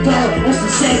back, dog, on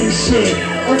some savage shit.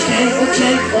 Okay,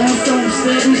 on some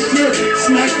savage shit.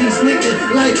 Smack these niggas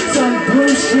like some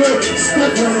bullshit.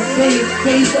 Stuck on the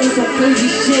face on some crazy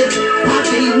shit.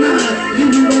 Pocket 9, you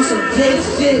on some dead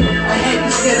shit. I had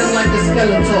you scared like a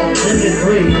skeleton in the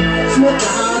grave. Smoke the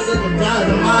eyes of the guys,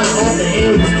 I'm eyes off the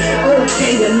eggs.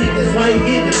 Okay, the niggas right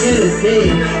here to get a day.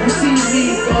 You see me,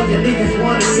 dog, the niggas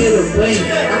wanna get away.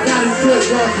 I got him put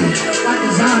walking like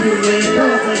a zombie, man.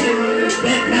 Girlfriend hit me in the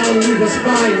back, now we the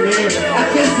spy, man. I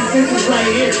guess these bitches right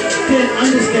here didn't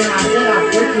understand. I said I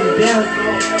break you down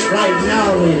right now,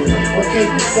 man. Okay,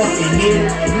 you fucking hit it.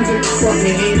 You get the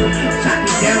fucking hit it. Chop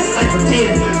me down like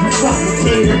potato. You fucking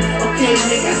tater. Okay,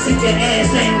 nigga, I see your ass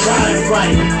ain't riding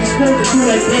right. You supposed to do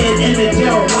that bad in the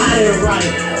jail, riding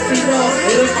right. See, dog,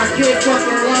 and if I get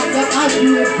fucking locked up, I do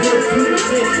a bitch,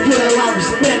 get a lot of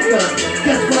respect up.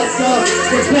 Guess what, dog?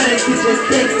 You better get your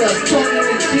cake up. Talking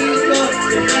to cheese, dog,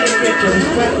 you better get your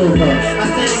respect up. I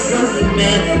said it goes,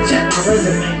 man. Check my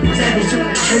resume. Savage on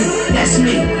the tree, that's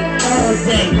me. All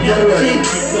day, never change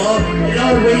it, dog. It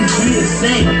always be the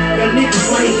same. Your niggas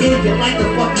right here, you like the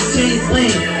fucking change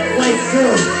lane. Like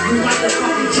girl, you like the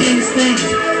fucking change things.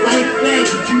 Like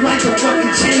faggot, you like the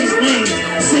fucking change things.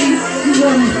 See, you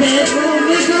want me bad, little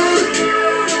nigga?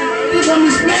 You want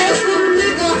me smash, little nigga?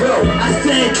 I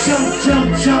said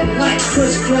jump like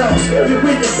Chris Cross. You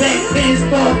with the back pants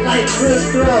off like Chris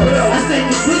Cross. I said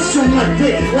the bitch on my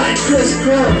dick like Chris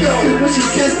Cross. When she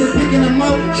kissed the dick in the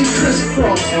mouth, she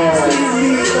crisscross. See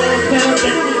me all down,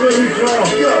 that's the really draw.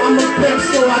 I'm a pimp,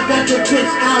 so I got the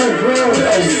bitch out of girl.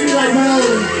 She be like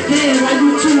Molly, damn, why you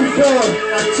too dog?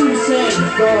 I'm too sad,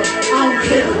 dog. I don't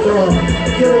care, dog.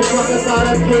 Give a fuck about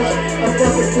a bitch, a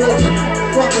fucking bitch.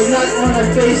 Fucking nut on her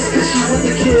face, cause she with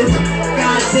the kids.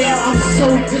 Goddamn, I'm so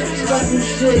disrespectful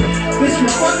shit. Bitch, you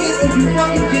fucking if you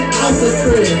fucking get out the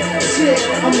crib. Shit,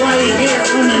 I'm right here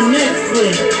on the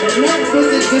Netflix. And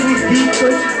Netflix is give me beef, so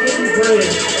she give me bread.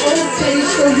 Okay,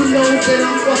 so you know that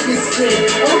I'm fucking sick.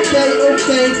 Okay,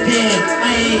 damn,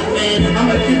 I ain't man.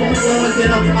 I'ma keep on flowing, then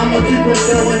I'ma keep on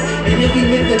going. And if you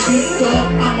hit the beat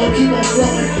up, I'ma keep on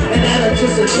flowing. And that'll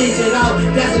just change it out.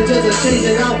 That'll just change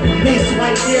it out. Miss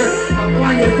right there, I'm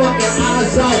blind your fucking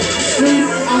eyes out. Sleep,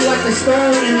 I'm like a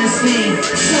star in the scene.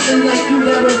 Something like you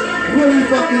never really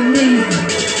fucking need.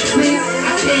 See,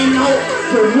 I came out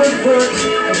for woodwork,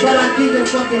 but I give your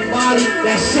fucking body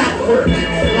that shot work.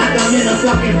 Like I'm in a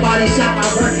fucking body shop, I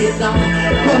work it down.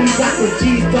 Call me Dr.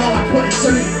 G's dog, I put a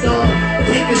surgery dog.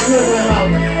 Take his liver out,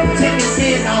 take his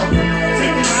head out,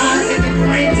 take his eyes, take his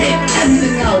brain, take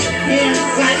everything out. Hands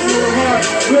tight to the heart,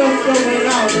 we'll throw it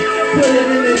out. Put it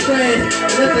in the trash,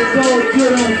 let the dog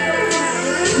get him.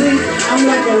 See, I'm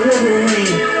like a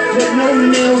Wolverine. With no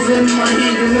nails in my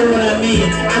hand, you know what I mean.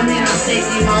 I take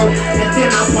him out, and then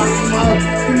I pop him out.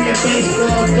 Give me a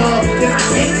baseball dog, then I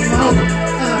take him out.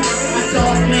 I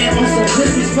thought, man, on some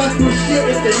disrespectful shit.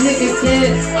 If the nigga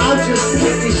dead, I'll just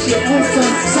kick this shit on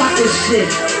some soccer shit.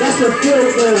 That's a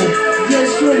field goal. Yeah,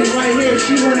 shorty right here,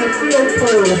 she wanna field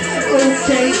goal.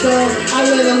 Okay, dog,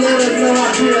 I let her know I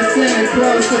be a Santa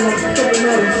Claus, cause I'm fucking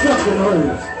all these fucking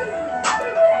hoes.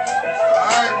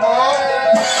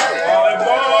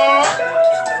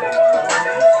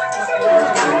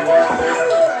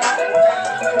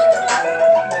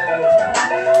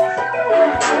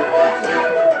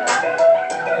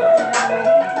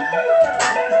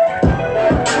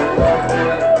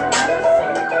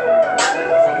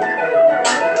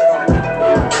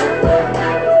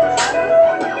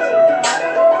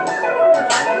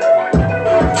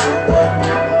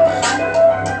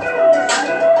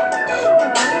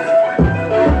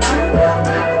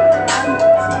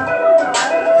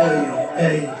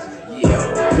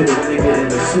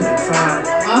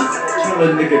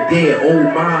 Nigga dead,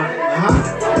 old mine.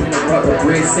 You know about the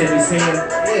bread sent his hand.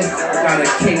 I got a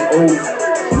KO.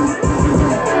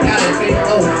 Got a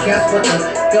KO. Guess what? Let's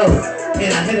go.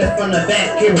 and I hit it from the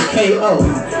back, give a KO.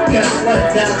 Guess what,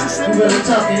 Doc? You really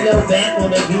talking your back on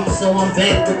the beat, so I'm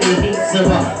back with the heat. So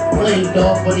I played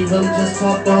dog, but he really just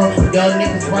talked off. Y'all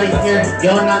niggas right here,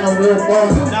 y'all not no real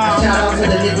boss. Shout out to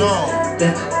the niggas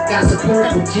that got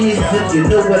support for Jesus, if you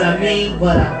know what I mean.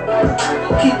 But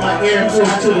I keep my ear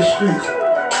close to the streets.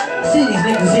 See these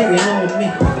niggas here along with me.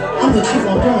 I'm gonna keep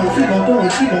on doing, keep on doing,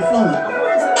 keep on flowing.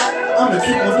 I'm gonna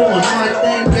keep on doing my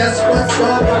thing. Guess what,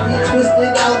 dog? I be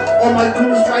twisted out. All my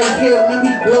crews right here when we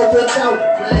blow it out.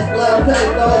 Last blood pay,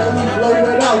 dog, when we blow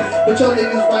it out. But your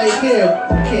niggas right here,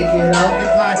 you can't get out.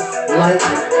 Like,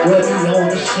 where we on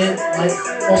this shit, like,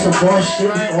 on some boss shit,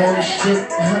 we on this shit.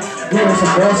 We on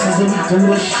some bosses and we do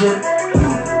this shit.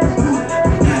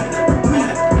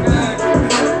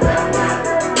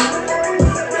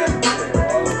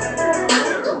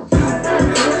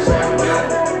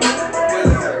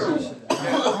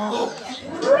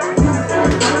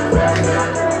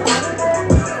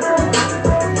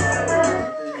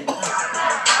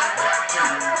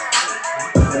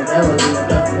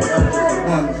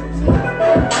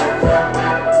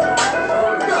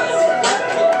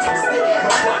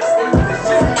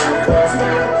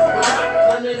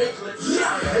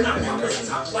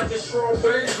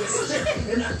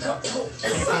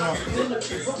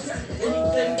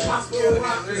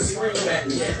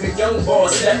 The young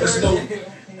boss that was no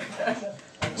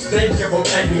think of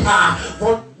him and I.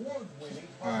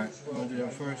 Alright, you want to do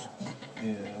that first? Yeah,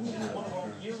 I'm going to do that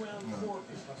first.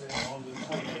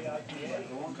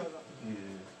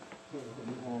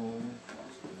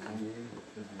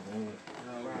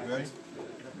 Ready?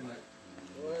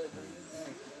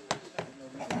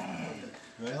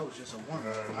 That was just a one.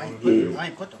 I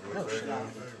ain't put the real shit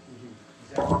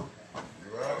out.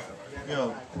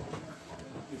 Yo,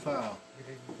 you file.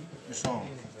 Your song.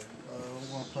 We're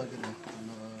gonna plug it in.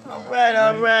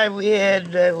 Alright, we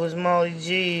had, that was Molly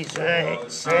G's,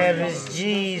 right? Savage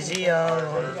G's, he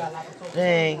on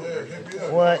thing,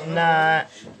 whatnot.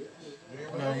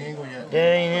 No, he ain't going yet.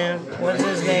 That ain't him. What's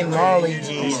his name? Molly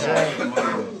G's, right?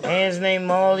 Ain't his name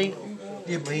Molly?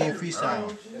 Yeah, but he ain't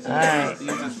freestyle. Alright.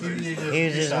 He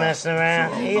was just messing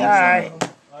around. He alright.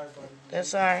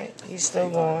 That's alright. He's still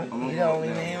going. He's the only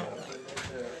man.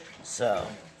 So,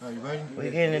 Are you ready?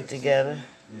 we're getting it together.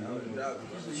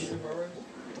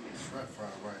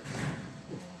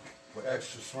 With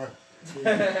extra shrimp.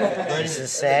 It's a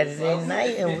Saturday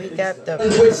night and we got the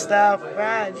Freestyle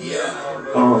Friday.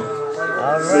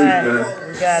 Alright.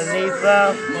 We got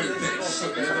Leafo.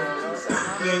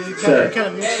 Yeah, you kind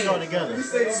of mix it all together.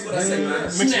 Mix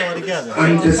it all together.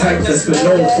 I ain't the type that's been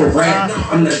known for rap.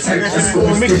 I'm the type that's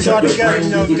going to Mix stitch it all up your together, brain you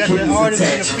know, and your got the kidneys artist and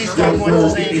the attached. freestyle Young going at the roll,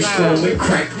 same get it time. strong and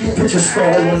crack. Put your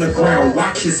skull on the ground,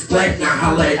 watch his black, now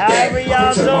holla at that. However y'all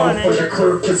Put your mouth doing on it. the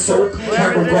curve for soap.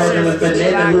 Have a garden of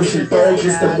banana lotion dog,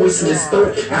 just the voice in the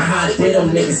store. I hide that them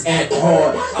niggas act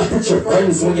hard. I put your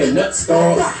brains on your nuts,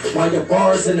 dog. While your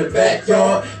bars in the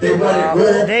backyard, they want it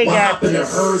raw. They While got hop in the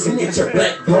herds and get your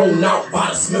black blown out by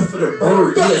the smith of the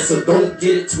bird. Yeah, so don't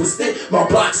get it twisted. My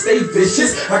block stay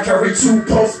vicious. I carry 2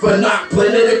 pumps, but not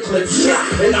plenty to clip shit.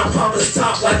 And I pop his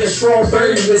top like a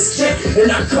strawberry biscuit.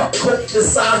 And I cut coke the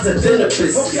size of dinner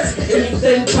biscuits.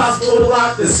 Anything possible to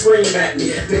lock the scream at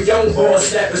me. The young boy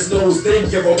snap his nose, then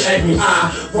give him at me.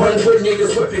 I run with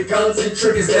niggas with big guns and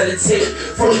triggers that'll take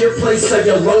from your place to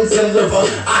your lungs and liver.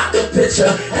 I the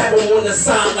picture, have them on the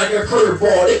side like a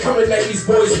curveball. They coming at these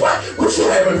boys, what you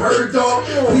haven't heard, dog?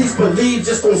 Please believe,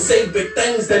 just don't say big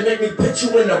things that make me put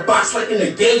you in a box like an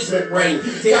engagement ring.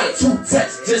 Got 2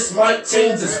 texts, just might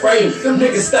change his frame. Them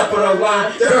niggas step on the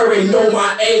line, they already know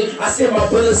my aim. I send my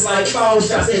bullets like foul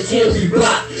shots, they can't be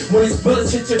blocked. When these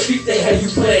bullets hit your feet, they have you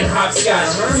playing hopscotch.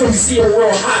 So you see a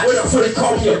real hot, so they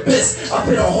call me a bitch. I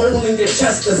put a hole in your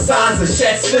chest the size of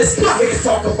Shaq's fist. Niggas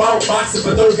talk about boxing,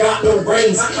 but don't got no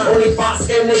rings. Only box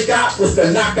game they got was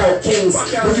the Knockout Kings.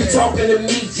 When you talking to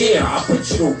me, yeah, I put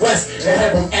you to rest and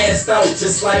have them assed out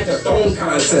just like a throne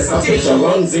contest. I'll put your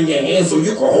lungs in your hands so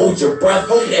you can hold your breath.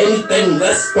 Anything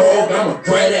less, dog, I'ma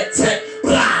grab that tech.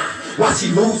 Blah! Watch he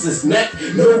lose his neck,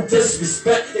 no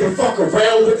disrespect. They fuck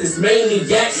around with this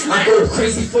maniac. I go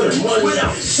crazy for the money.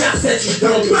 Shots at you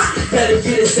dummies. Better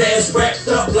get his ass wrapped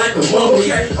up like a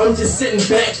mummy. I'm just sitting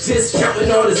back, just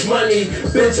counting all this money.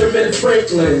 Benjamin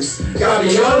Franklin's got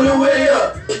me all the way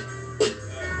up,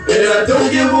 and I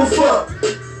don't give a fuck.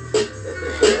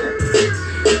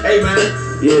 Hey man,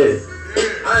 yeah,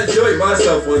 I enjoyed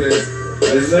myself on this.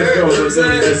 Let's go,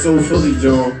 that's so Philly,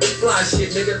 John. Fly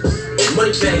shit, nigga.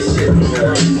 Money bag shit.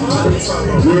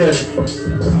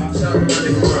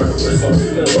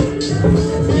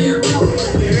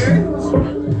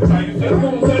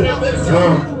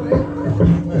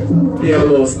 Yeah. a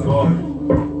little song.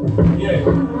 Yeah.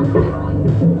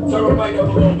 Turn the mic up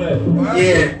a little bit.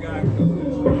 Yeah.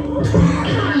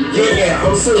 Yeah,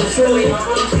 I'm so Philly, in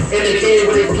the game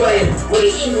where they play, where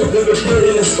they shoot, nigga put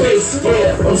in the space.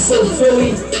 Yeah, I'm so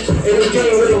Philly, in the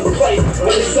game where they play, when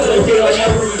they sell a game like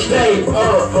every day.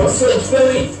 I'm so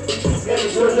Philly, in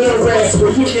the little rats,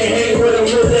 where you can hang with them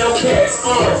real down cats.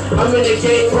 I'm in the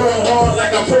game growing hard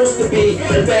like I'm supposed to be,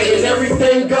 and bagging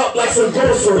everything up like some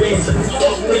groceries.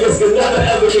 Fuck niggas can never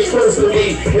ever get close to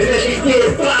me, and if they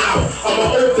get blow,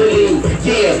 I'ma open it.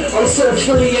 Yeah, I'm so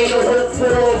Philly, ain't no hope for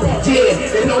them.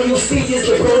 Yeah, and all you see is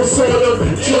the ghosts on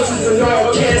them, churches and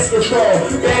all, caskets fall.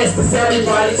 Bastards,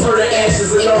 everybody turn to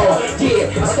ashes and all.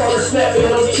 Yeah, I started snapping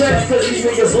those tracks cause these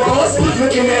niggas lost.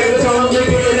 Looking at the dumb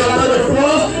nigga in the other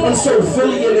flaws. I'm so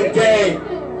Philly in the game.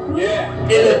 Yeah, in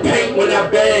the paint when I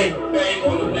bang. Bang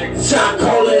on the nigga. Shot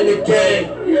caller in the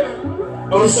game. Yeah.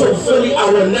 I'm so Philly, I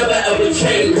will never ever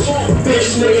change.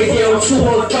 Bitch nigga, yeah, I'm 2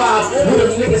 on 5. With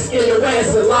them niggas skin your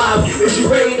ass alive. Is you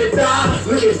ready to die?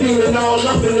 Look at demon all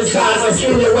up in his eyes. I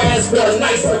skin your ass for a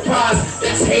nice surprise.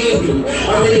 That's handy.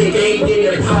 I'm in the game,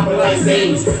 getting a copper like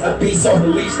Zane's. A beast off the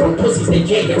leash from pussies, they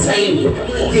can't contain me.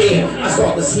 Yeah, I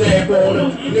start to snap on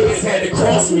them. Niggas had to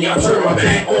cross me, I turn my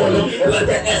back on them. And let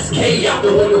that SK out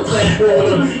the window clap on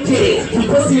them. Yeah, you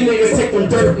pussy niggas take them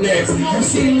dirt next. You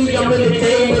see me, I'm in the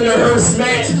game in the hearse.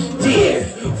 Match, yeah,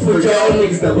 for y'all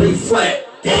niggas that lay flat,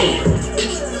 damn.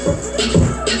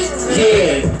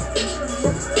 Yeah,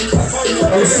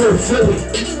 I'm so Philly.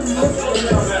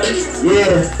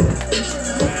 Yeah,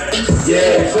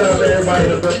 shout out to everybody in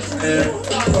the book, man.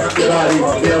 Everybody,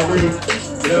 yeah, we, you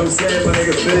know what I'm saying? My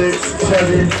nigga Biggs,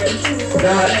 Chevy,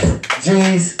 Dot,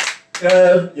 G's,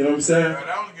 you know what I'm saying?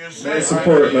 Man,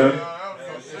 support, man.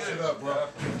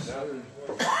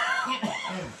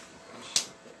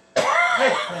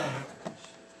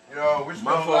 Yo, we still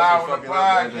live on the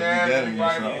podcast.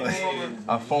 I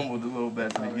fumbled a little bit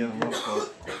at the beginning. My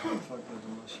fault.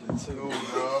 Dude,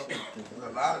 dog. A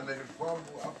lot of niggas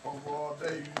fumble. I fumble all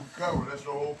day. You recover. That's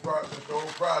the whole process.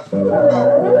 Recover.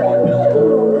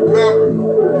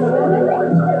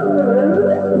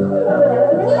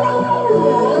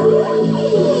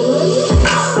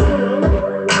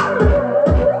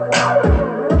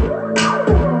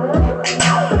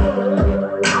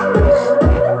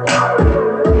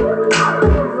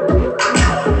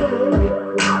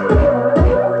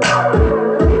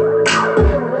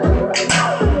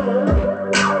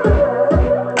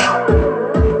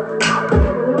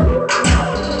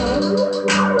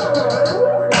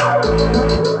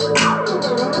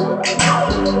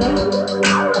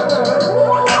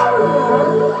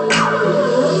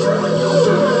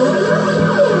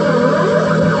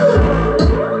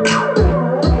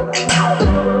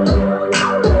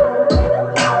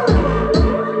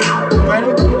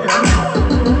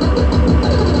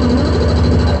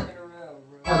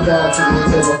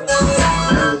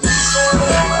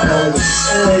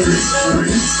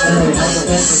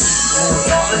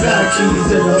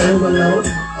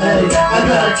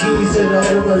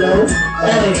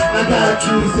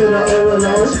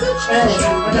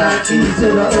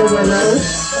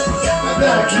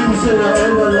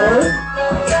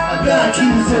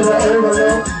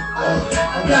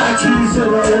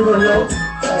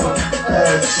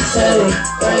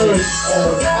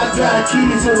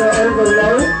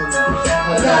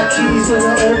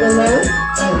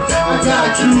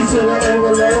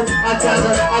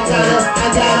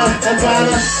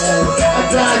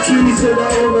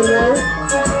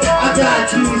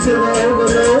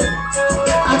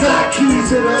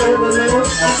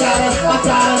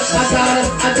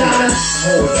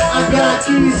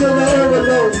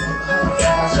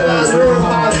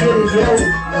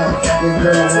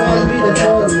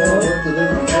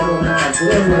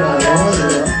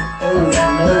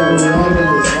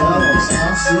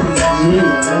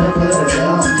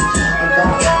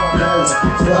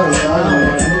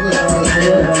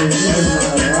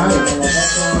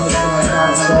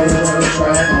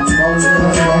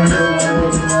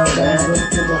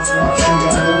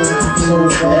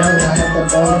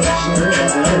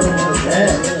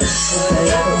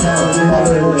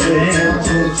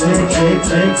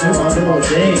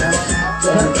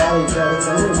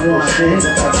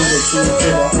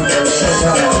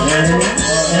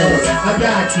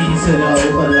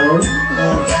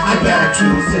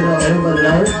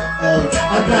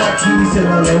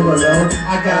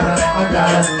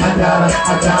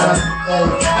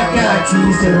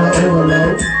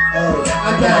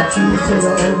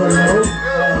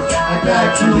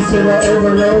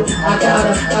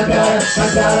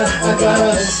 I gotta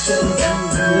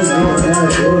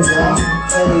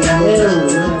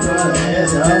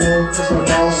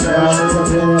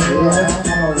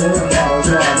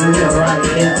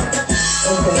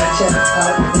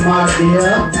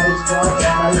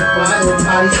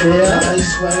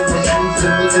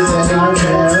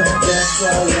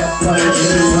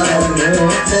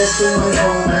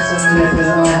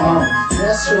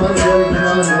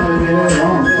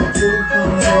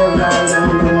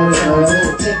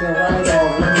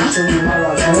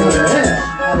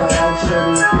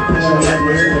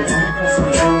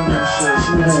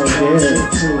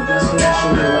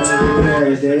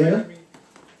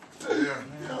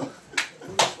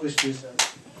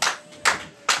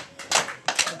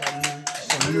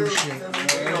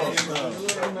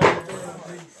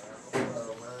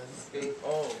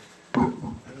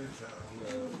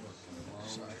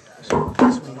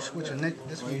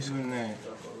This one you swing that.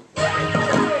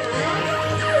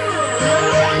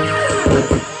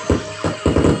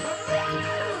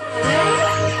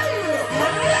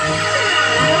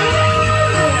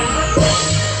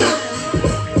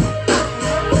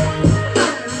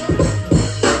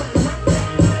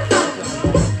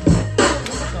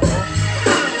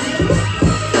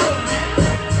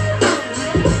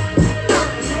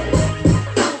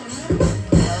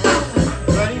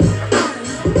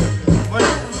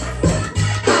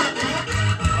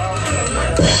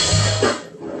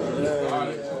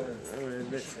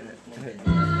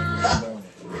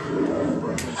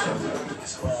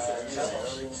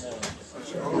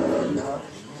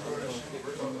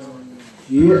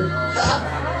 Yeah.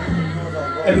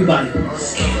 Everybody. Come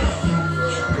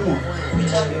on.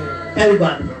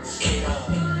 Everybody.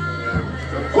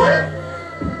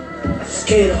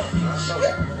 Skate up.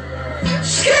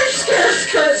 Skate,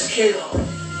 skate up.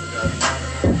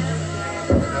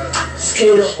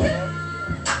 Skate up.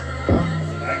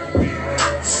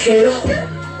 Skate up.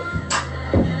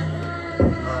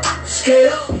 Skate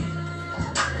up.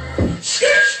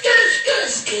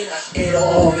 Skate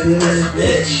off in this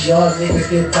bitch. Y'all niggas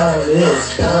get tired of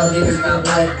this. Y'all niggas not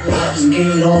like this.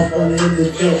 Skate off on in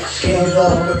this bitch. Skate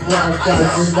off with my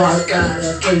guys. This my guy, a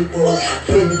skateboard.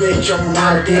 Big bitch on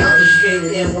my dick.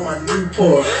 Skated in with my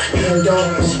Newport. And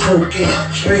don't smoking.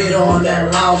 Straight on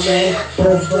that loud man.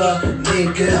 Both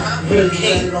niggas really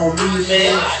hating on me,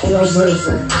 man. One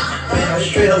person. Man,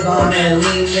 straight up on that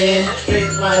lean, man.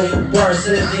 Straight like Bart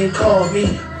said, they call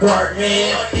me Bart,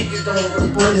 man. Niggas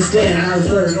don't understand how to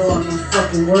learn all these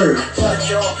fucking words. But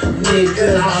y'all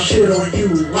niggas, I'll shit on you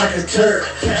like a turd.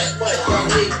 But y'all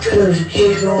niggas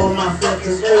hit on my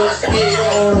fucking words. Hit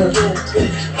on a little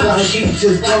bitch. Like she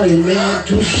just going, man.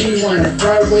 Do she want it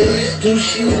front ways? Do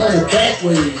she want it back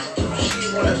ways?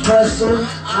 Press her,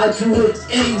 I do it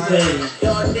anyway.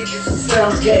 Y'all niggas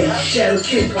sound gay, shadow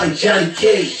kick like Johnny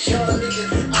Cage. Y'all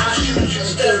niggas, I shoot you,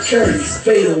 Steph Curry,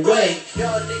 fade away.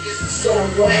 Y'all niggas is so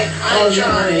whack, I ain't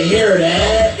trying to hear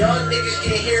that. Y'all niggas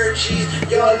can hear cheese,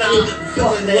 y'all not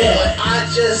feeling that. I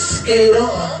just skate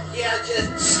off, yeah, I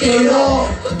just skate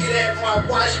off. Looking at my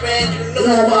watch, man, you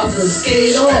know I'm about to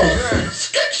skate off.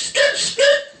 Skate, skate,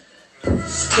 skate.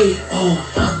 Skate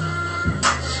off.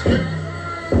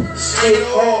 Skate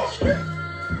off.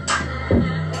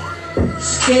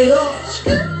 Skate off.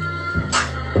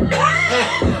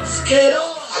 Skate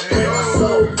off. I put my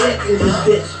soul back in this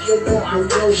bitch. You know I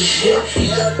know the shit.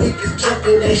 Y'all niggas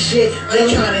talking that shit. They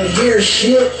trying to hear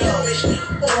shit.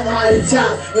 On my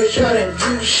top, we trying to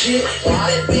do shit.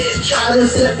 That bitch try to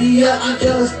set me up. I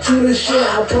just do the shit.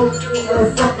 I go through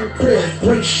her fucking crib.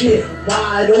 Break shit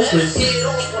wide open.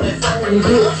 Fucking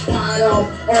bitch.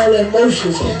 All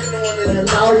emotions. And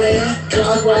loud man,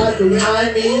 cars ride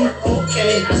behind me.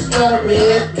 Okay, I start,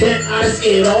 man. Then I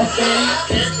skate off, man.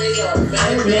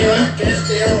 Man,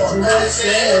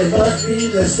 must be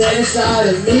the same side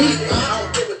of me. I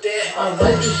don't give a damn. I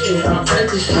write the shit, I write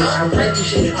the shit, I write the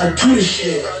shit, I do the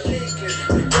shit. I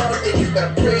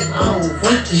don't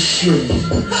write the shit.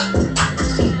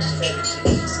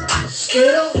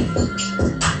 Skate off.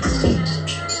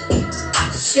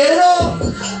 Skate off.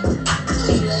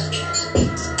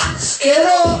 Skate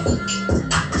off.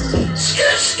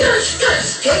 Skate, skate, skate,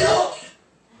 skate off.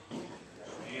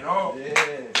 You know? Yeah.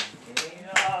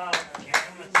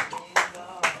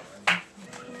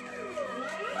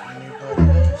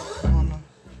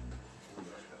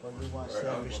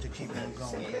 To keep on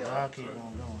going, I'll keep on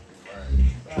going.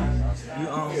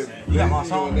 You got my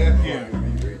song? Yeah.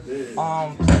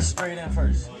 Play straight in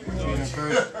first. Straight in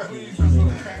first.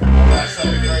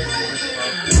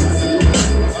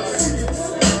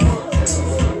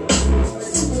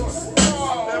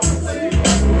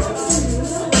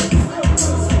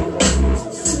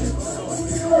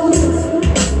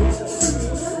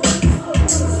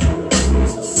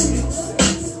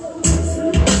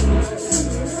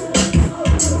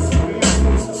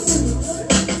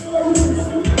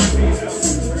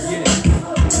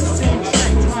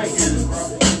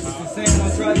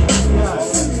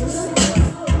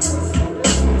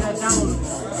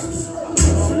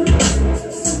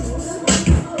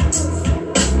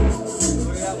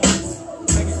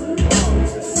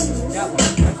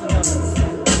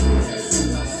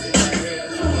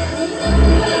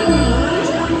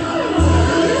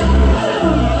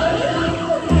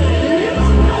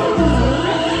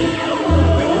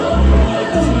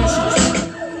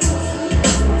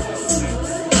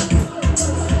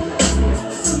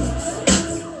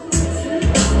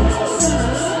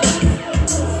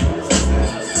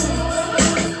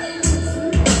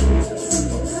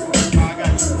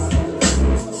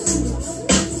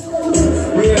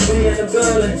 in the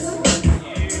building.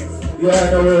 You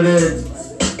already know what it is.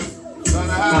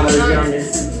 College youngin'.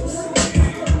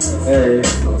 Hey.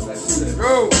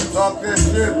 Go! Talk that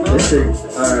shit, bro. This shit.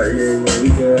 Alright, yeah, we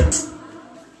good.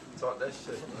 Talk that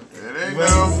shit. There they go.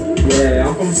 Yeah,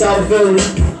 I'm from South Philly.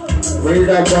 Raised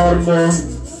out Baltimore.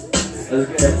 Let's get.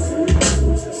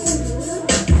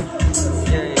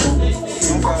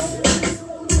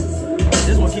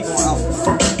 This one keep going out.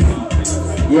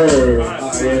 Yeah,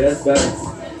 yeah, that's better.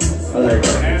 I like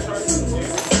that.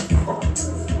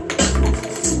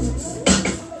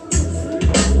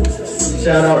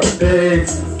 Shout out to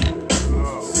Pigs.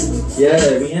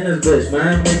 Yeah, we in this bitch,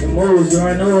 man. Making moves, you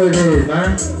already know what it is,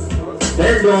 man.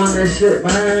 Been doing this shit,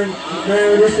 man.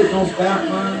 Man, this shit don't stop,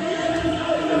 man.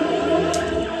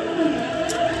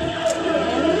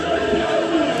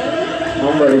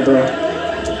 I'm ready, bro.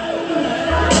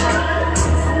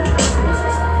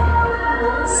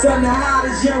 Son, the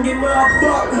hottest youngin'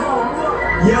 motherfucker.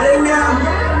 Yeah, they know.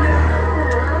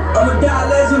 I'm a die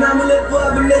legend, I'ma live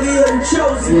forever, nigga, you're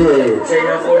chosen. Yeah,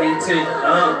 JM42.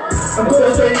 I'm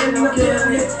going straight in, I'm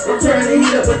killing it. I'm turning the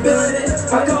heat up, I'm feeling it.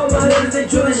 I call my niggas, they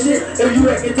drilling shit. If you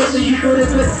acting tough, then you feel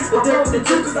this with. But they're with the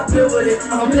truth, cause I feel with it.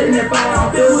 I'm hitting that fire, I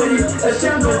feel with it. A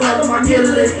shot no problem, I'm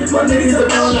killing it. My niggas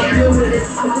are gone, I feel with it.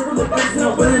 I'm doing the best and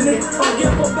I'm winning it. I'm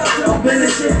getting for back, I'm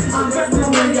winning shit. I'm back with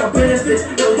money, I benefit.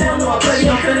 Yo, they don't know I play,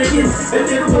 I'm finna get.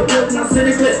 If they put building, I send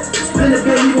a clip. Spin the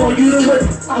bill, you want you to whip.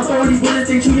 I'm already willing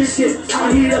to chew this shit.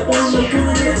 I heat up on the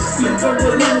coolin' it. You fuck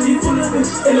with them, you full of it.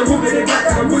 In the room, they got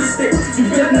that I'm really stick.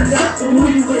 You better not die, so who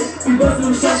you with? We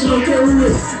bustin' them shots, you don't care who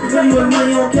it. We play you with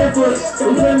money, you don't care for it.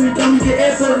 Don't play me, dumb, you get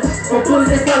air for it. Don't pull it,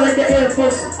 they fly like the Air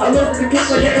Force. I love the kick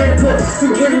like the airport.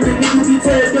 You get it, the niggas be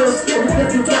tear bills. Every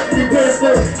step you drop, they pay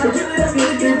for it. But you let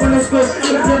me, they can't run no score.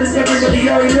 But I this everybody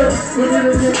already knows. But then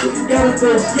it's just what you gotta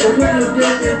go. But when it's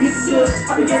dead, then get the good.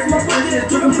 I be getting my phone, then it's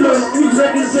drippin' flow. You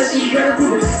just the session, you gotta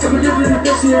prove it. Come and different in the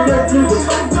fiction, you gotta prove it.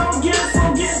 Don't get to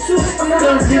it. I'm not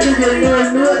gonna get it, you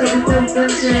already know it. Everything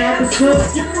done, you ain't have to do it.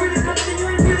 You really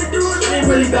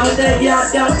really about that, yeah, I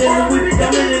doubt that. The whip is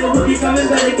coming and the whip be coming.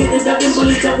 Better get the ducking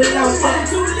bully jumping out that.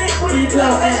 Where you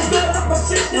clout at?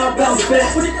 Now bounce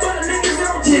back.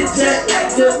 Chit chat,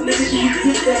 act up, nigga, do you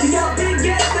get that? You got big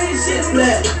gas, ain't shit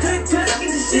flat.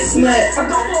 Shit smack.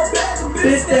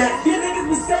 Bitch that.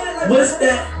 What's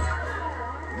that?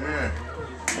 Yeah.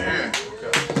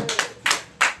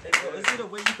 Is it a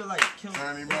way you could like kill?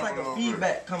 It's like a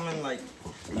feedback coming like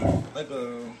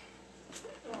a.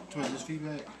 Towards this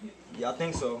feedback? Yeah, I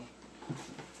think so.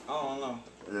 I don't know.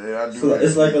 Yeah, I do. So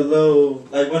it's like a little,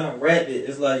 like when I rap it,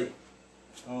 it's like,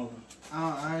 I'm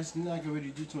not gonna really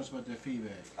do too much about that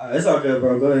feedback. It's all good,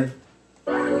 bro. Go ahead.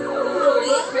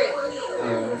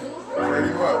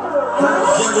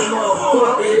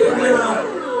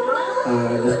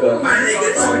 Let's go. My nigga,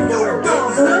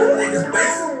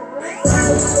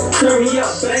 turn me up,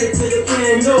 back to the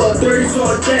can, no 30s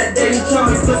on that, they try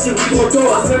me, pussy, we gon' go.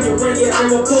 I send you ring it,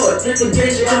 I'm a board.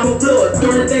 Integration, I'm a blood.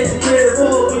 During the days, you can't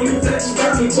afford. When you flex, you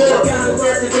got me bored. Got a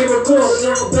rap that they record.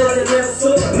 Never better than never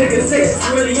saw. Niggas say it's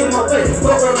really in my way.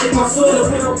 Fuck around, get my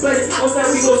sword. We don't play. On side,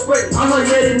 we gon' spray. I'm like,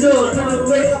 yeah, they know it. Come to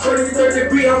play. 33rd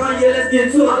degree, I'm like, yeah, let's get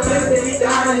to it. I'm like, they hit the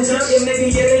high and junk, and nigga,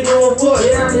 yeah, they going for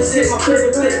it. Yeah, I'm this shit, my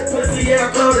favorite clip. Pussy, yeah,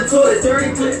 I call the toilet.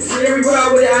 30 clips. Every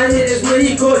ride with it, I hit is where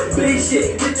he caught it. Big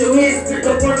shit, get your hands, pick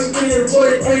up on the kid, boy,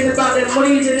 it ain't about that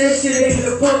money, then that shit ain't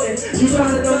important. You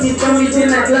tryna know me, then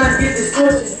that glass get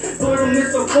distorted. For them, it's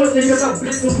unfortunate, cause I'm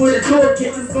blitzing with a door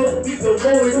kick. Let's go, we can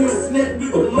roll it, you can snap, we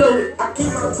can blow it. I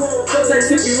keep my phone, cause that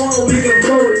shit be wrong, we can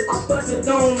blow it. I bust it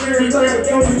down, really, but I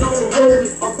don't you know the road.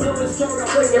 I'm blowing strong, I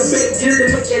play a big jizz to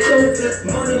make that dope flip.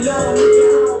 Money long,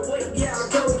 yeah,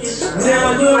 I'm joking.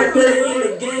 Now you ain't playing in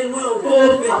the game, we don't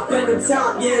forfeit. Up at the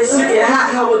top, yeah, shit get hot,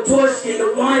 how a torch get.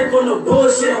 The wine for no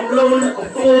bullshit, I'm blowing up a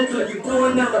full clip. You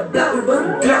blowing out the block, we bust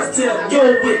the guts till yo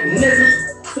with niggas.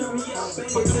 Turn me up,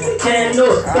 baby, to the can,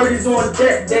 look, 30s on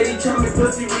deck, daddy try me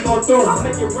pussy, we gon' throw it. I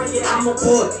make it rain, yeah, I'm a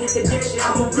boy, hit the gas,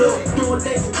 yeah, I'm a blow. Doing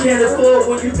things you can't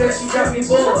afford, when you think she got me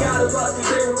bored. Got a lot to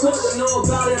they record, but know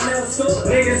about it, never saw.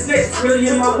 Niggas snakes, really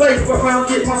in my way, but I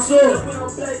don't get my sword. I'm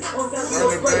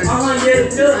on, yeah, the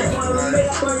deal.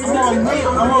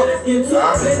 I'm on,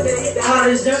 the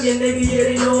hottest youngin' nigga, yeah,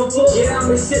 they know I'm full. Yeah,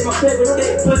 I'm shit, my paper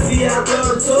thick, pussy, I got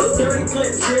a toast. 30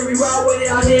 clips, here we ride with it,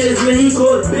 out here is when he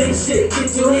caught big shit, get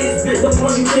your hands spit, the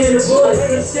one you can't avoid.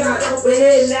 Headshot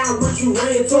overhead, now what you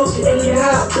ain't talking. And you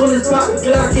hot, bullets pop, the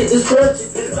Glock get distorted.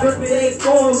 If it ain't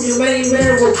form, your main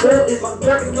man reported. My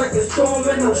gun is like a storm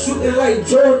and I'm shooting like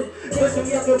Jordan. Pushing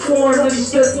me up the corn, then he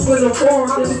steps up in the form,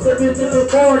 then he step into the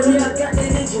barn, yeah, I got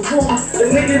that engine warm. The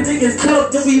niggas think it's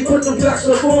tough, then we put them blocks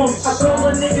up on me. I told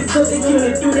my niggas so they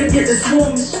can't do, they get to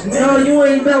swarm me. Now you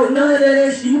ain't about none of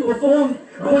that shit you perform.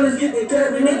 Boys get the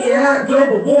cut and they get hot,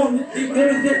 global warming. These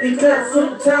niggas get the cut,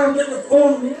 sometimes they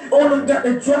inform me. All them got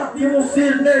the drop, you won't see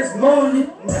the next morning.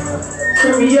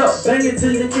 Turn me up, bang it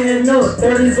till you can't know it.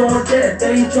 30s on deck,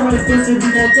 they ain't trying to fix it, we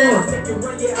gon' do it. Make it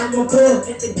run, yeah, I'm a bull.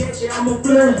 Get the gas, yeah, I'm a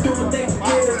blow. Doing things to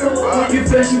get it cool. When you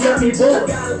flesh, you got me bold.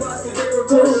 Gotta watch the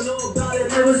miracles. Know about it,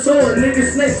 never saw it.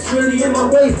 Niggas snakes really in my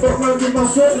way. Fuck around, get my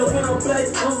sword. No, we don't play.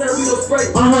 I'm that we don't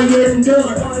spray. Yeah, them do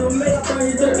it. You want to make, I burn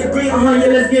you 30 degrees. Yeah,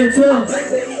 let's get into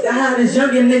it. The hottest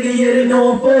youngin' nigga, yeah, they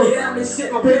know I'm full. Yeah, I'm in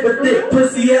shit, my paper thick,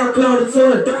 pussy out, claw the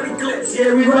toilet. 30 clips,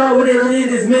 yeah, we ride whatever it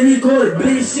is, man, he call it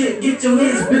bleed shit. Get your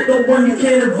head spit, no one, you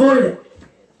can't avoid it.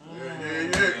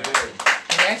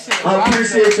 I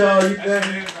appreciate y'all, you feel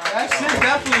me? That shit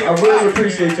definitely. I really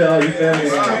appreciate y'all, you feel me?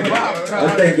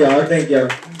 I thank y'all, I thank y'all.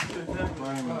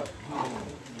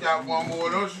 Got one more,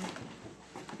 don't you?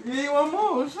 You need one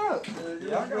more? What's up?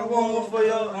 Yeah, I got one more for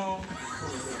y'all.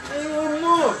 Need one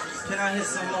more. Can I hit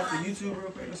something off the YouTube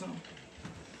real quick or something?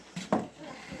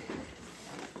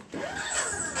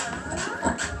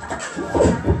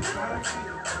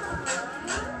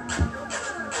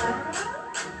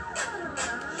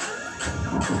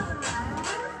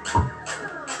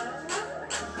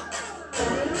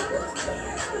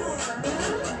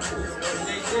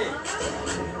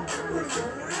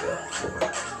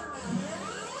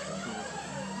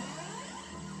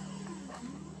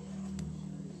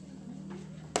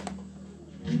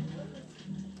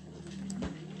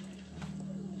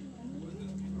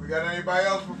 Got anybody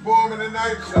else performing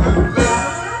tonight? Son?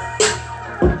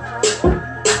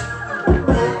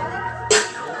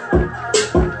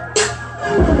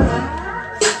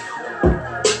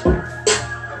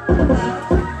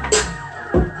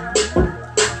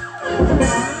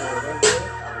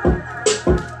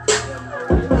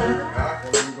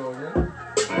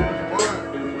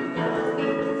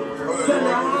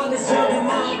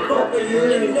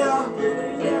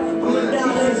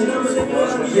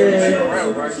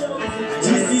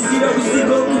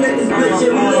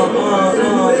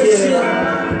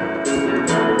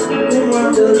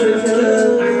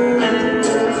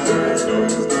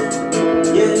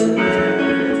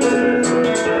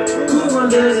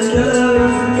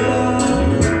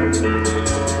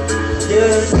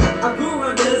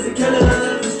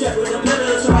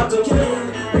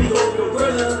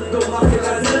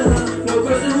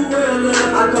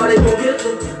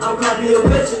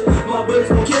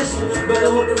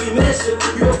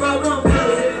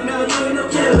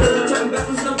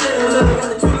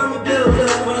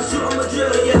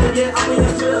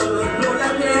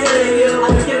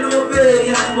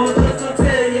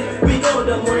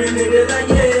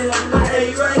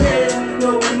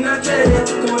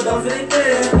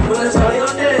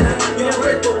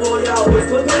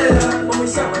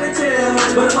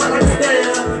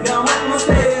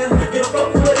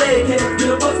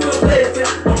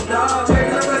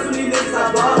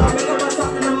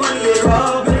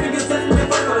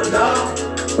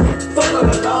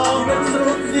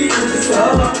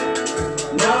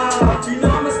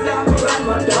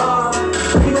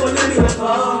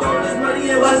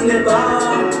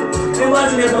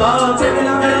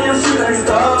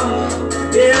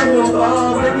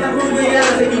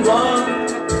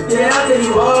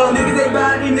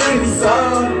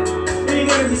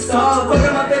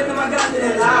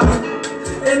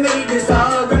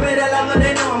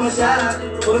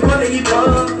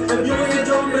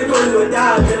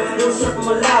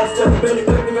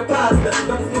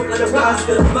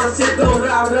 My shit go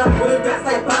round up with a gas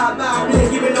like Bob Bob.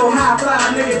 Nigga giving no high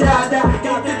five, nigga die.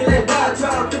 Got thinking like Bob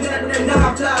Trump, thinking that they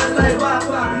not fly like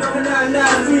Wi-Fi. No,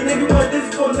 nah, see, nigga, but this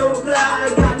is for no fly.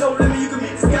 Ain't got no limit, you can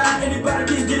meet the sky.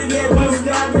 Anybody can get it, yeah, blue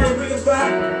sky, yeah, bring it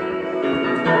back.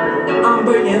 I'm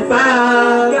bringing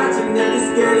fire. Got you niggas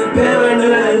scared and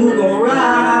paranoid, like who gon'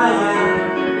 ride?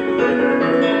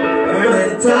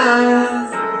 Early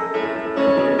ties,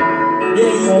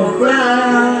 yeah, you gon'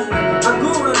 cry. I go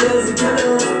around there as a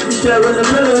killer. We share in the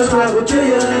middle, try to kill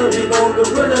ya. We gon'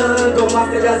 gorilla, go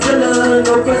master Godzilla.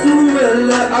 No question who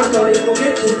will I call you, gon'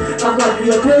 get you. I'm about to be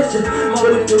a Christian, I'm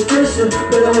with a Christian.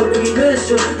 Better hope we miss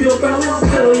you. You don't probably won't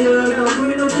kill ya. I'm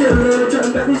bringing no killer,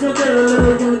 trying back with some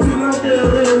killer. Gonna do my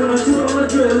killer, when I shoot on a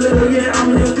driller. Yeah,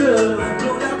 I'm your girl. No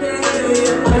doubt can't hear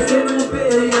ya. I say no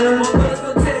fear ya. My brothers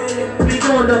gon' tell ya. We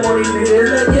gon' dump on these niggas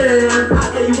like yeah. I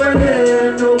tell you right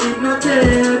here, no weak, no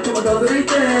tan. Come on, dogs ain't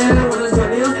there. When it's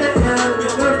trying to understand, we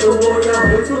work the war, y'all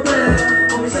work so bad.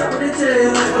 Homie shot with the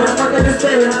tail, now fuck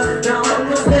understand.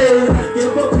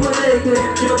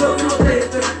 Give a fuck to a place.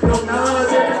 No, nah,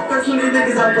 that's when these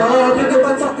niggas are robbed. Look up,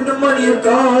 I'm talking the money of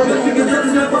God. Let's get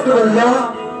nothing to fuck with the law.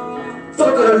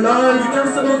 Fuck with the law. You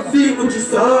never saw no feet what you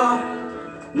saw.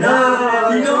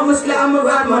 Nah, you know I'ma slide, I'ma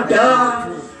ride my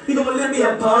dog. You know I'ma let me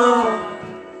a palm.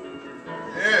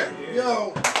 Yeah.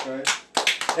 Yo.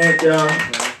 Thank y'all.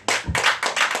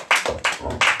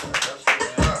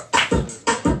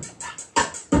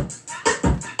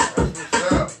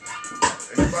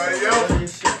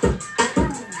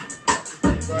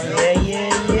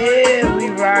 Yeah. We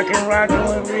rockin'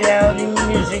 with reality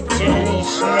music. Jenny,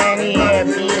 Shanny,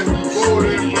 happy in the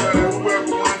studio.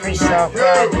 Freestyle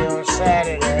Friday on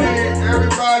Saturday.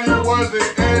 Everybody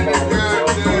wasn't in the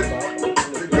contest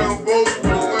to come vote for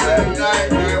the winner tonight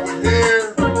that was here.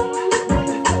 Come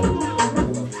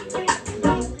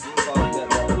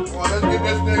on, let's get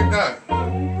this thing done.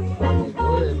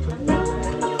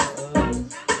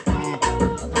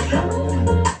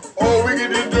 Oh, we can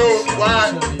just do it. Why?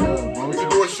 We can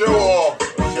do a show off,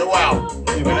 show out,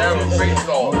 whatever face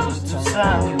off.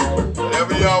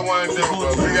 Whatever y'all want to do,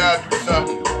 but we gotta do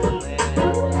something.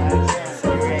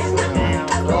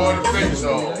 All the face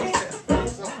off.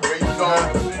 Face off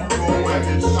to see who's gonna win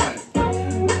this shit.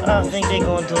 I don't think they're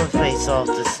gonna do a face off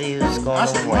to see who's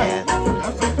gonna win.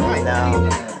 No.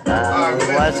 We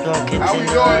was gonna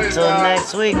continue until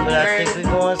next week, but I think we're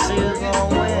gonna see who's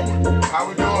gonna win. How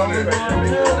we doing it?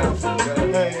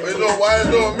 Why is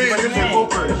it doing me? This is who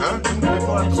first, huh?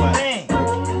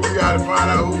 We gotta find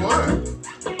out who won.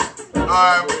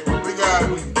 Alright, we got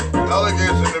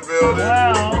Elegance in the building.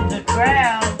 Well, the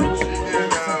crowd. She was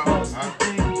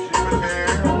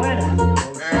here.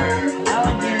 And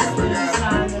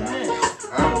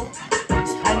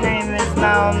her name is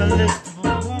now on the list to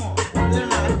perform.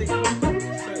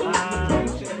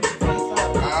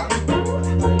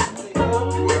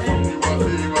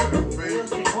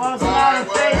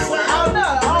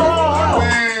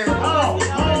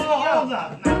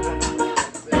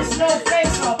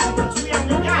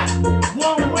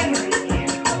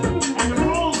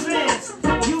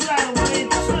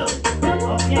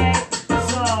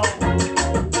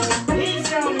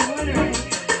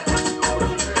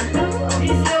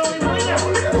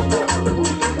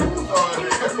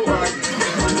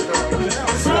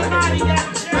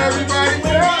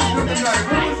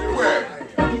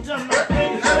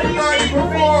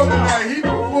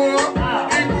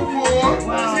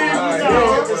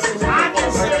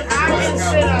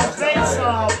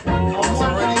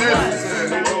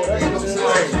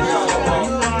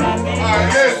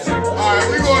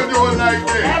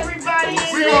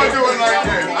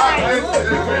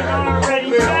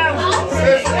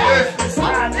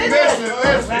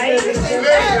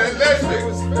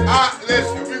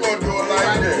 Listen, we gonna do it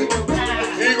like this.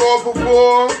 He gonna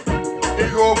perform.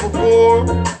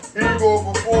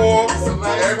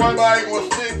 Everybody gonna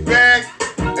sit back,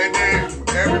 and then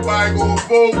everybody gonna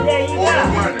vote on the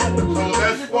winner. So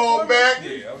let's fall back,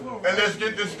 and let's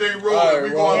get this thing rolling. We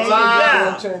gonna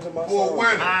live for a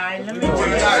winner. Alright, let me tell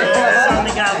you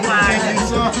something got fired.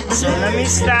 So let me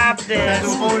stop this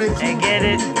and get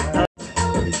it.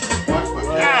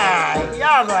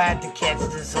 Y'all gonna have to catch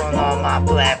this on all my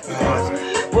platforms.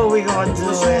 What we gonna do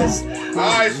is,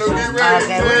 alright, so get ready.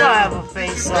 Okay, we gonna have a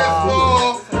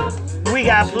face-off. We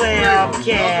got Playoff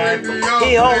Cam.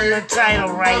 He holding the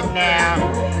title right now.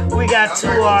 We got two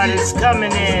artists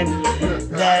coming in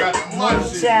that one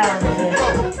talented.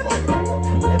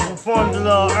 They performed a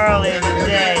little earlier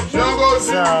today.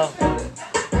 So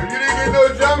if you didn't get no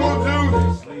Jungle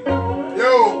Juice,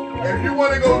 yo, if you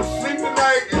wanna go to sleep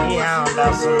tonight, yeah, I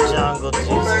love some Jungle Juice.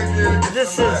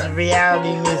 This is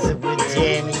reality music with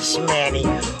Jenny Schmanny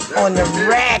on the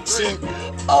Ratchet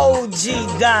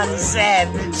OG Donnie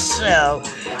Savage show.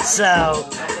 So,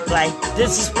 like,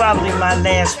 this is probably my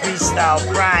last Freestyle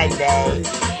Friday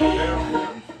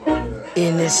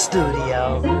in this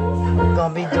studio.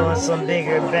 Gonna be doing some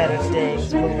bigger and better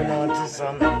things, moving on to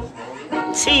some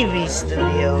TV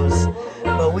studios.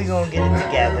 But we gonna get it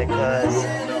together, cause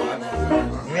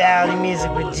reality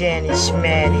music with Jenny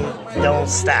Schmanny don't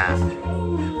stop.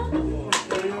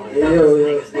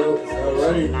 Yo,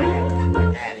 alright.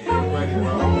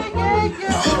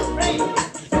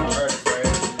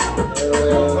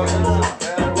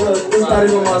 It's not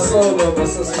even my song though, but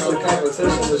since it's a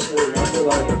competition this shit, I feel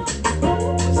like it's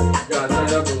gotta turn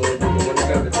up a little bit when the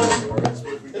competition, right?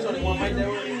 There's only one mic there? No,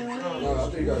 I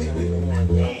think you guys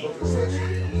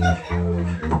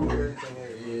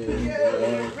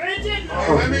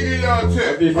Let me give y'all a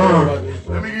tip.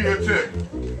 Let me give you a tip.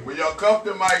 When y'all cuff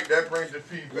the mic, that brings the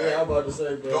feedback. Yeah, I'm about to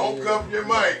say, bro. Don't cuff your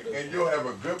mic, and you'll have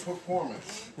a good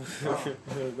performance.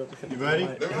 You ready?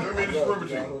 Let me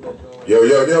distribute you.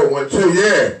 Yo, 1, 2,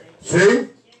 yeah. See?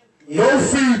 No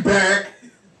feedback,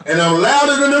 and I'm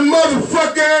louder than a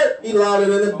motherfucker. He louder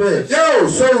than a bitch. Yo,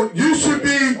 so you should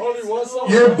be,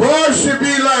 your bars should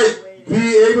be like,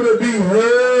 be able to be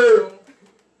heard.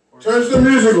 Turn some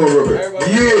music over.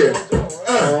 Yeah.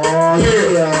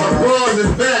 Yeah. My bars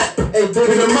is back. Hey, to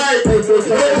the mic. I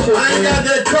ain't got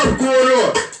that cuff going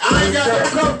on. I ain't got that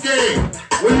cuff game.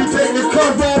 When you take the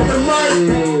cuff off the mic,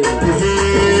 you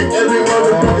hear every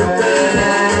motherfucking thing.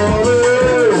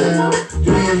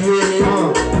 Do you hear me?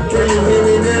 Can you hear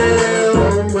me now?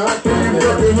 Do you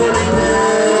fucking hear me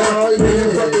now? Do you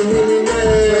fucking hear me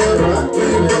now? Do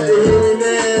you fucking hear me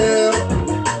now?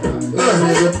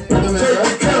 Take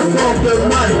the cuff off the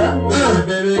mic.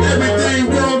 Everything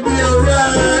gonna be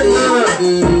alright.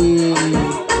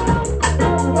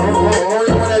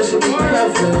 Only one that should be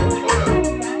cuffing.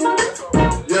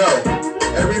 Yo,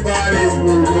 everybody,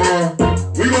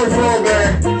 we gonna fall back.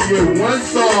 You get one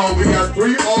song. We got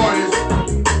 3 artists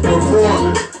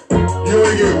performing. You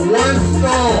only get one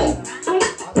song.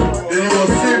 Then you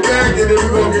gonna sit back, and then we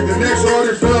gonna get the next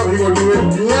artist up. He gonna do it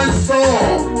one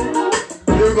song.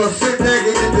 Then we gonna sit back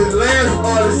and get the last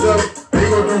artist up. And he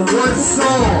gonna do one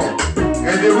song.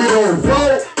 And then we gonna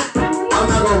vote. I'm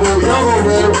not gonna vote. Y'all gonna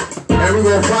vote. And we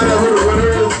gonna find out who the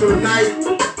winner is tonight.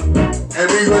 And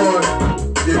we gonna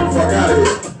get the fuck out of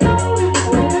here.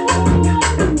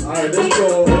 Alright, let's go.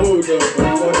 Hold up.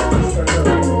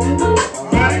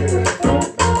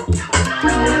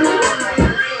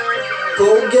 Go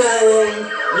gang.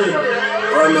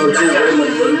 I know G, I'm gonna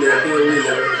leave that here with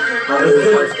you. I'm gonna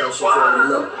first that shit already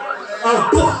know.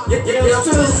 Yeah, I'm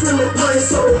still screaming, playing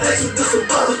so action, this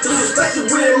about it.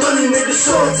 Disrespected real money, niggas,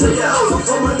 show it to your house.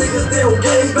 All my niggas, they don't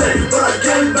gang bang, but I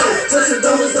gang bang. Touch the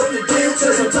diamonds up your damn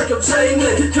chest, I'm take your chain,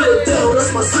 nigga. Kill it down,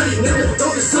 that's my city, nigga. Don't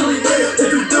get silly, nigga.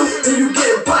 If you do, then you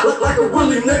get popped like a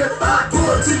willy, nigga. I pull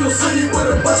up to your city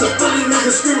with a bunch of Philly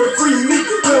niggas screaming free meat.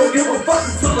 We don't give a fuck,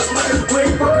 you feel us like a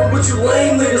brain fucking with you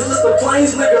lame niggas. List the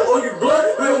planes, nigga, on your blood.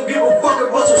 We don't give a fuck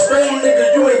about your stain,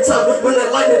 nigga. You ain't tough when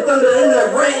that lightning, thunder, and that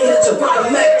rain hit your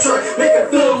fucking Mack truck. Make it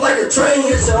feel like a train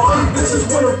hit you. All these bitches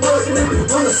wanna fuck, nigga.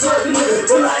 Wanna suck, nigga.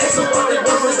 When I ask about their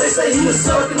girlfriends, they say he a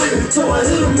sucker, nigga. So I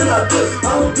hit him and I dip.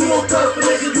 I don't do no tough,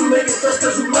 nigga. You make it fresh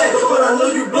cause you mad. But I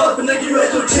know you bluffing, nigga. You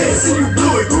had your chance and you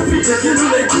blew it, goofy. You knew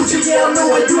that Gucci, yeah, I know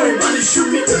why you ain't really shoot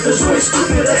me. Cause you ain't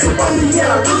stupid, that's about me,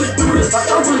 yeah, I really do this. Like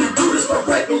I really do this for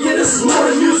rapping, yeah, this is more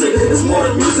than music. It's more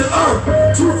than music,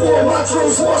 2 for my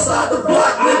trolls, one side the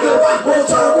block, nigga. One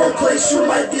time, one place, you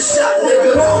might get shot,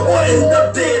 nigga. Or end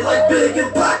up dead like Big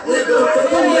and Pac, nigga.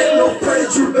 Don't make no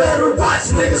friends, you better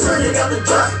watch, niggas. Heard they got the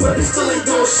drop, but they still ain't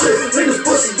doing shit. Niggas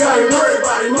pussy, I ain't worried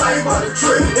about him, I ain't about to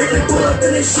trip. If they pull up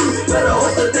and they shoot, better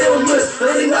hope that they don't miss.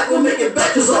 They not gonna make it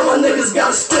back, cause all my niggas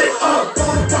got a stick,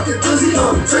 fucking dizzy,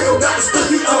 Draco got a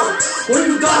sticky, when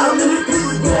you die, how many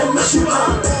people gon' miss you,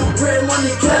 Red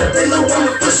money cat, they know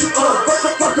I'ma fish you,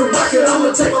 fucking rocket,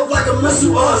 I'ma take off like a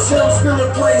missile, still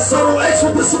screaming plain, so don't ask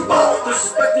what this about.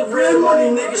 Disrespected red money,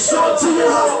 niggas, show it to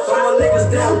your house. All my niggas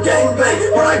down gang bang,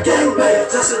 or I gang bang.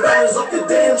 Just it diamonds up your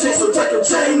damn chain, so take your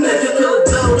chain, nigga. Kill it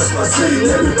down, that's my city,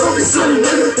 nigga. Don't be silly,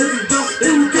 nigga. If you do,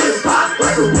 then you get popped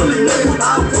like a willy, nigga.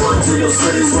 I'm going to your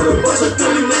cities with a bunch of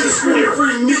Philly niggas screaming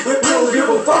free meat. We don't give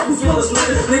a fuck who feel us,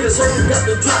 nigga. Niggas heard you got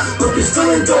the drop, but we still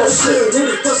ain't doing shit.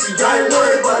 Niggas pussy, I ain't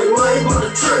worried about it, I ain't about to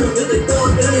trip. If they throw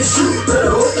it, then they shoot. Better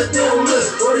hope that they don't miss,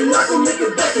 or they not gonna make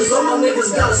it back, cause all my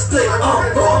niggas got a stick.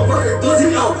 Ball working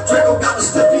glizzy, Draco got the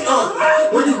stiffy,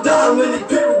 when you die, many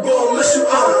people gon' miss you,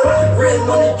 Red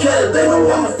money cat, they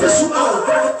know I'm official,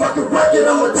 fucking rocket,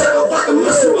 I'ma take off like a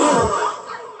missile,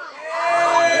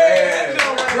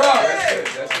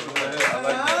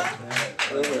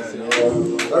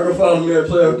 I can follow me at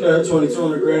Player Cat 22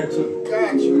 on the Grand too.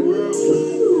 Got you.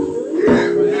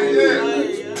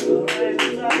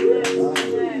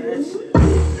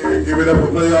 Give it up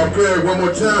for Playoff Craig one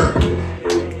more time.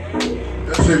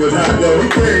 That shit was hot, yo. He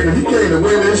came to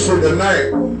win this shit tonight.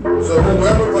 So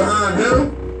whoever behind him,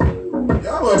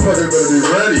 y'all motherfuckers better be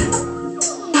ready.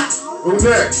 Who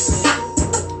next?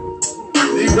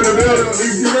 Deep in the building.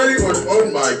 Deep, you ready? Oh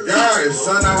my God, it's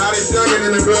son of hottest youngin'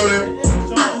 in the building.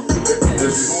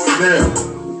 This is going down.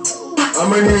 I'm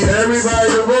gonna need everybody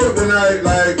to vote tonight.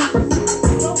 Like,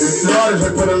 these artists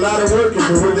have put a lot of work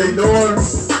into what they doing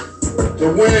to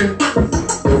win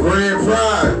the grand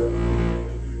prize.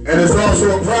 And there's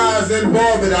also a prize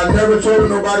involved that I never told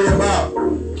nobody about.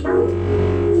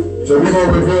 So we're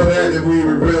gonna reveal that if we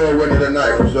reveal a winner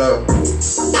tonight. So,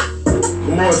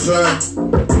 come on, son.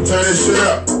 turn this shit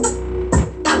up.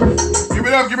 Give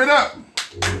it up, give it up.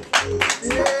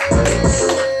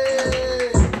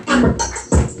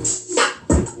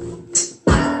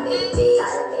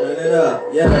 Turn it up,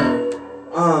 yeah.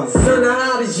 Son of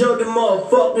how this young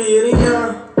motherfucker in here.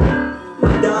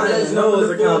 Diamonds know it's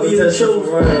a competition.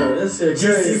 That shit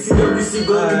crazy. GCCWC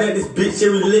looking at this bitch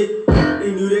every lit.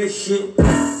 They knew that shit.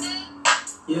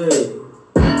 Yeah.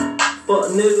 Fuck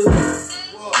niggas.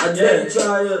 I dare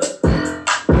try it.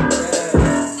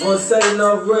 Wanna say no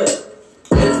rap.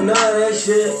 If none of that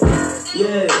shit.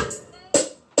 Yeah.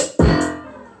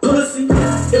 Pussy.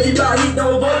 If you buy heat,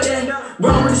 don't avoid that.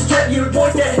 Wrong with the strap, you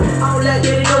report that. I don't like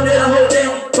it, don't let her hold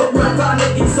that. Fuck around, find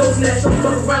that, get so snatched.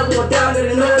 Fuck around, going down, let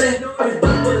her know that. I be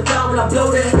bustin' for the time when I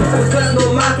blow that. I be cutting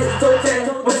no mind, get the toe tag.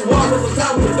 What you want, with the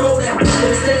time when you throw that. Let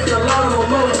it stay for the law, I'm a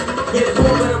moment. Yeah, the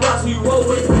boy better watch who you roll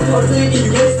with. All the thinking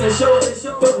you wasting the show.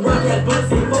 Fuck around, got bullets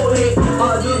in your forehead.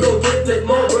 All I do is go get flip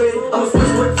more bread. I'ma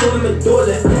switch with him and do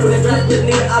that. When they grab this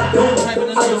nigga, I don't.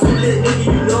 I be too lit, nigga,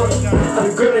 you know it. I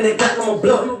be gripping that Glock, I'ma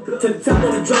blow it. To the top,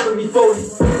 on the drop and before it.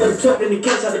 Let me truck in the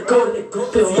catch, I decode it.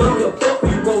 Cause you don't give a fuck who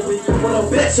you roll with. When I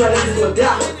bet y'all niggas gon'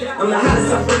 die. I'm the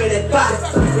hottest, I'm bringing that fire.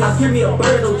 I give me a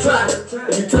bird, don't try it.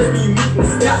 If you touch me, you meet in the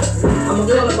sky. I'ma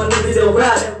call up my niggas, they'll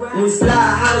ride. When we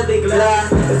slide, how did they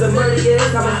glide? It's a murder, yeah, it's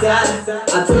time I die.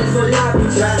 I told you for life, you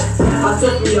tried. I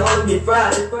told me all to get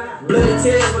fried. Bloody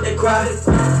tears, what they cry.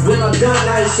 With my gun,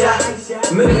 I ain't shot.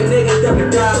 Million niggas that can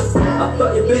die. I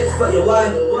fuck your bitch, fuck your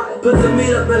wife. Put some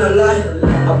meat up in her life.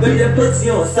 I bring that pussy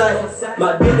on sight.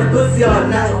 My beat that pussy all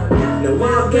night. No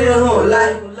one don't care whole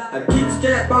life. I keep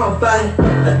strapped on fight.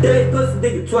 I date pussy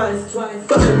nigga twice.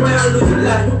 Fuck around, lose your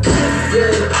life. Yeah,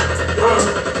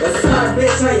 that's how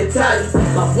bitch, how you tight.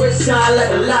 My voice shine like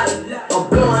a light. I'm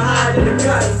blowing higher than the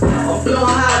kite. I'm blowing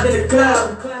higher than the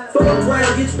cloud. Fuck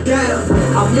around, get you down.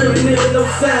 I'm really nigga, no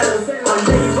sound. I'm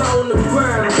laying right on the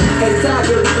ground. Hey,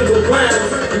 tiger, nigga, round.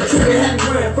 You trigger happy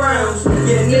wearing frowns.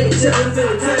 Yeah, nigga, chillin' to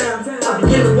the town. I be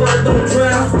giving water, don't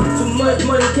drown. Too much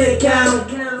money, can't count.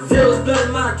 Zero's blood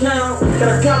in my account.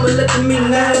 Got a comma looking me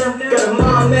now. Got a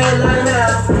mom mad like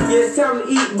now. Yeah, it's time to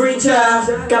eat, bring child.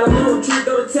 Got a little treat,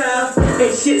 throw the towel.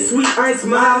 Ain't shit sweet, I ain't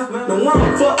smile. No one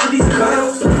to fuck with these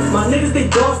clowns. My niggas, they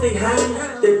dogs, they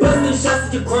hang. They bustin' shots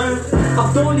at your ground.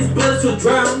 I'm throwing these bullets to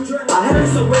drown. I had them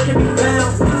so where can be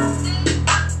found.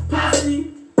 Pussy.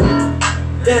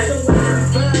 Yeah.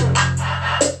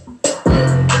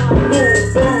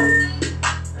 Boom, boom.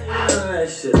 That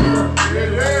shit.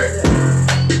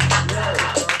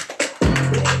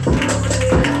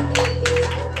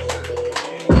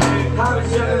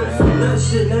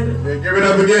 Give it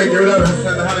up again, give it up.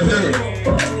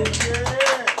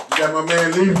 You got my man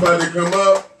Leaf about to come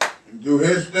up and do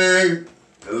his thing.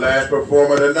 The last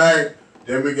performer tonight.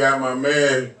 Then we got my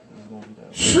man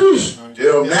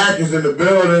Dill Mack is in the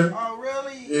building. Oh,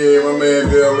 really? Yeah, my man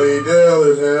Dill Lee Dill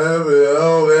is in.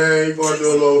 Oh, man, he's going to do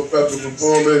a little special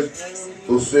performance.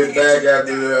 We'll sit back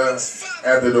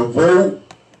after the vote.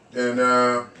 And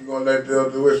we're going to let Dill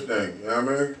do his thing. You know what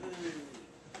I mean?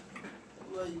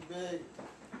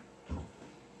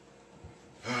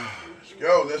 Let's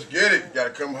go, let's get it.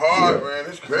 Gotta come hard, man.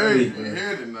 It's crazy. We're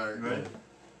here tonight, man.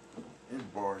 It's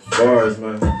bars. Bars,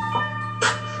 man.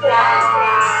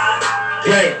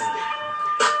 Gang.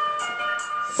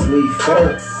 Sweet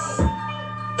folks.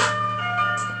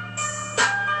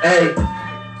 Hey.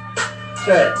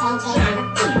 Check.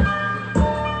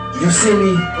 You see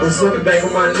me, I was looking back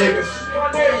with my niggas.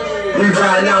 We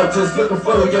riding out just looking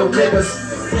for your niggas.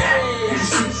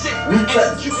 We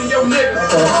cut you and your niggas.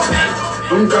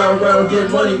 We ride around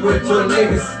getting money with your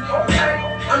niggas.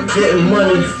 I'm getting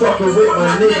money fucking with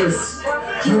my niggas.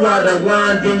 You out of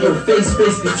line, then your face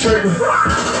the trigger.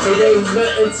 It ain't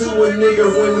nothing to a nigga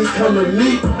when we come to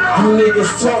meet. You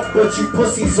niggas talk, but you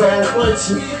pussies all want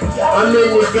you. I'm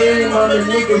in the game, I'm a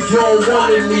nigga you don't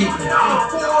wanna meet.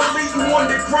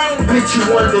 Bitch, you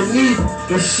underneath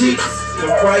the sheets. The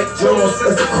white Jones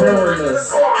as the coroners.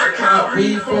 I caught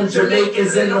weed from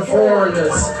Jamaicans and the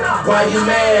foreigners. Why you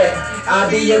mad? I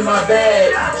be in my bag.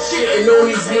 Shitting on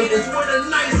these niggas with a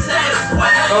nice ass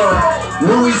swag.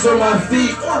 Louis on my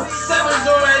feet. 7's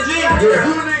on that G. Yeah.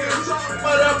 You niggas talk,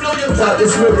 but I blow your top.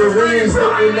 This Wolverines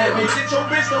looking at me. Get your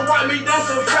bitch to wipe me down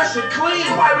so fresh and clean.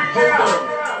 Hold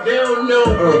on. They don't know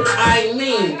I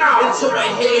mean until a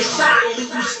headshot leave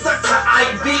you stuck to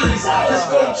IVs. Let's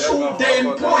go too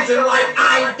damn poison like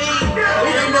ID.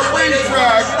 Ain't no way they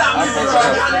gonna stop me, bitch.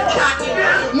 I'm kinda cocky.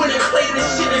 When they play this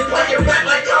shit, they play it back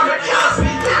like kamikaze.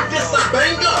 This a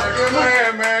banger. Good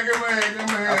man, man. Good man. Good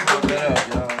man.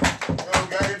 Yo,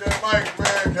 gotta get that mic,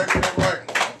 man. Gotta get that mic.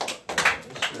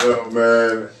 Yo,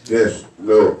 man. This,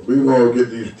 look, we we're going to get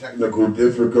these technical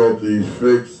difficulties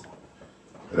fixed.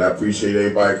 And I appreciate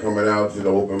everybody coming out to the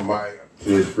open mic, to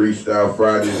this Freestyle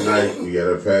Friday night. We got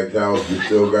a packed house. We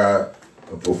still got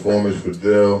a performance for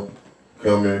Dill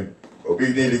coming. But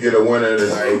we need to get a winner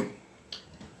tonight.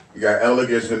 We got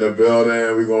Elegance in the building.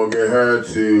 We're going to get her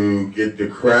to get the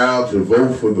crowd to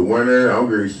vote for the winner. I'm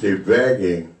going to sit back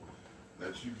and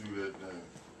let you do that thing.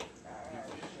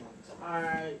 All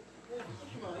right.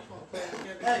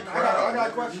 Hey, I got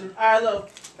a question. All right, look.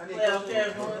 Playoff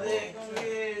Kev, go ahead.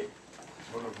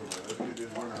 Hold on for a minute. Let's get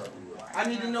this winner out of the way. I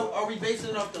need to know, are we basing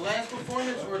it off the last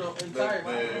performance or the entire?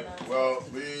 Well,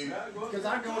 we... Because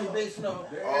I can only base it off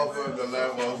of the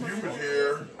last one. You was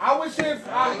here. I was here,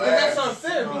 because that's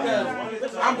unfair,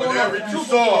 because I'm going whatever off you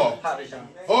saw.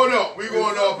 Hold on. We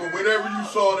going off of whatever you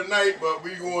saw tonight, but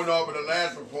we going off of the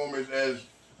last performance as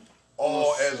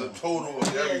a total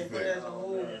of everything.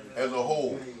 As a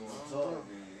whole.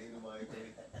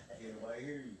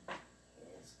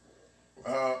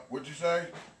 What'd you say?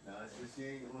 Nah, I said she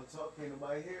ain't gonna talk, can't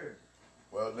nobody hear.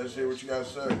 Well, let's hear what you got to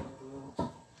say. I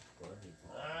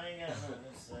ain't got nothing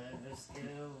to say. Let's get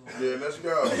it over. Yeah, let's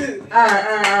go. All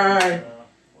right.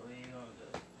 What are you gonna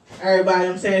do? Everybody,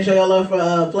 I'm saying show your love for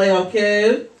Playoff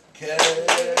Kev.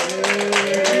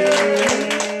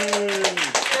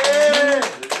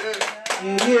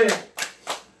 Yeah.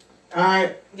 All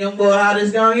right, young boy, how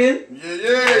this going in?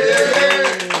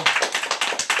 Yeah.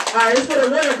 All right, it's for the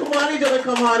winner. Come on, I need y'all to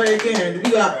come harder again. We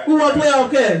got, who want Playoff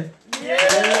Kev?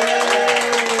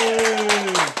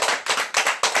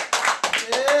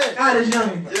 All right, it's young.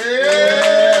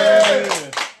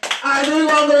 All right, do we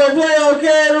want to go with Playoff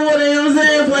Kev? You know what I'm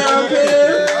saying? Playoff Kev.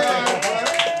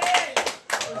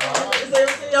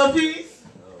 Say your piece.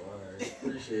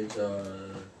 Appreciate y'all.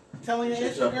 Telling your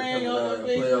Instagram, your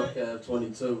Playoff Kev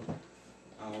 22.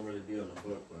 I don't really be on the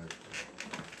book, but.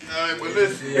 Alright, but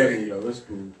listen, yo, it's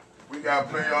cool. We got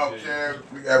Playoff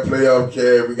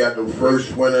Kev. We got the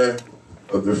first winner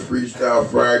of the Freestyle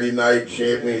Friday Night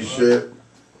Championship.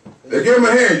 Let's give him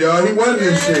a hand, y'all. He won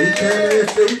this shit. He came in and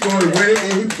said he's going to win it,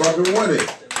 and he fucking won it.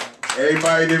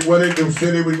 Everybody that won it, them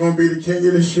said they was going to be the king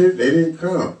of this shit, they didn't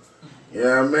come. You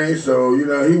know what I mean? So, you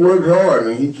know, he worked hard,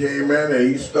 and he came in and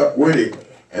he stuck with it.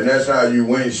 And that's how you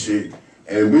win shit.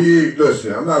 And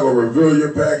listen, I'm not going to reveal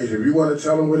your package. If you want to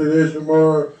tell them what it is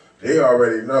tomorrow, they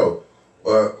already know.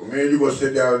 But me and you going to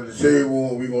sit down at the table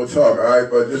and we're going to talk, all right?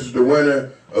 But this is the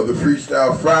winner of the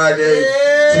Freestyle Friday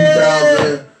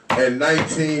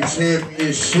 2019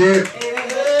 Championship.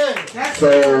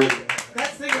 So,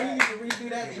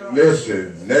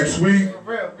 listen, next week,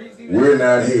 we're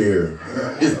not here.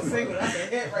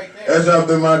 That's up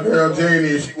to my girl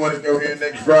Janie. She wants to go here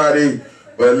next Friday.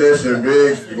 But listen,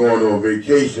 Biggs, you're going on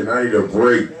vacation. I need a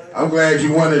break. I'm glad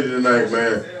you won it tonight,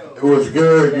 man. It was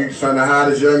good. You son the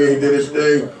hottest youngin'. He did his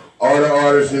thing. All the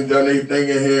artists have done their thing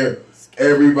in here.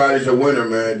 Everybody's a winner,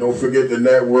 man. Don't forget the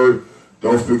network.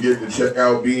 Don't forget to check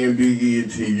out BNB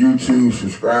ENT YouTube.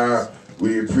 Subscribe.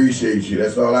 We appreciate you.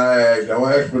 That's all I ask. I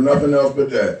don't ask for nothing else but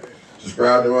that.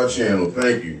 Subscribe to our channel.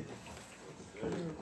 Thank you.